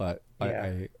gatekeeping, but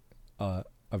Yeah.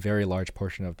 a very large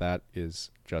portion of that is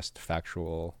just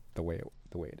factual the way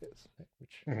it is, right?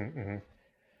 Which Hmm.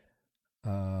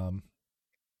 um,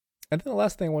 and then the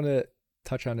last thing I want to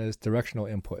touch on is directional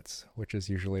inputs, which is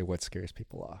usually what scares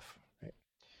people off, right?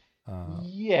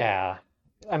 Yeah.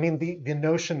 I mean the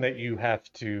notion that you have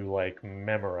to like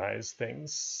memorize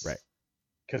things Right,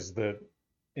 because the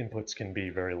inputs can be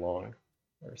very long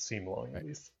or seem long at right,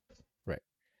 least. right.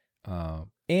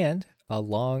 And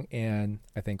long and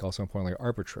I think also importantly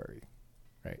arbitrary,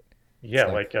 right? Yeah,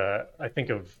 It's like, like I think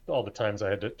of all the times I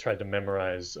had to tried to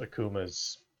memorize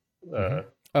Akuma's mhm. uh,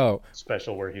 Oh,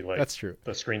 special where he like that's true.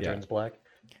 the screen Yeah, turns black.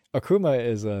 Akuma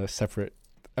is a separate.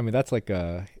 I mean, that's like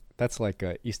a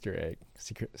Easter egg,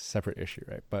 secret separate issue,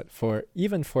 right? But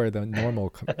even for the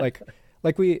normal,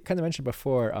 like we kind of mentioned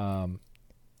before,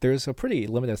 there's a pretty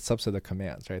limited subset of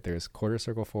commands, right? There's quarter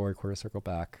circle forward, quarter circle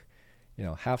back,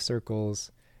 half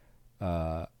circles,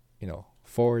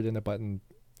 forward in a button,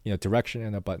 direction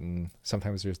in a button.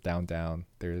 Sometimes there's down, down.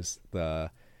 There's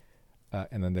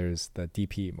and then there's the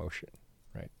DP motion,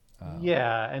 right?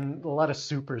 Yeah, and a lot of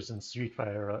supers in Street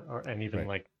Fighter and even Right.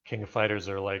 like King of Fighters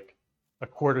are like a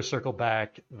quarter circle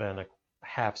back, then a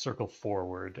half circle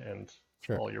forward, and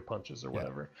Sure. all your punches or Yeah.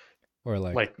 whatever. Or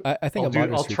like Like I think a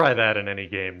modern I'll Street. try that in any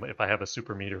game. If I have a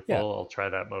super meter Yeah. full, I'll try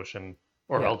that motion.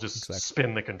 Or Yeah. I'll just Exactly.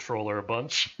 spin the controller a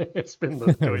bunch, spin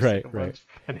the joystick Right. a Right. bunch,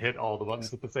 and hit all the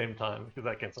buttons at the same time because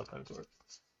that can sometimes work.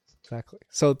 Exactly.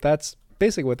 So that's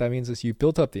basically what that means is you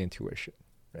built up the intuition,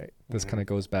 right? This kind Hmm. of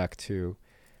goes back to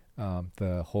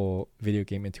the whole video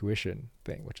game intuition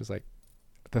thing, which is like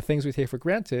the things we take for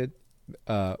granted.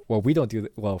 We don't do.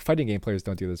 Well, fighting game players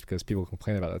don't do this because people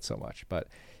complain about it so much. But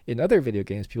in other video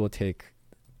games, people take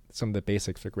some of the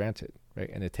basics for granted, right?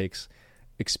 And it takes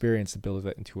experience to build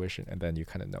that intuition, and then you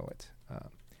kind of know it.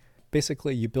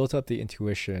 Basically, you built up the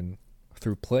intuition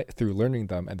through learning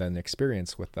them, and then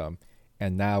experience with them.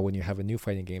 And now, when you have a new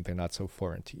fighting game, they're not so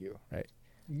foreign to you, right?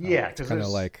 Yeah, It's because kind of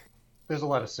like there's a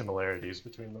lot of similarities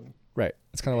between them. right.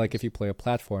 It's kind of like if you play a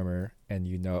platformer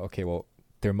and okay, well,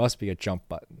 there must be a jump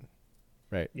button,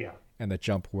 right? Yeah. And the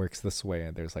jump works this way,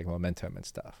 and there's like momentum and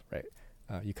stuff, right?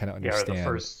 You kind of Yeah, understand.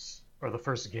 or the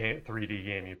first game 3D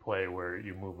game you play where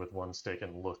you move with one stick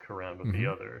and look around with the Hmm.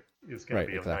 other is going to Right,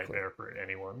 be a exactly. nightmare for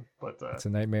anyone. But It's a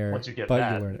nightmare, once you get but you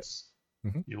that, learn it. it's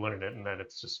Hmm. you learn it, and then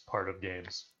it's just part of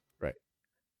games. Right.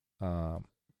 Um,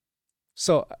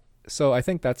 so I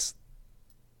think that's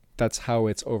how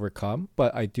it's overcome.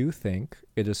 But I do think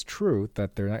it is true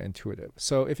that they're not intuitive.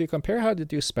 So if you compare how to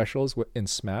do specials in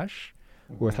Smash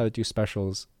with Hmm. how to do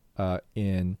specials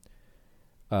in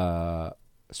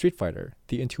Street Fighter,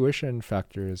 the intuition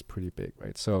factor is pretty big,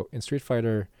 right? So in Street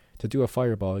Fighter, to do a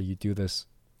fireball, you do this.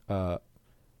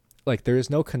 Like there is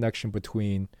no connection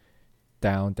between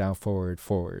down, down, forward,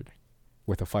 forward,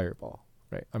 with a fireball,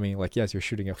 right? I mean, like yes, you're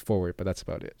shooting it forward, but that's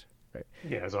about it, right?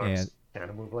 Yeah, his arms kind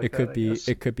of move like it could be,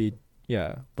 it could be,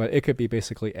 yeah, but it could be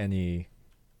basically any.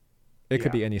 It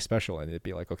could be any special, and it'd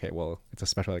be like, okay, well, it's a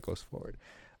special that goes forward.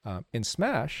 In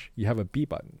Smash, you have a B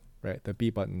button, right? The B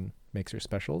button makes your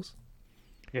specials.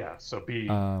 Yeah, so B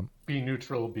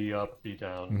neutral, B up, B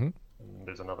down. And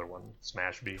there's another one,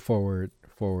 Smash B. Forward,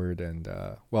 and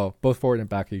well, both forward and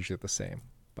back are usually the same,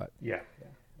 but yeah.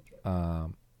 That's right.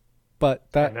 But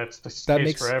that's the case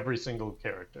makes, for every single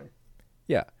character.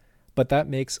 Yeah, but that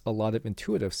makes a lot of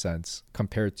intuitive sense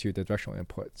compared to the directional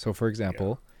input. So, for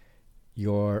example.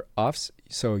 Your offs,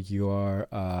 so your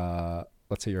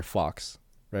let's say you're Fox,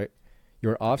 right?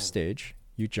 You're off stage,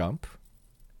 you jump,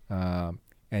 and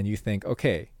you think,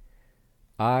 okay,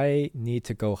 I need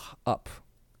to go up.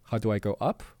 How do I go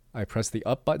up? I press the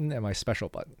up button and my special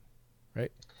button,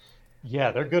 right?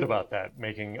 Yeah, they're good about that,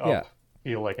 making up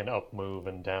feel like an up move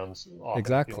and down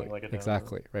exactly like a down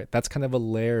exactly move. Right. That's kind of a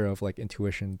layer of like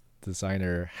intuition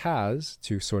designer has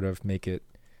to sort of make it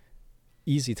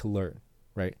easy to learn,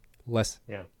 right?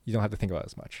 You don't have to think about it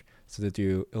as much. So to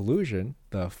do illusion,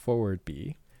 the forward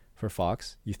B for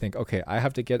Fox, you think, okay, I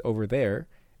have to get over there.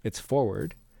 It's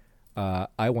forward.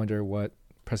 I wonder what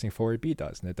pressing forward B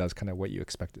does, and it does kind of what you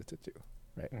expect it to do,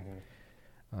 right?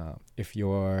 If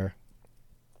you're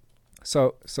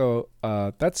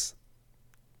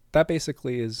that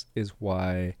basically is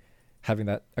why having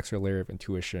that extra layer of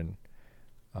intuition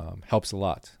helps a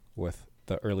lot with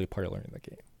the early part of learning the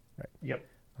game, right? Yep.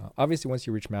 Obviously, once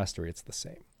you reach mastery, it's the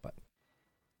same. But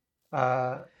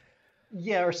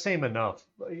yeah, or same enough.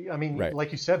 I mean,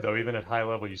 like you said, though, even at high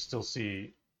level, you still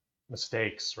see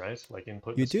mistakes, right? Like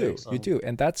input mistakes. You do,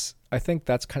 and I think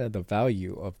that's kind of the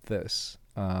value of this.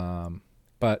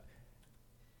 But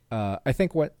I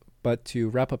think but to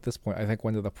wrap up this point, I think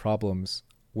one of the problems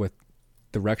with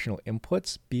directional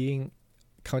inputs being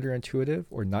counterintuitive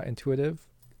or not intuitive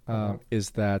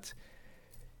is that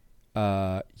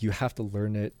you have to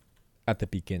learn it at the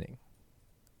beginning,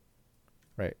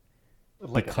 right?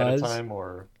 Like ahead of time,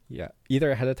 or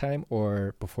either ahead of time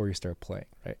or before you start playing,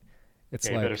 right? It's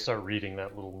you better start reading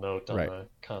that little note on the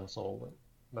console.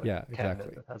 Exactly.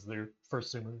 That has their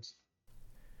first two moves.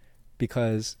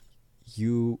 Because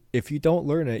if you don't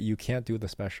learn it, you can't do the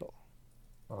special,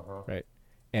 right?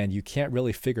 And you can't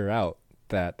really figure out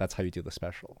that that's how you do the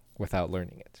special without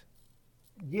learning it.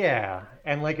 Yeah,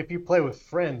 and like if you play with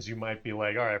friends, you might be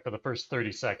like, all right, for the first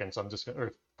 30 seconds,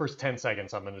 or first 10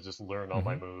 seconds, I'm gonna just learn all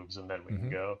my moves, and then we can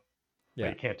go. Yeah,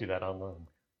 but you can't do that online.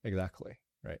 Exactly,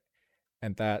 right.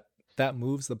 And that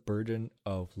moves the burden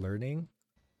of learning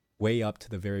way up to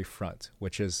the very front,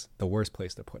 which is the worst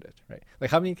place to put it, right?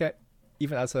 Like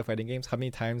even outside of fighting games, how many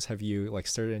times have you like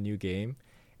started a new game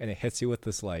and it hits you with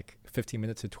this like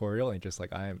 15-minute tutorial and you're just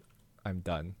like, I'm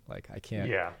done. Like I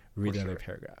can't read another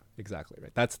paragraph. Exactly,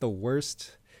 right. That's the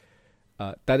worst.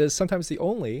 That is sometimes the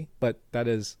only, but that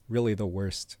is really the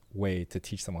worst way to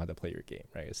teach someone how to play your game,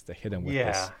 right? Is to hit them with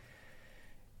this.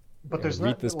 But there's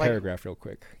read this paragraph real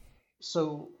quick.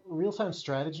 So real-time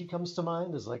strategy comes to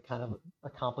mind as like kind of a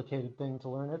complicated thing to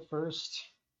learn at first.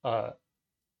 But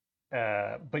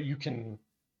you can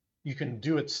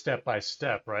do it step by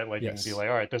step, right? Like you can be like,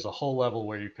 all right, there's a whole level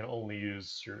where you can only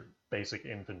use your basic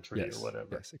infantry or whatever.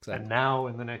 Yes, exactly. And now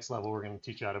in the next level, we're going to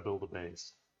teach you how to build a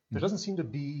base. There doesn't seem to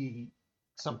be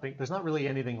there's not really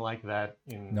anything like that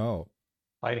in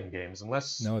fighting games,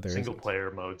 unless single player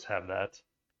modes have that.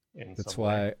 That's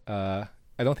why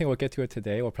I don't think we'll get to it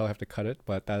today. We'll probably have to cut it,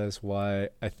 but that is why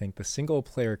I think the single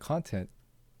player content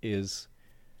is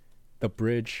the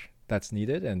bridge that's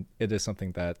needed, and it is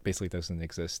something that basically doesn't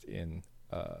exist in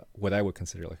what I would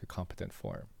consider like a competent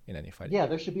form in any fighting. Yeah,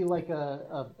 there should be like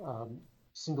a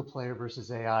single player versus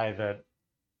AI that,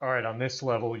 all right, on this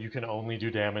level you can only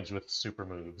do damage with super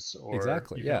moves, or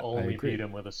you can only beat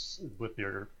him with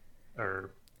your,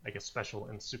 or I guess special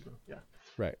and super. Yeah.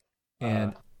 Right.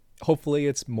 And hopefully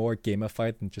it's more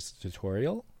gamified than just a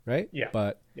tutorial, right? Yeah.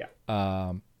 But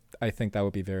I think that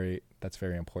would be that's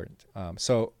very important.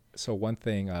 So one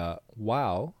thing,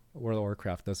 WoW, World of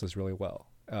Warcraft, does this really well.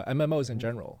 MMOs in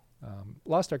general,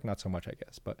 Lost Ark not so much, I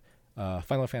guess, but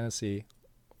Final Fantasy,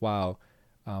 WoW,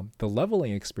 the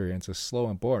leveling experience is slow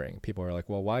and boring. People are like,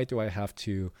 well, why do I have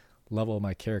to level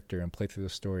my character and play through the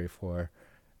story for,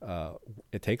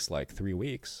 it takes like 3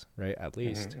 weeks, right, at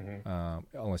least,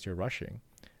 unless you're rushing.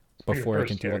 before I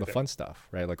can do all the fun stuff,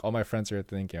 right? Like all my friends are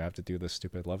thinking I have to do this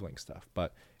stupid leveling stuff,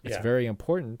 but it's very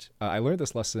important. I learned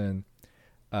this lesson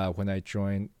when I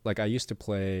joined. Like I used to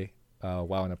play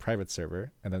WoW on a private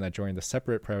server, and then I joined a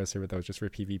separate private server that was just for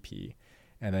PvP,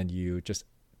 and then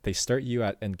they start you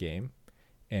at end game,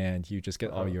 and you just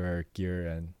get all your gear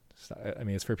and stuff. I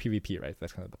mean, it's for PvP, right?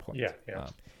 That's kind of the point. Yeah.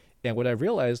 And what I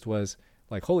realized was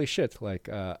like, holy shit! Like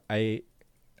I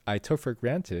took for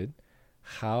granted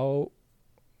how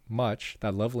much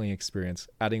that leveling experience,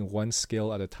 adding one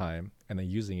skill at a time and then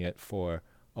using it for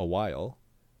a while,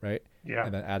 right? Yeah.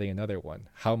 And then adding another one,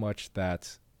 how much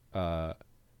that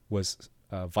was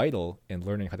vital in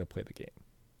learning how to play the game.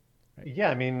 Right? Yeah,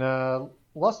 I mean,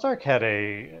 Lost Ark had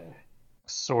a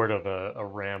sort of a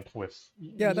ramp with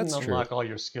that's true. Unlock all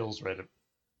your skills right at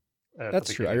that's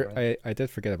the true. right? I did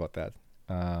forget about that.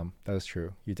 That is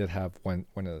true. You did have one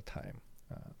at a time.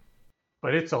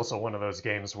 But it's also one of those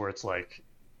games where it's like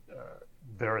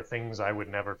there are things I would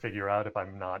never figure out if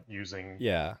I'm not using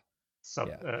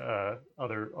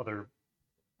other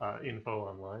info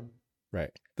online.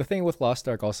 Right. The thing with Lost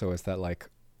Ark also is that like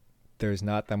there's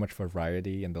not that much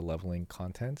variety in the leveling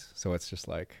content, so it's just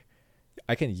like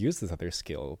I can use this other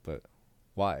skill, but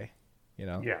why? You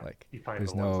know, like you find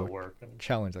there's the ones no that work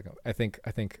challenge. Like I think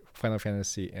Final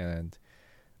Fantasy and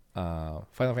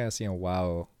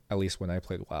WoW, at least when I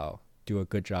played WoW, do a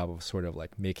good job of sort of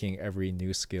like making every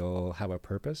new skill have a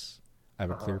purpose,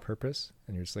 have a clear purpose,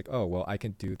 and you're just like, oh well, I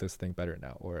can do this thing better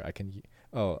now, or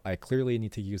I clearly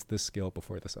need to use this skill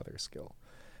before this other skill.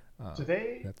 Do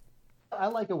they? I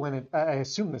like it when I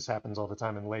assume this happens all the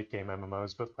time in late game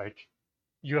MMOs, but like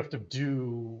you have to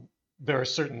do. There are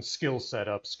certain skill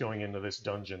setups going into this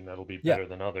dungeon that'll be better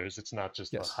than others. It's not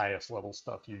just the highest level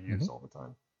stuff you use all the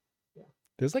time. Yeah.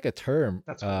 There's like a term.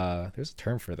 That's cool. There's a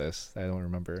term for this. I don't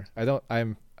remember. I don't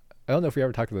know if we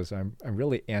ever talked about this. I'm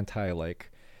really anti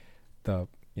like the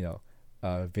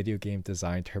video game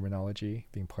design terminology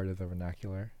being part of the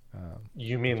vernacular.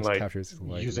 You mean like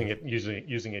using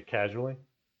it casually?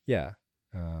 Yeah.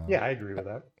 Yeah, I agree with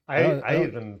that.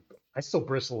 I still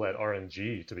bristle at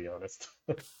RNG, to be honest.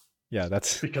 Yeah,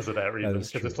 that's because of that reason.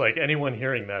 Because it's like anyone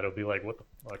hearing that will be like, "What the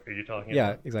fuck are you talking about?"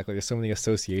 Yeah, exactly. There's so many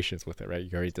associations with it, right? You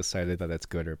already decided that it's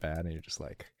good or bad, and you're just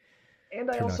like. And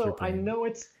I know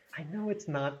it's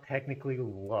not technically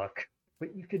luck,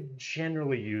 but you could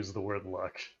generally use the word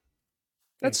luck.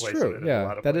 That's true.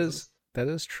 Yeah, that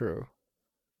is true.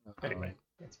 Anyway,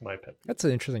 that's my pet. That's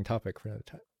an interesting topic for another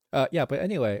time. Yeah, but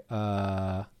anyway,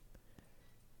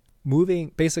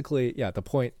 moving basically, the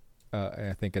point, and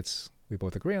I think we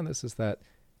both agree on this, is that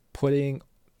putting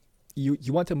you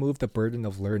want to move the burden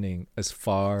of learning as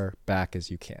far back as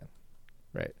you can,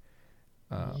 right?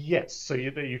 Yes, so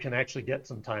you can actually get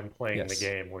some time playing the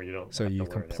game where you don't. So you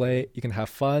can play, you can have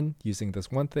fun using this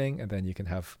one thing, and then you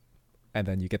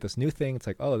get this new thing. It's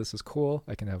like, oh, this is cool.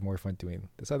 I can have more fun doing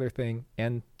this other thing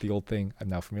and the old thing I'm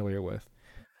now familiar with.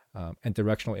 And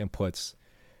directional inputs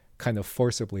kind of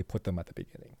forcibly put them at the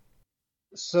beginning.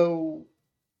 So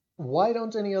why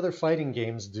don't any other fighting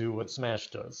games do what Smash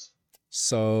does?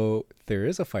 So there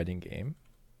is a fighting game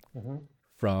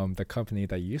from the company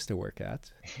that you used to work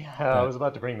at. Yeah, I was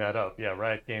about to bring that up. Yeah,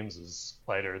 Riot Games'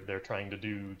 fighter, they're trying to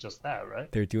do just that,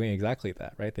 right? They're doing exactly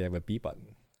that, right? They have a B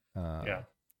button.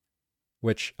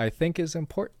 Which I think is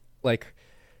important. Like,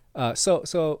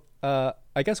 so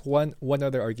I guess one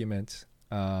other argument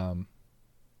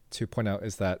to point out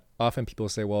is that often people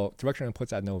say, well, directional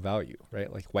inputs add no value,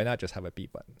 right? Like, why not just have a B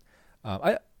button?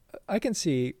 I can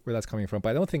see where that's coming from, but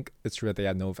I don't think it's true that they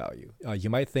add no value. You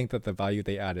might think that the value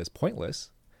they add is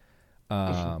pointless,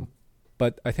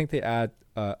 but I think they add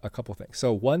a couple things.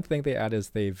 So one thing they add is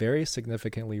they very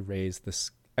significantly raise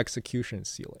this execution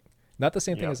ceiling. Not the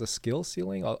same thing as a skill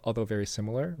ceiling, although very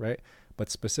similar, right? But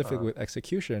specifically with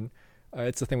execution,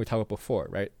 it's the thing we talked about before,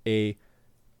 right? A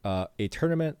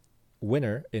tournament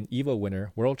winner, an EVO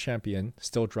winner, world champion,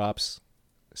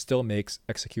 still makes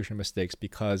execution mistakes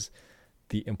because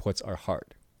the inputs are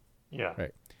hard. Yeah.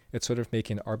 Right. It's sort of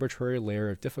making an arbitrary layer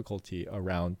of difficulty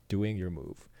around doing your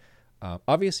move.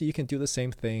 Obviously, you can do the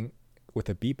same thing with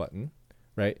a B button,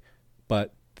 right?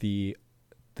 But the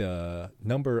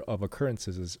number of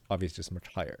occurrences is obviously just much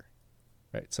higher,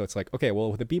 right? So it's like, okay, well,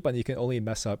 with the B button, you can only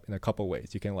mess up in a couple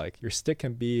ways. You can your stick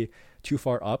can be too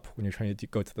far up when you're trying to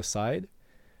go to the side.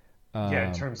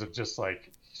 In terms of just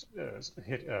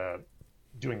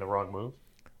doing the wrong move.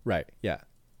 Right. Yeah.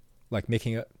 Like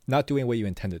not doing what you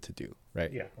intended to do,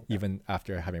 right? Yeah. Okay. Even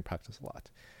after having practiced a lot.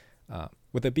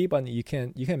 With the B button, you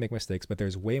can make mistakes, but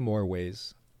there's way more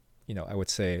ways. I would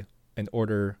say an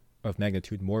order of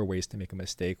magnitude more ways to make a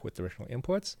mistake with directional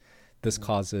inputs this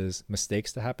causes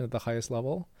mistakes to happen at the highest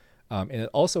level. And it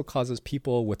also causes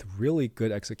people with really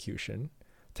good execution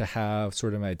to have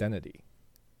sort of an identity,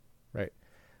 right?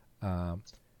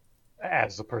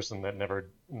 As a person that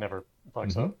never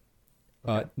fucks up.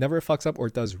 Okay. Never fucks up or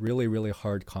does really, really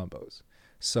hard combos.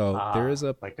 So there is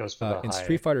a like goes for the in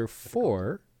Street Fighter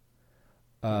 4,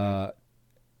 a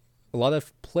lot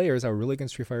of players that were really good in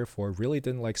Street Fighter 4 really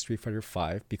didn't like Street Fighter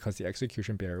 5 because the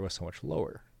execution barrier was so much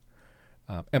lower.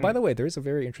 And by the way, there's a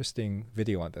very interesting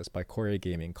video on this by Korea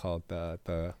Gaming called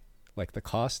the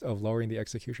cost of lowering the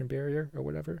execution barrier or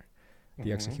whatever,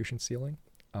 the execution ceiling.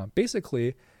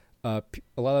 Basically, a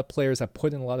lot of players have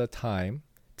put in a lot of time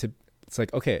to. It's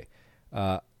like, okay,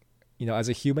 as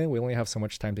a human, we only have so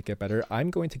much time to get better.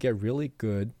 I'm going to get really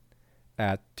good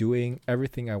at doing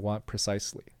everything I want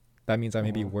precisely. That means I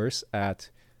may be worse at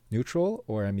neutral,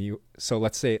 or so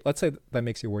let's say that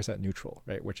makes you worse at neutral,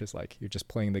 right? Which is like you're just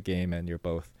playing the game and you're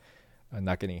both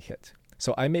not getting hit.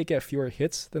 So I may get fewer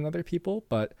hits than other people,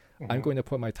 but I'm going to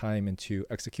put my time into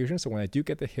execution. So when I do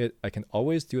get the hit, I can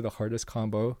always do the hardest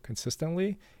combo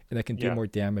consistently, and I can do more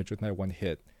damage with my one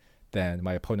hit than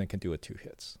my opponent can do with 2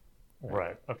 hits.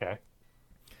 Right. Okay.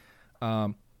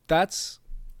 That's,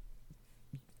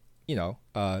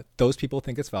 those people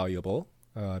think it's valuable.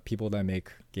 People that make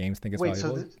games think it's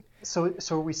valuable. So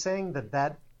are we saying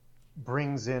that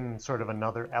brings in sort of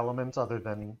another element other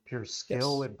than pure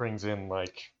skill? Yes. It brings in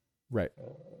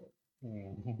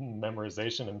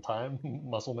memorization and time,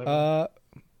 muscle memory.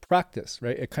 Practice,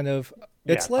 right? It kind of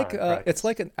it's think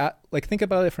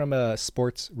about it from a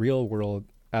real world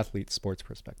athlete sports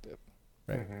perspective,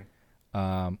 right?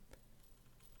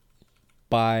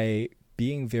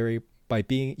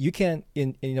 You can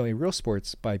in real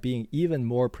sports, by being even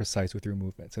more precise with your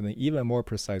movements and then even more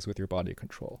precise with your body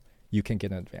control, you can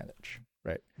get an advantage,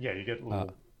 right? Yeah, you get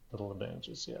little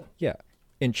advantages. Yeah.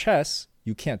 In chess,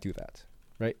 you can't do that,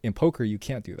 right? In poker, you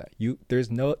can't do that.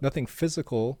 There's nothing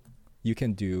physical you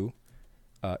can do.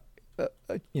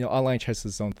 Online chess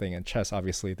is its own thing. In chess,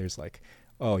 obviously, there's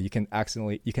you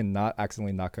cannot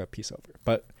accidentally knock a piece over.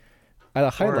 But at a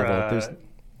high level,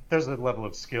 there's a level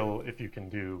of skill if you can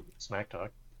do smack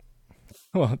talk.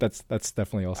 Well, that's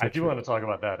definitely also. I do want to talk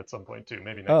about that at some point too.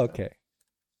 Maybe next time.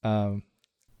 Okay.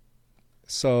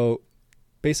 So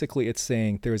basically, it's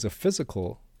saying there's a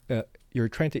physical. You're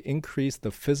trying to increase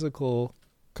the physical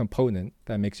component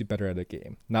that makes you better at a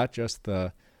game, not just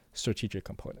the strategic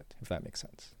component. If that makes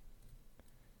sense.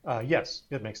 Yes,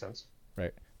 it makes sense.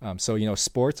 Right. So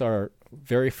sports are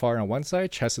very far on one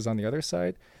side, chess is on the other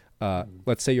side.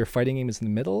 Let's say your fighting game is in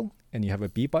the middle and you have a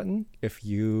B button. If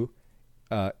you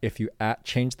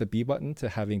change the B button to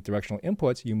having directional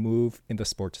inputs, you move in the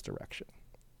sports direction,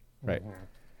 right?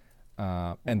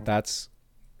 And that's,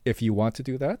 if you want to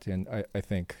do that, and I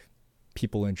think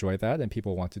people enjoy that and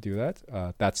people want to do that,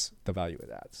 that's the value it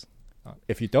adds.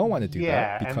 If you don't want to do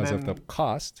that because of the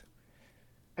cost.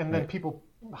 And then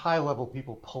high level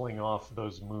people pulling off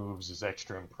those moves is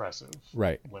extra impressive.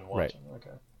 Right. When watching. Right.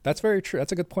 Okay. That's very true.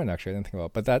 That's a good point, actually. I didn't think about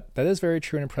it. But that is very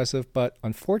true and impressive. But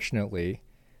unfortunately,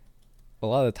 a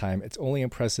lot of the time, it's only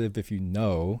impressive if you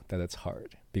know that it's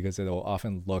hard, because it'll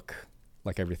often look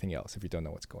like everything else if you don't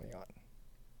know what's going on.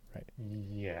 Right.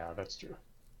 Yeah, that's true.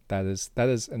 That is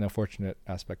an unfortunate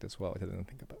aspect as well. I didn't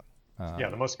think about.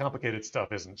 The most complicated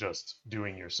stuff isn't just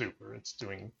doing your super; it's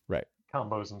doing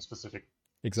combos in specific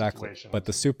situations. But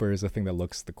the super is the thing that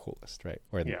looks the coolest, right?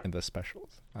 Or in the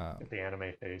specials. The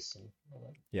anime face and all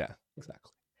that. Yeah,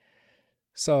 exactly.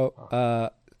 So,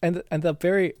 and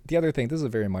the other thing, this is a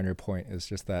very minor point, is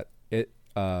just that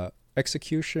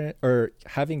execution or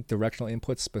having directional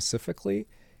inputs specifically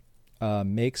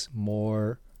makes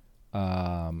more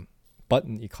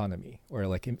button economy, or it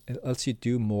lets you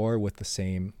do more with the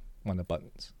same amount of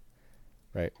buttons,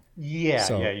 right? You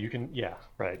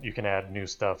can add new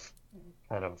stuff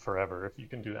kind of forever if you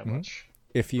can do that much.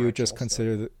 If you just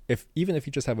consider even if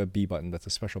you just have a B button, that's a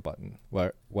special button.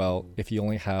 If you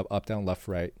only have up, down, left,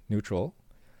 right, neutral,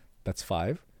 that's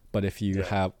 5. But if you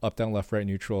have up, down, left, right,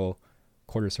 neutral,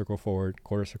 quarter circle forward,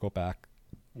 quarter circle back,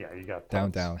 you got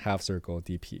down, down, half circle,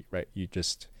 DP, right? You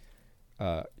just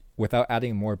without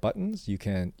adding more buttons, you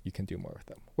can do more with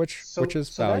them, which is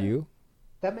value.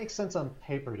 That makes sense on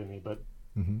paper to me, but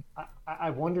I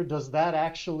wonder, is that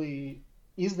actually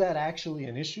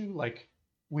an issue?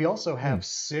 We also have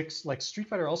 6, Street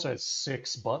Fighter also has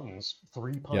 6 buttons,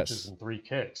 3 punches and 3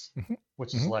 kicks,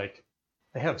 which is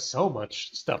they have so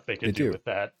much stuff they could do with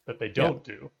that they don't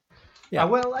do. Yeah.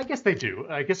 Well, I guess they do.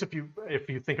 I guess if you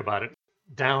think about it,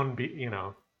 down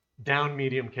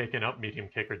medium kick and up medium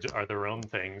kick are their own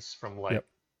things from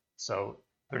so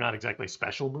they're not exactly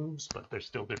special moves, but they're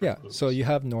still different Yeah, moves. so you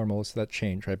have normals that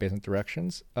change, right, based on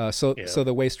directions. So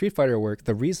the way Street Fighter works,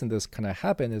 the reason this kind of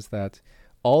happened is that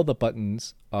all the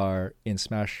buttons are, in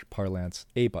Smash parlance,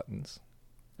 A buttons,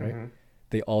 right? Mm-hmm.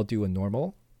 They all do a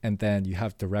normal, and then you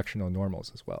have directional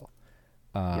normals as well.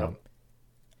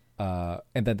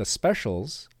 And then the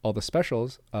specials, all the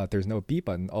specials, there's no B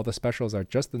button. All the specials are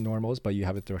just the normals, but you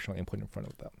have a directional input in front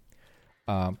of them.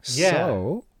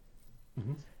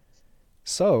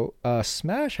 So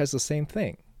Smash has the same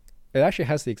thing. It actually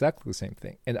has exactly the same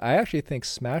thing. And I actually think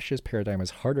Smash's paradigm is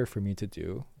harder for me to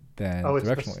do than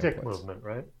directional it's the stick inputs. movement,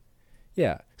 right?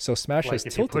 Yeah. So Smash has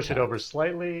if tilt you push attack. it over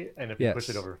slightly, and if you push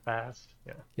it over fast.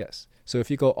 Yeah. Yes. So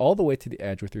if you go all the way to the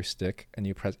edge with your stick and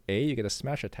you press A, you get a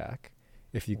smash attack.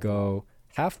 If you go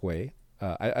halfway,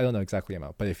 I don't know exactly the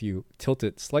amount, but if you tilt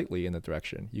it slightly in the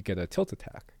direction, you get a tilt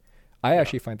attack. I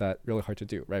actually find that really hard to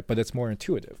do, right? But it's more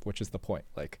intuitive, which is the point.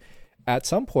 Like, at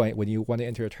some point, when you want to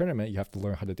enter a tournament, you have to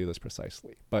learn how to do this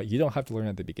precisely. But you don't have to learn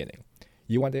at the beginning.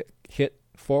 You want to hit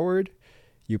forward,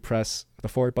 you press the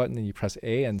forward button and you press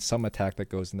A, and some attack that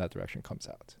goes in that direction comes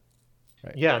out.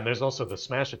 Right. Yeah, and there's also the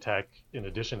smash attack in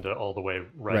addition to all the way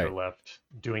right. or left.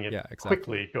 Doing it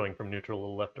quickly, going from neutral to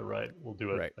left or right, will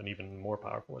do an even more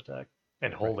powerful attack.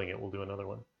 And holding it will do another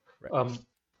one. Right.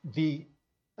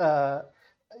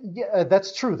 Yeah,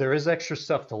 that's true. There is extra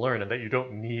stuff to learn and that you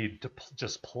don't need to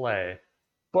just play.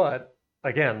 But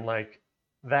again, like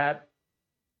that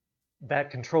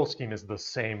control scheme is the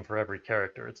same for every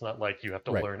character. It's not like you have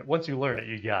to learn it. Once you learn it,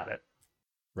 you got it.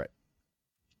 Right.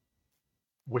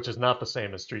 Which is not the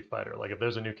same as Street Fighter. Like if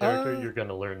there's a new character, you're going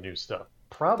to learn new stuff.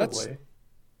 Probably.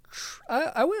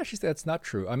 I would actually say that's not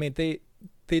true. I mean, they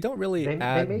don't really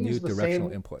add new directional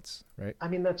inputs, right? I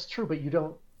mean, that's true, but you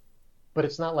don't. But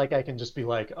it's not like I can just be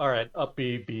like, all right, up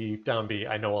B, B, down B.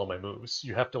 I know all my moves.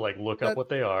 You have to like look up what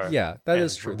they are. Yeah, that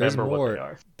is true. There's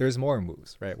more. There's more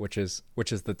moves, right? Which is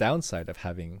the downside of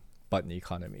having button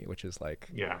economy, which is like,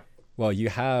 well, you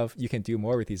can do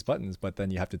more with these buttons, but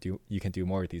then you can do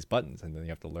more with these buttons, and then you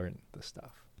have to learn the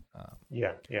stuff.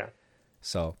 Yeah.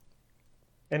 So.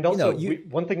 And also,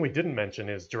 one thing we didn't mention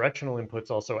is directional inputs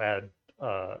also add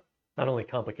not only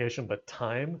complication but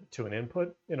time to an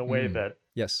input in a way that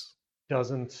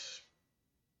doesn't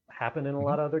happen in a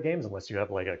lot of other games unless you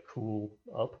have like a cool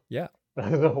up,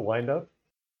 wind up.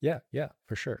 Yeah,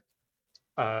 for sure.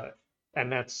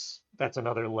 And that's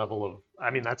another level of.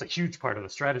 I mean, that's a huge part of the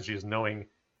strategy is knowing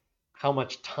how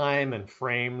much time and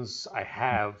frames I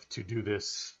have to do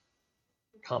this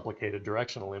complicated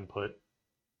directional input.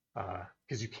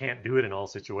 Because you can't do it in all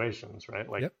situations, right?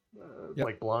 Like,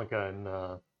 like Blanca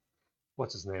and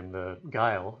what's his name, the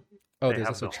Guile. Oh, there's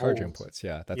also charge inputs.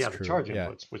 Yeah, that's true. The charge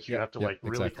inputs, which you have to like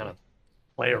really kind of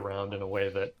play around in a way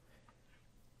that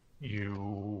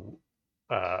you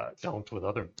don't with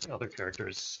other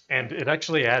characters. And it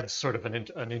actually adds sort of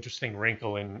an interesting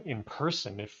wrinkle in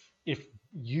person. If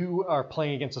you are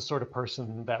playing against a sort of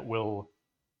person that will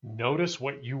notice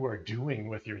what you are doing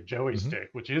with your joystick,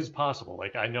 which is possible.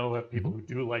 Like I know of people who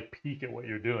do like peek at what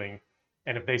you're doing,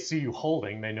 and if they see you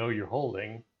holding, they know you're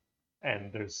holding,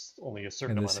 and there's only a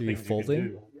certain amount of things you can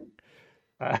do.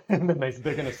 And then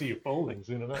they're going to see you folding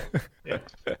soon enough. Yeah.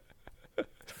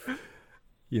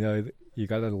 You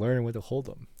got to learn when to hold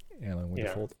them and when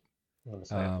to fold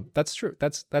them. That's true.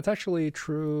 That's actually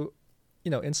true.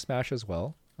 In Smash as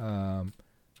well.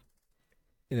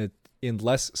 In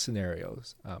less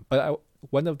scenarios, but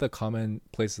one of the common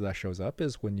places that shows up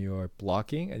is when you're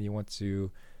blocking and you want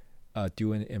to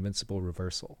do an invincible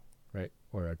reversal, right,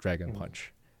 or a dragon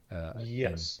punch.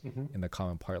 In the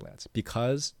common parlance,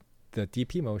 because the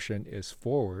DP motion is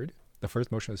forward. The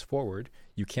first motion is forward.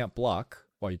 You can't block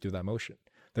while you do that motion.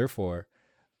 Therefore,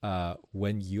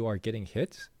 when you are getting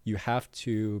hit, you have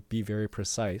to be very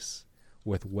precise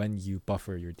with when you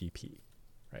buffer your DP.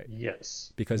 Right.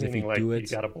 Yes. Because if you do it, you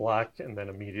got to block and then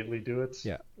immediately do it.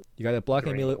 Yeah. You got to block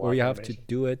immediately, or you have to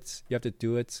do it. You have to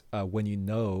do it when you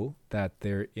know that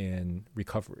they're in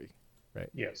recovery, right?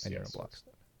 Yes. And you're in blocks,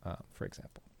 for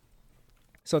example.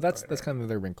 So that's kind of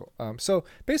their wrinkle. So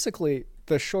basically,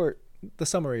 the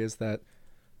summary is that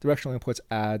directional inputs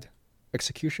add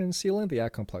execution ceiling, they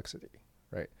add complexity,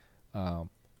 right?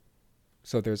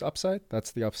 So there's upside.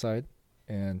 That's the upside,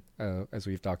 and as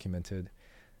we've documented,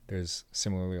 there's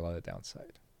similarly a lot of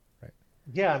downside, right?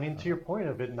 Yeah, I mean, to your point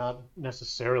of it not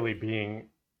necessarily being,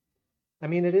 I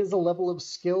mean, it is a level of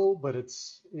skill, but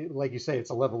like you say, it's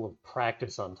a level of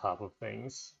practice on top of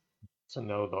things to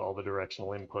know all the directional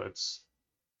inputs.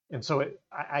 And so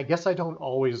I guess I don't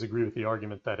always agree with the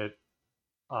argument that it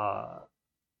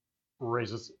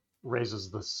raises raises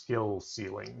the skill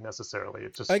ceiling necessarily. It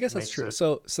I just guess that's makes true. it.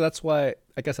 So that's why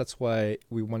I guess that's why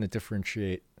we want to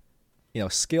differentiate.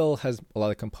 Skill has a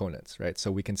lot of components, right?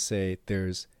 So we can say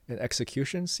there's an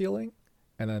execution ceiling,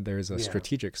 and then there's a Yeah.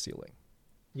 strategic ceiling,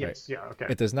 right? Yes. Yeah. Okay.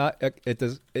 It does not.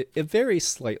 It varies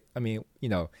slight. I mean,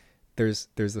 there's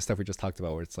the stuff we just talked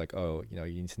about where it's like, oh, you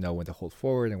need to know when to hold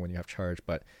forward and when you have charge,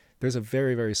 but there's a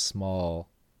very, very small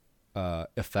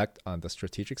effect on the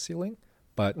strategic ceiling,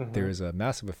 but there is a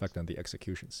massive effect on the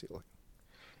execution ceiling.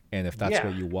 And if that's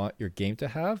what you want your game to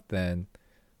have, then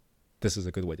this is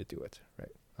a good way to do it,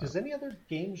 right? Does any other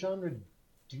game genre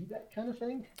do that kind of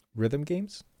thing? Rhythm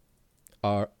games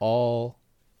are all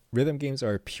rhythm games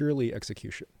are purely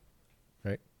execution,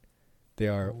 right? They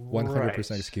are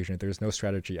 100% execution. There's no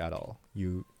strategy at all.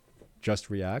 You just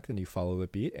react and you follow the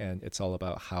beat, and it's all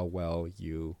about how well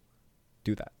you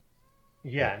do that.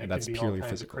 Yeah, Right? and And it that's can be all purely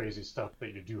kinds physical. of crazy stuff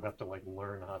that you do have to like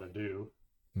learn how to do.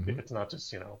 Mm-hmm. It's not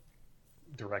just,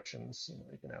 directions.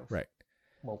 You can have Right.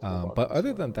 multiple buttons. But other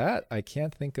or than whatever. that, I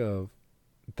can't think of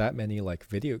that many like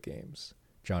video games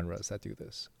genres that do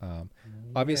this.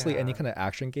 Obviously, any Yeah. kind of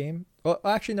action game. Well,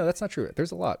 actually, no, that's not true.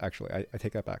 There's a lot, actually. I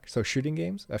take that back. So shooting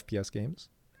games, FPS games,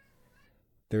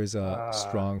 there's a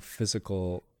strong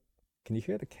physical. Can you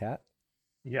hear the cat?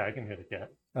 Yeah, I can hear the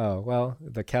cat. Oh, well,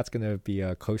 the cat's going to be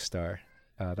a co-star.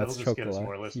 That'll That's just get us Chocola.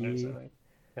 more listeners, I think.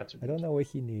 Cats are I don't know what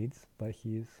he needs, but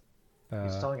he's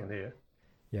talking to you.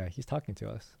 yeah, he's talking to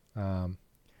us.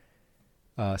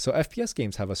 So FPS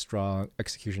games have a strong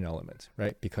execution element,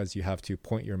 right? Because you have to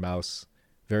point your mouse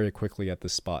very quickly at the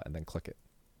spot and then click it,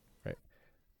 right?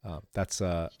 That's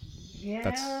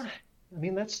Yeah, I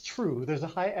mean that's true. There's a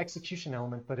high execution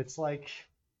element, but it's like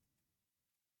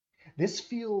this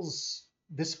feels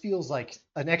like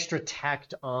an extra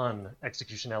tacked on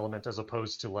execution element as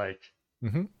opposed to like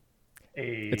mhm.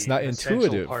 It's a not an essential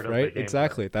intuitive, part of the right? gameplay.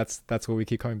 Exactly. That's what we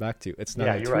keep coming back to. It's not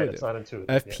Yeah, you're right. It's intuitive. not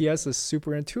intuitive. Yeah. FPS is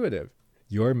super intuitive.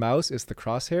 Your mouse is the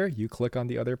crosshair. You click on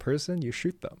the other person, you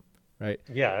shoot them, right?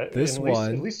 Yeah, This at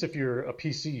one, least if you're a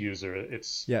PC user,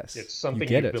 it's yes, it's you something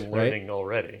get you've it, been right? learning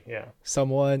already. Yeah.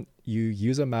 You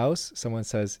use a mouse, someone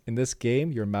says, in this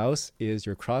game, your mouse is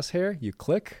your crosshair, you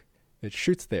click, it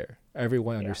shoots there.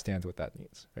 Everyone Yeah. understands what that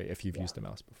means, right? If you've Yeah. used a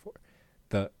mouse before.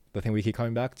 The thing we keep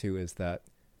coming back to is that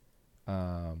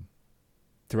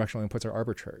directional inputs are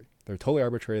arbitrary. They're totally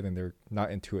arbitrary, then they're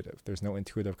not intuitive. There's no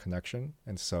intuitive connection.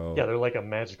 And so Yeah, they're like a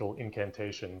magical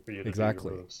incantation for you to do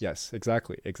exactly. your moves. Yes,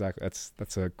 exactly.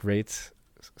 That's a great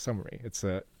summary. It's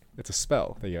a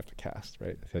spell that you have to cast,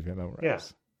 right? That you have to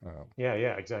memorize. Yeah,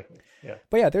 exactly. Yeah.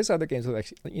 But yeah, there's other games with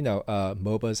actually,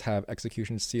 MOBAs have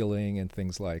execution ceiling and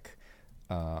things like,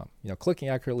 clicking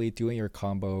accurately, doing your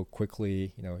combo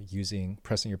quickly,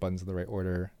 pressing your buttons in the right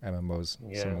order. MMOs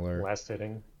Yeah, similar, last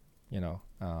hitting.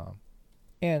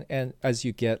 And as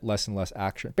you get less and less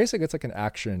action, basically it's like an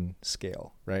action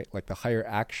scale, right? Like the higher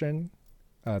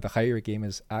your game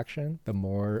is action, the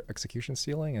more execution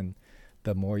ceiling, and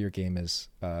the more your game is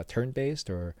turn-based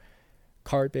or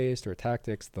card-based or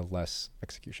tactics, the less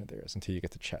execution there is until you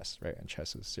get to chess, right? And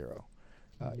chess is 0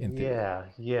 in theory.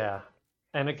 Yeah.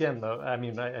 And again, though, I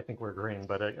mean, I think we're agreeing,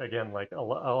 but again, like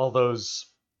all those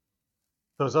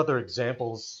other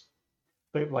examples,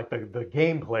 like the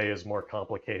gameplay is more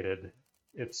complicated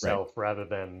itself rather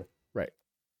than Right.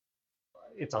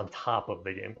 it's on top of the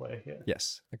gameplay. Yeah.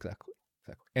 Yes, exactly.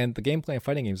 And the gameplay in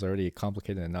fighting games is already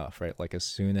complicated enough, right? Like as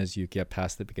soon as you get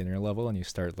past the beginner level and you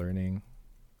start learning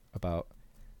about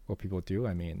what people do,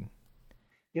 I mean,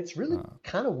 It's really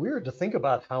kind of weird to think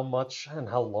about how much and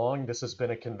how long this has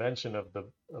been a convention of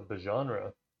the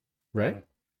genre, right? and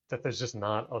that there's just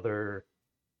not other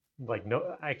like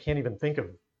no. I can't even think of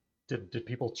did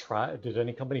people try? Did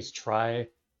any companies try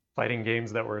fighting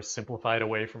games that were simplified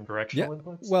away from directional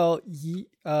inputs?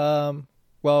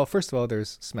 Well, first of all,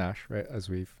 there's Smash, right? As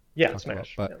we've talked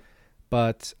Smash. about,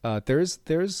 but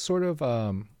there's sort of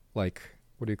like,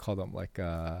 what do you call them? Like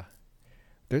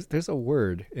there's a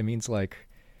word. It means like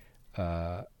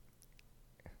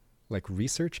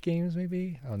research games,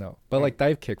 maybe. I don't know, but like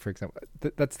Dive Kick, for example,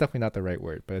 that's definitely not the right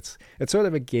word. But it's sort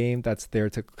of a game that's there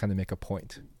to kind of make a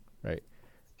point, right?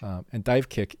 And Dive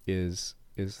Kick is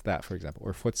that, for example,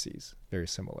 or Footsies, very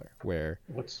similar. Where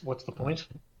what's the point?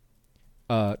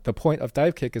 The point of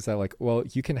Dive Kick is that, like, well,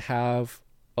 you can have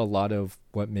a lot of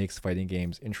what makes fighting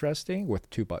games interesting with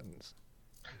 2 buttons,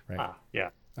 right? Yeah.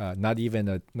 Not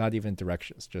even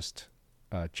directions, just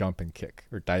jump and kick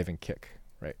or dive and kick,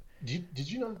 right?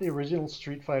 Did you know that the original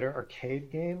Street Fighter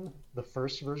arcade game, the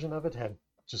first version of it, had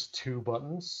just 2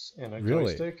 buttons and a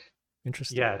Really? joystick?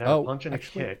 Interesting. Yeah, it had a punch and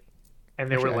actually, a kick, and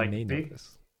they were I like may know big.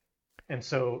 this. And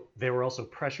so they were also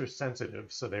pressure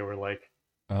sensitive. So they were like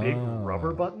big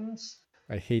rubber Oh, buttons,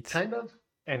 I hate. kind of.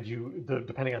 And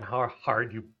depending on how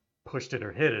hard you pushed it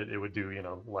or hit it, it would do,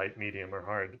 light, medium, or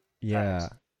hard Yeah,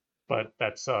 attacks. But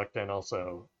that sucked. And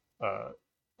also, uh,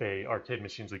 they arcade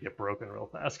machines would get broken real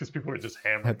fast because people were just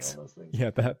hammering on that's those things. yeah,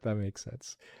 that makes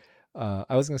sense.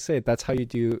 I was gonna say that's how you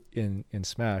do in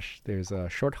Smash. There's a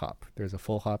short hop. There's a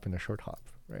full hop and a short hop,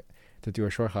 right? To do a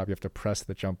short hop, you have to press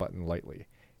the jump button lightly,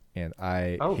 and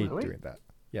I Oh, hate really? doing that.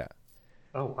 Yeah.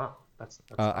 Oh, wow. That's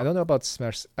I tough. don't know about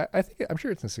Smash. I think I'm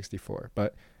sure it's in 64,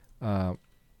 but um,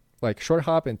 like short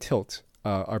hop and tilt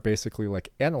are basically like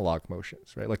analog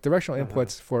motions, right? Like directional Hmm.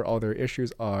 inputs for all their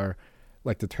issues are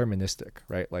like deterministic,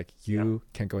 right? Like Yeah. you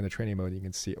can go into training mode, you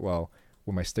can see, well,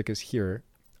 when my stick is here,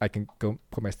 I can go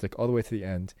put my stick all the way to the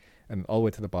end and all the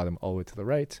way to the bottom, all the way to the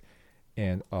right,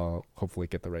 and I'll hopefully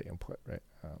get the right input, right?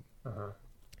 Uh-huh.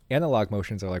 Analog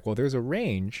motions are like, well, there's a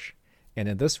range, and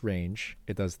in this range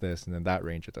it does this, and in that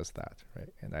range it does that, right?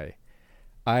 And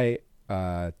I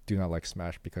do not like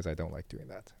Smash because I don't like doing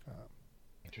that.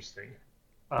 Interesting.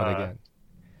 But Uh, again,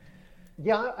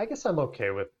 yeah, I guess I'm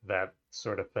okay with that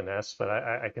sort of finesse, but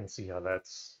I can see how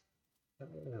that's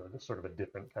sort of a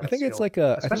different kind I of think it's skill, like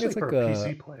a, I think especially it's for like a a,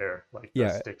 PC player, like the yeah,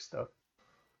 stick stuff.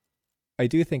 I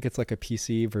do think it's like a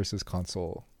PC versus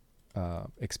console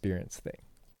experience thing.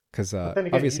 Because But then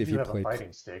again, you obviously, if do you have a played,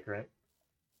 fighting stick, right?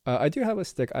 I do have a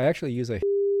stick. I actually use a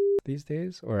these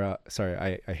days, or sorry,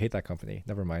 I hate that company.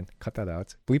 Never mind. Cut that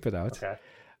out. Bleep it out. Okay.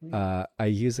 I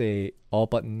use a all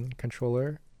button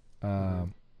controller. Mm-hmm.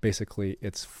 Basically,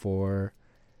 it's for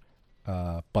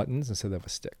buttons instead of a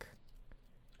stick.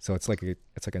 So it's like a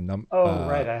Oh,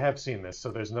 right. I have seen this.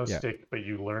 So there's no yeah, stick, but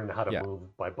you learn how to yeah,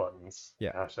 move by buttons.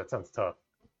 yeah. Gosh, that sounds tough.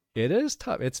 It is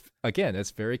tough. It's again,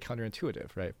 it's very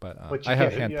counterintuitive, right? But But you I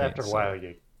have get it. hand pain, After a while, so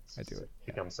you I do it. it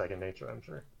Yeah, becomes second nature, I'm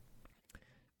sure.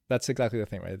 that's exactly the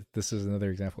thing, right? This is another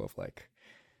example of like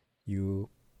you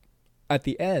at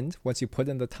the end once you put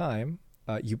in the time,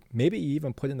 you maybe you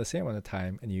even put in the same amount of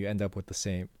time, and you end up with the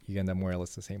same. You end up more or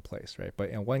less the same place, right? But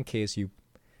in one case, you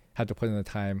had to put in the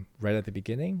time right at the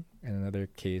beginning, and in another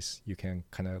case, you can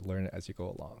kind of learn it as you go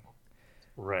along,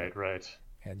 right? Right, right.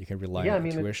 And you can rely Yeah, on I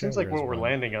mean, it intuition, seems like whereas what we're one,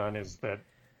 landing on is that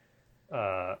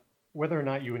uh, whether or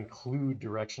not you include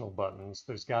directional buttons,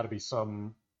 there's got to be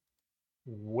some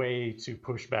way to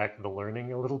push back the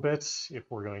learning a little bit if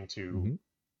we're going to mm-hmm.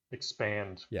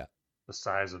 expand Yeah, the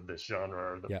size of this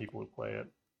genre or the yeah, people who play it,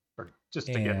 or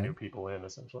just to get new and people in,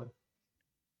 essentially.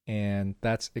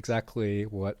 that's exactly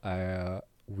what I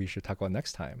we should talk about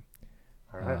next time.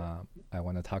 All right. I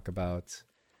want to talk about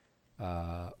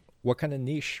uh, what kind of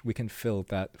niche we can fill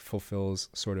that fulfills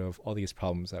sort of all these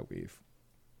problems that we've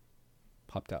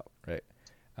popped out, right?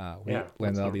 We Yeah.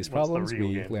 landed on these What's the problems. real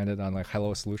We game? landed on like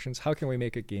high-level solutions. How can we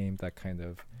make a game that kind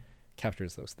of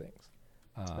captures those things?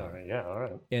 All Um, right. Yeah. All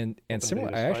right. and Open similar,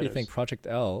 beta I actually think spiders. Project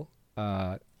L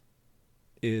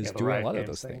Yeah, is the doing a Riot lot of Games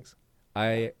those thing. things.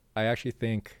 Yeah. I actually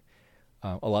think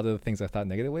a lot of the things I thought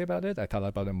negatively about it, I thought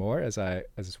about it more as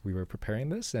we were preparing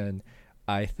this, and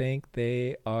I think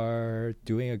they are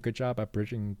doing a good job at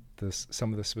bridging this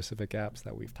some of the specific gaps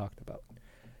that we've talked about.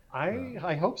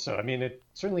 I hope so. I mean, it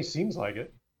certainly seems like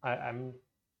it. I'm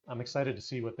excited to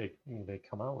see what they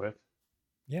come out with.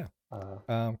 Yeah,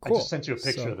 I just cool. sent you a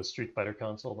picture So, of the Street Fighter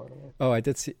console, by the way. oh, I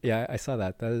did see. Yeah, I saw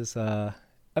that. That is. I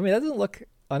mean, that doesn't look.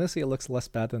 Honestly, it looks less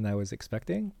bad than I was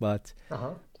expecting, but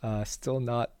Uh-huh. still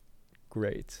not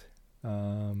great.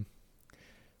 Um,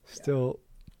 Yeah. still,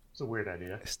 It's a weird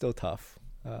idea. still tough.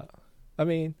 I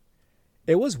mean,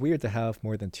 it was weird to have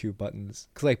more than two buttons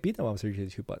because like beat 'em ups are usually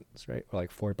two buttons, right? Or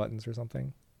like four buttons or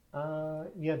something.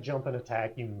 Yeah, jump and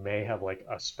attack. You may have like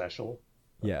a special,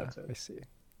 but Yeah, that's it. I see.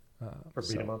 For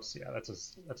beat 'em So ups, yeah,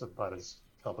 that's about as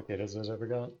complicated as there's ever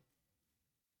got.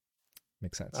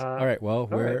 makes sense. Uh, All right. Well,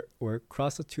 all right. we're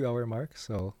across the 2 hour mark,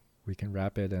 so we can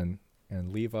wrap it and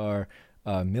leave our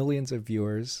millions of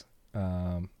viewers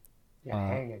um, Yeah, uh,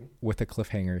 hanging. with a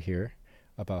cliffhanger here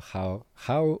about how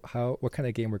what kind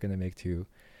of game we're going to make to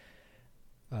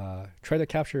try to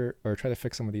capture or try to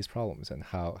fix some of these problems and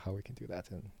how we can do that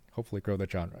and hopefully grow the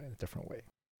genre in a different way.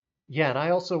 Yeah, and I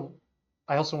also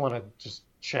want to just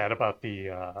chat about the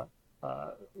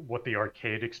what the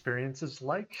arcade experience is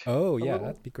like Oh a yeah, little,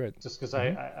 that'd be good. just because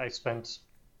Hmm. I spent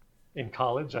in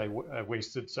college, I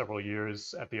wasted several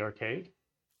years at the arcade,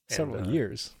 and Several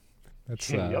years.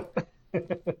 That's yep.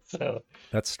 So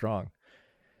that's strong.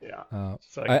 yeah, Uh,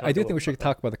 so I can I talk a do think little we bit should about that.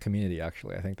 talk about the community.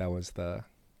 Actually, I think that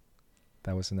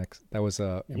was the next that was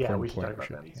a Yeah, we important should talk point we about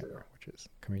should that too. hammer, which is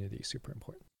community is super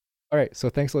important. All right, so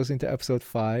thanks for listening to episode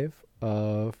 5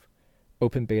 of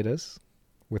Open Betas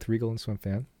with Regal and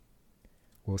SwimFan.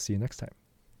 we'll see you next time.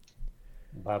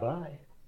 Bye-bye.